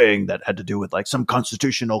West Wing that had to do with like some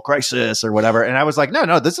constitutional crisis or whatever. And I was like,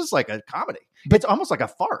 no, this is like a comedy. It's almost like a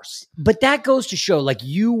farce. But that goes to show like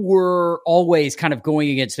you were always kind of going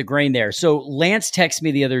against the grain there. So Lance texted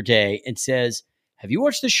me the other day and says, have you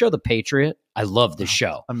watched the show The Patriot? I love this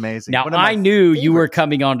show. Amazing. Now, I knew you were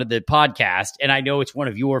coming onto the podcast, and I know it's one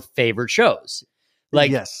of your favorite shows.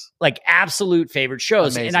 Like, yes. Like absolute favorite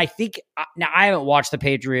shows. Amazing. And I think now I haven't watched The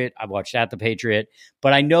Patriot. I've watched At the Patriot,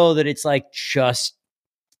 but I know that it's like just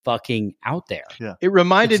fucking out there. Yeah. It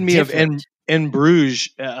reminded me of In Bruges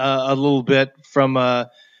a little bit from,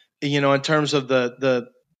 in terms of the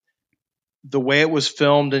way it was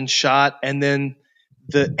filmed and shot, and then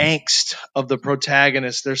the angst of the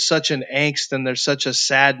protagonist. There's such an angst and there's such a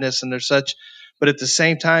sadness and but at the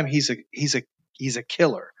same time, he's a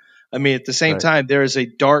killer. I mean, at the same time, there is a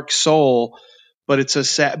dark soul, but it's a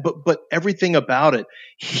sad. But everything about it,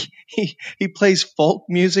 he plays folk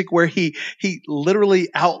music where he literally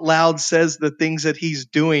out loud says the things that he's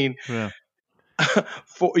doing. Yeah.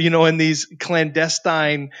 For in these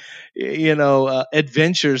clandestine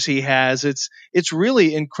adventures he has. It's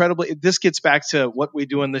really incredibly. This gets back to What We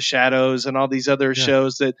Do in the Shadows and all these other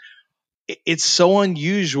shows that it's so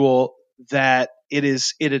unusual that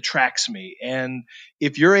it attracts me. And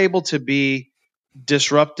if you're able to be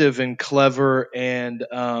disruptive and clever and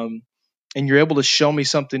you're able to show me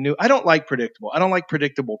something new. I don't like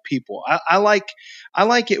predictable people. I like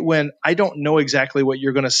it when I don't know exactly what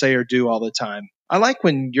you're going to say or do all the time. I like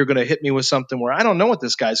when you're going to hit me with something where I don't know what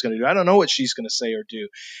this guy's going to do. I don't know what she's going to say or do.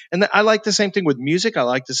 And I like the same thing with music. I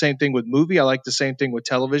like the same thing with movie. I like the same thing with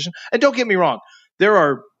television. And don't get me wrong. There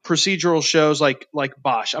are procedural shows like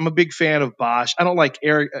Bosch. I'm a big fan of Bosch. I don't like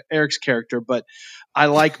Eric's character, but I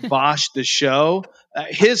like Bosch, the show.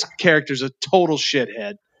 His character's a total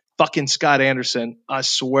shithead. Fucking Scott Anderson. I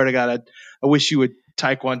swear to God, I wish you would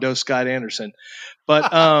Taekwondo Scott Anderson.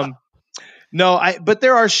 But but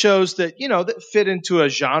there are shows that, that fit into a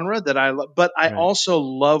genre that I love. But I also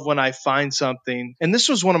love when I find something. And this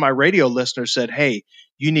was one of my radio listeners said, hey,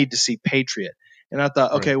 you need to see Patriot. And I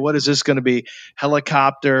thought, okay, what is this going to be?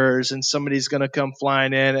 Helicopters and somebody's going to come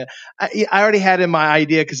flying in. I already had in my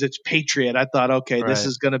idea because it's Patriot. I thought, okay, this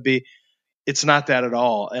is going to be. It's not that at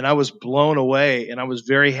all. And I was blown away, and I was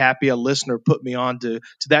very happy a listener put me on to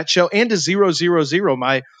that show and to 000.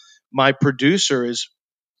 My producer is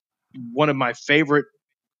one of my favorite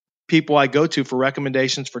people I go to for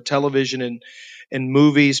recommendations for television and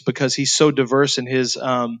movies because he's so diverse in his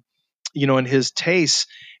in his tastes.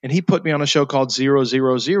 And he put me on a show called 000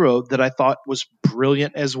 that I thought was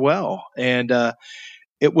brilliant as well. And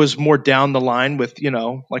it was more down the line with,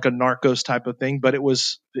 like a Narcos type of thing, but it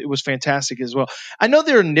was fantastic as well. I know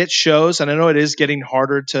there are niche shows, and I know it is getting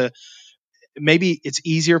harder to. Maybe it's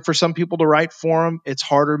easier for some people to write for them. It's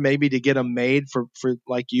harder maybe to get them made for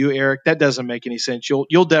like you, Eric. That doesn't make any sense.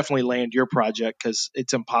 You'll definitely land your project because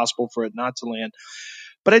it's impossible for it not to land.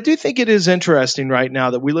 But I do think it is interesting right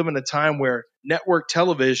now that we live in a time where network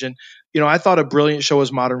television, I thought a brilliant show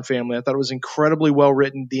was Modern Family. I thought it was incredibly well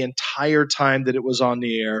written the entire time that it was on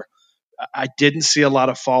the air. I didn't see a lot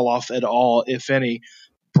of fall off at all, if any.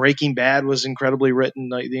 Breaking Bad was incredibly written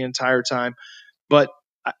the entire time. But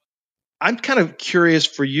I'm kind of curious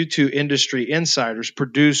for you two industry insiders,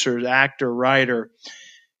 producers, actor, writer,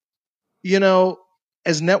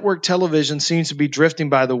 as network television seems to be drifting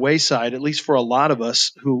by the wayside, at least for a lot of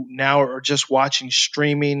us who now are just watching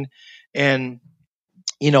streaming and,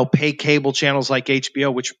 pay cable channels like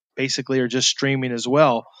HBO, which basically are just streaming as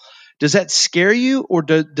well. Does that scare you, or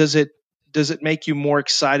does it make you more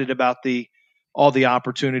excited about all the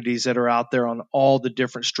opportunities that are out there on all the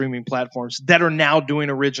different streaming platforms that are now doing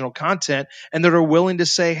original content and that are willing to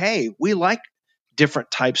say, hey, we like different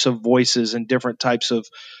types of voices and different types of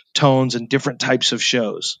tones and different types of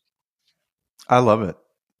shows? I love it.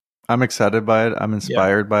 I'm excited by it. I'm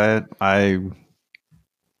inspired by it. I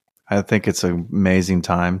think it's an amazing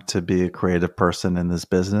time to be a creative person in this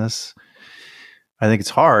business. I think it's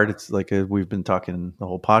hard. It's like we've been talking the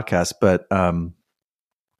whole podcast, but I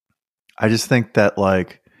just think that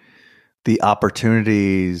like the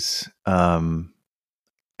opportunities, and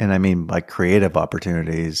I mean like creative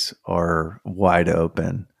opportunities, are wide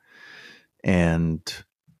open. And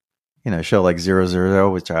a show like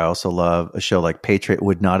 000, which I also love, a show like Patriot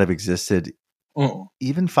would not have existed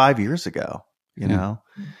even 5 years ago. By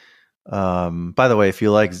the way, if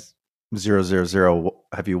you like 000,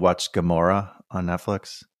 have you watched Gomorrah on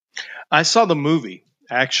Netflix? I saw the movie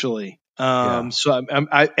actually. So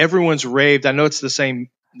everyone's raved. I know it's the same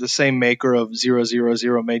maker of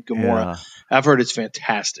 000 made Gomorrah. Yeah. I've heard it's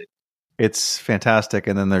fantastic. It's fantastic.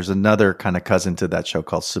 And then there's another kind of cousin to that show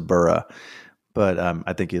called Suburra. But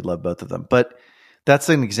I think you'd love both of them. But that's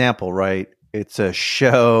an example, right? It's a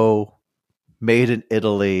show made in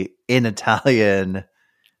Italy in Italian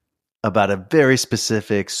about a very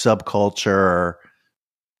specific subculture.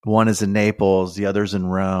 One is in Naples, the other's in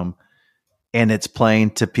Rome. And it's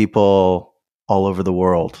playing to people all over the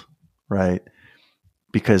world, right?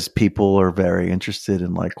 Because people are very interested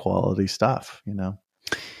in like quality stuff,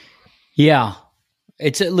 Yeah.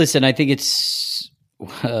 Listen, I think it's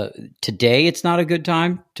today it's not a good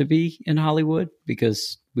time to be in Hollywood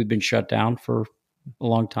because we've been shut down for a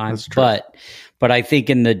long time. But I think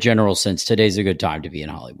in the general sense, today's a good time to be in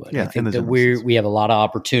Hollywood. Yeah, I think that we have a lot of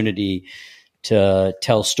opportunity to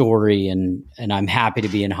tell story, and I'm happy to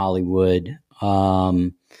be in Hollywood.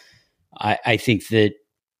 I think that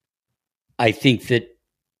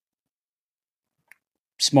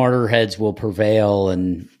smarter heads will prevail,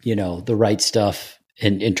 and the right stuff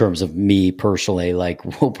in terms of me personally,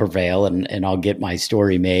 like, will prevail, and I'll get my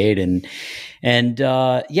story made. And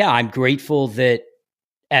I'm grateful that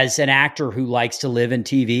as an actor who likes to live in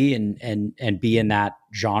TV and be in that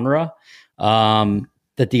genre,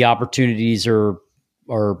 that the opportunities are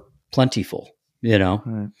plentiful,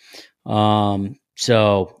 Right.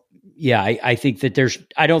 So yeah, I think that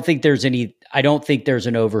I don't think there's an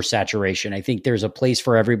oversaturation. I think there's a place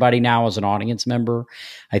for everybody now as an audience member.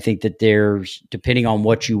 I think that depending on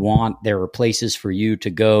what you want, there are places for you to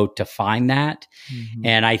go to find that. Mm-hmm.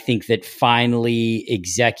 And I think that finally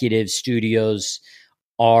executive studios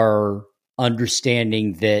are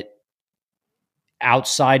understanding that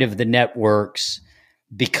outside of the networks,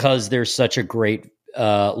 because there's such a great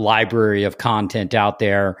library of content out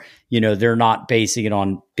there, they're not basing it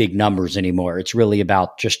on big numbers anymore. It's really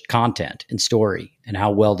about just content and story and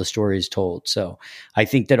how well the story is told. So I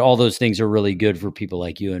think that all those things are really good for people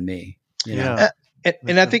like you and me. Yeah.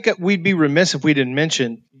 And I think we'd be remiss if we didn't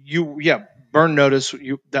mention you. Yeah. Burn Notice,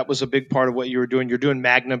 that was a big part of what you were doing. You're doing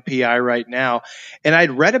Magnum PI right now. And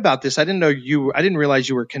I'd read about this. I didn't realize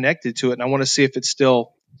you were connected to it. And I want to see if it's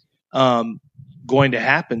still going to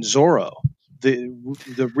happen. Zorro.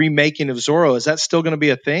 The remaking of Zorro, is that still going to be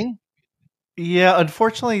a thing? Yeah,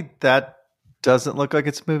 unfortunately, that doesn't look like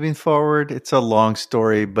it's moving forward. It's a long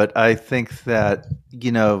story, but I think that,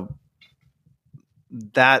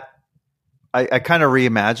 that I kind of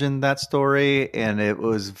reimagined that story, and it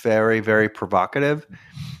was very, very provocative.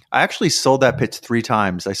 I actually sold that pitch 3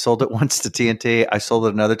 times. I sold it once to TNT, I sold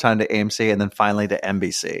it another time to AMC, and then finally to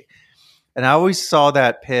NBC. And I always saw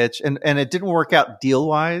that pitch, and it didn't work out deal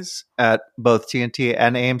wise at both TNT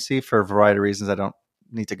and AMC for a variety of reasons I don't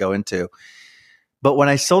need to go into. But when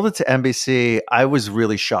I sold it to NBC, I was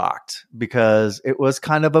really shocked because it was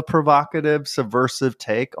kind of a provocative, subversive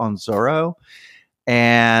take on Zorro,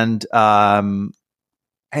 and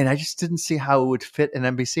I just didn't see how it would fit in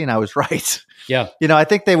NBC, and I was right. Yeah, I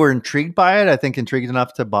think they were intrigued by it. I think intrigued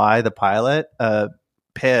enough to buy the pilot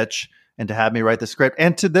pitch and to have me write the script.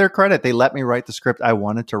 And to their credit, they let me write the script I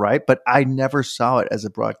wanted to write, but I never saw it as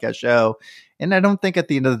a broadcast show. And I don't think at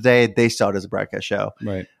the end of the day, they saw it as a broadcast show.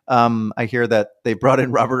 Right. I hear that they brought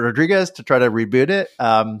in Robert Rodriguez to try to reboot it.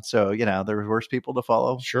 So, there were worse people to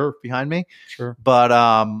follow behind me. Sure.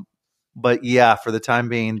 But yeah, for the time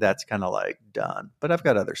being, that's kind of like done. But I've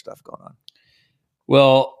got other stuff going on.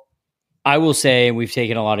 Well, I will say, we've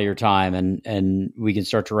taken a lot of your time and we can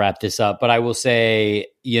start to wrap this up, but I will say,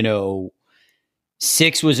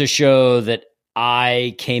 Six was a show that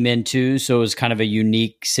I came into, so it was kind of a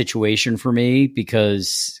unique situation for me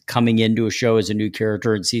because coming into a show as a new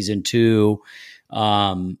character in season 2,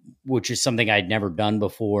 which is something I'd never done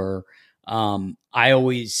before.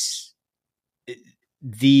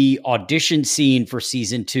 The audition scene for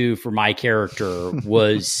season 2 for my character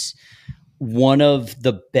was one of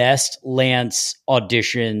the best Lance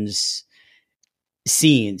auditions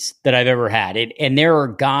scenes that I've ever had. And there are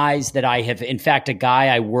guys that in fact, a guy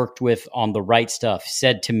I worked with on The Right Stuff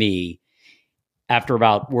said to me after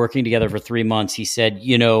about working together for 3 months, he said,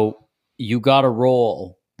 you got a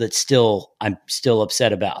role that I'm still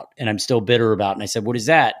upset about and I'm still bitter about. And I said, what is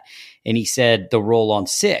that? And he said, the role on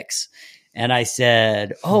Six. And I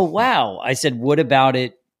said, oh, wow. I said, what about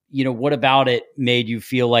it? What about it made you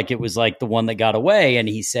feel like it was like the one that got away? And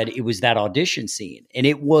he said, it was that audition scene. And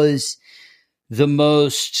it was the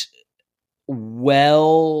most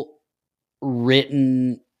well-written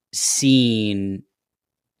scene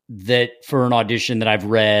that for an audition that I've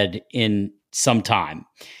read in some time.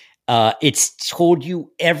 It's told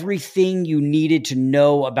you everything you needed to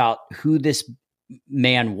know about who this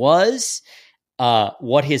man was,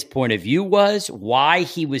 what his point of view was, why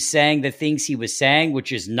he was saying the things he was saying,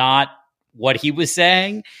 which is not what he was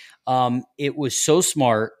saying. It was so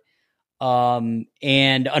smart. And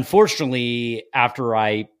unfortunately, after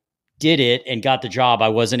I did it and got the job, I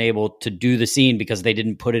wasn't able to do the scene because they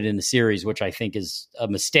didn't put it in the series, which I think is a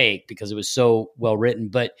mistake because it was so well written.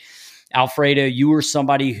 But Alfredo, you were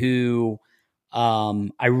somebody who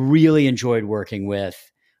I really enjoyed working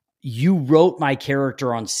with. You wrote my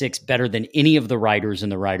character on Six better than any of the writers in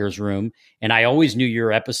the writer's room. And I always knew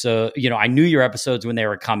your episode, I knew your episodes when they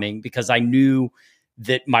were coming because I knew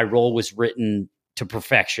that my role was written to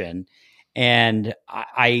perfection. And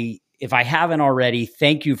if I haven't already,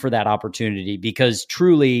 thank you for that opportunity because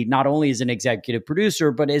truly, not only as an executive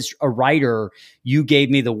producer, but as a writer, you gave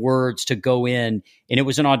me the words to go in. And it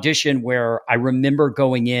was an audition where I remember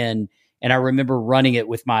going in and I remember running it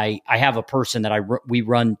with I have a person that we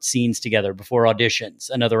run scenes together before auditions,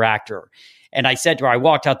 another actor. And I said to her, I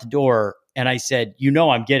walked out the door and I said,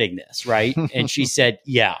 I'm getting this, right? And she said,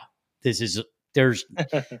 yeah,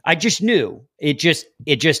 I just knew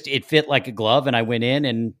it fit like a glove and I went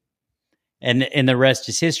in and the rest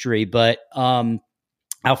is history. But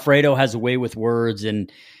Alfredo has a way with words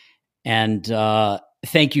and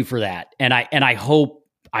thank you for that. And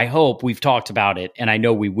I hope we've talked about it and I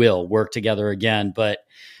know we will work together again, but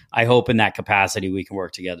I hope in that capacity we can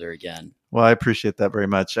work together again. Well, I appreciate that very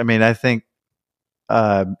much. I mean, I think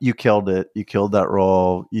you killed it. You killed that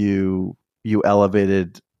role. You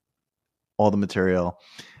elevated all the material.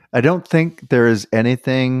 I don't think there is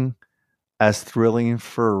anything as thrilling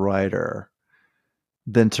for a writer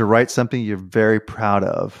than to write something you're very proud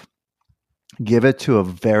of, give it to a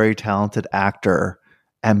very talented actor,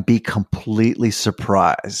 and be completely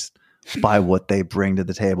surprised by what they bring to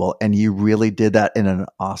the table. And you really did that in an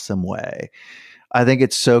awesome way. I think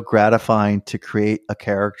it's so gratifying to create a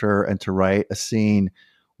character and to write a scene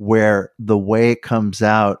where the way it comes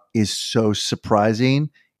out is so surprising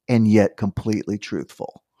and yet completely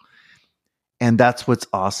truthful. And that's what's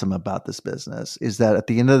awesome about this business is that at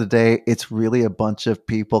the end of the day, it's really a bunch of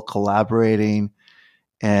people collaborating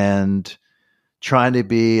and trying to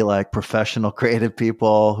be like professional creative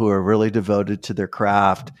people who are really devoted to their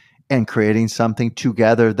craft and creating something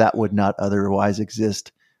together that would not otherwise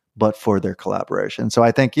exist but for their collaboration. So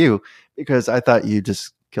I thank you because I thought you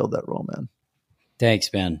just killed that role, man. Thanks,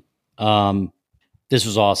 Ben. This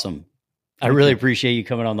was awesome. I really appreciate you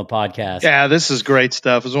coming on the podcast. Yeah, this is great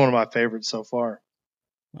stuff. It's one of my favorites so far.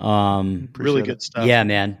 Really good stuff. Yeah,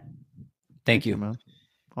 man. Thank you. Man.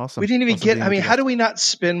 Awesome. We didn't even how do we not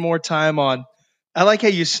spend more time on I like how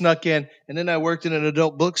you snuck in, and then I worked in an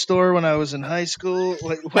adult bookstore when I was in high school.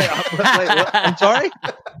 Wait, what? I'm sorry?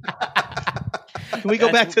 Can we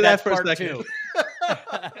go back to that for a second?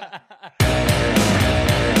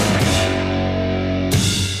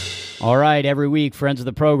 All right, every week, friends of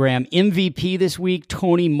the program, MVP this week,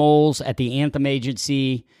 Tony Moles at the Anthem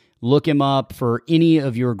Agency. Look him up for any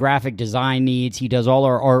of your graphic design needs. He does all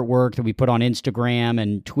our artwork that we put on Instagram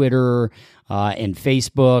and Twitter and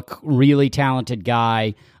Facebook. Really talented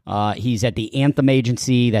guy. He's at the Anthem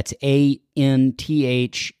Agency. That's ANTHM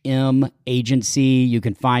Agency. You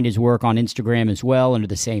can find his work on Instagram as well under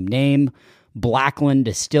the same name. Blackland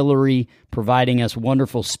Distillery, providing us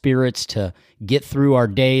wonderful spirits to get through our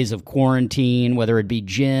days of quarantine, whether it be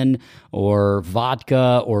gin or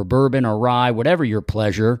vodka or bourbon or rye, whatever your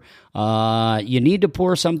pleasure. You need to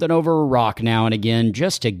pour something over a rock now and again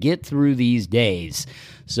just to get through these days.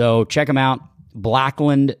 So check them out.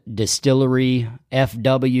 Blackland Distillery,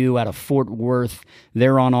 FW out of Fort Worth.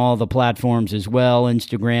 They're on all the platforms as well,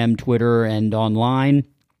 Instagram, Twitter, and online.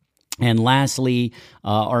 And lastly,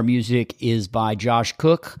 our music is by Josh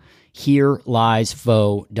Cook,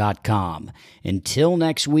 HereLiesFoe.com. Until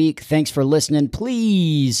next week, thanks for listening.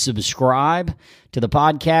 Please subscribe to the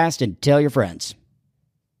podcast and tell your friends.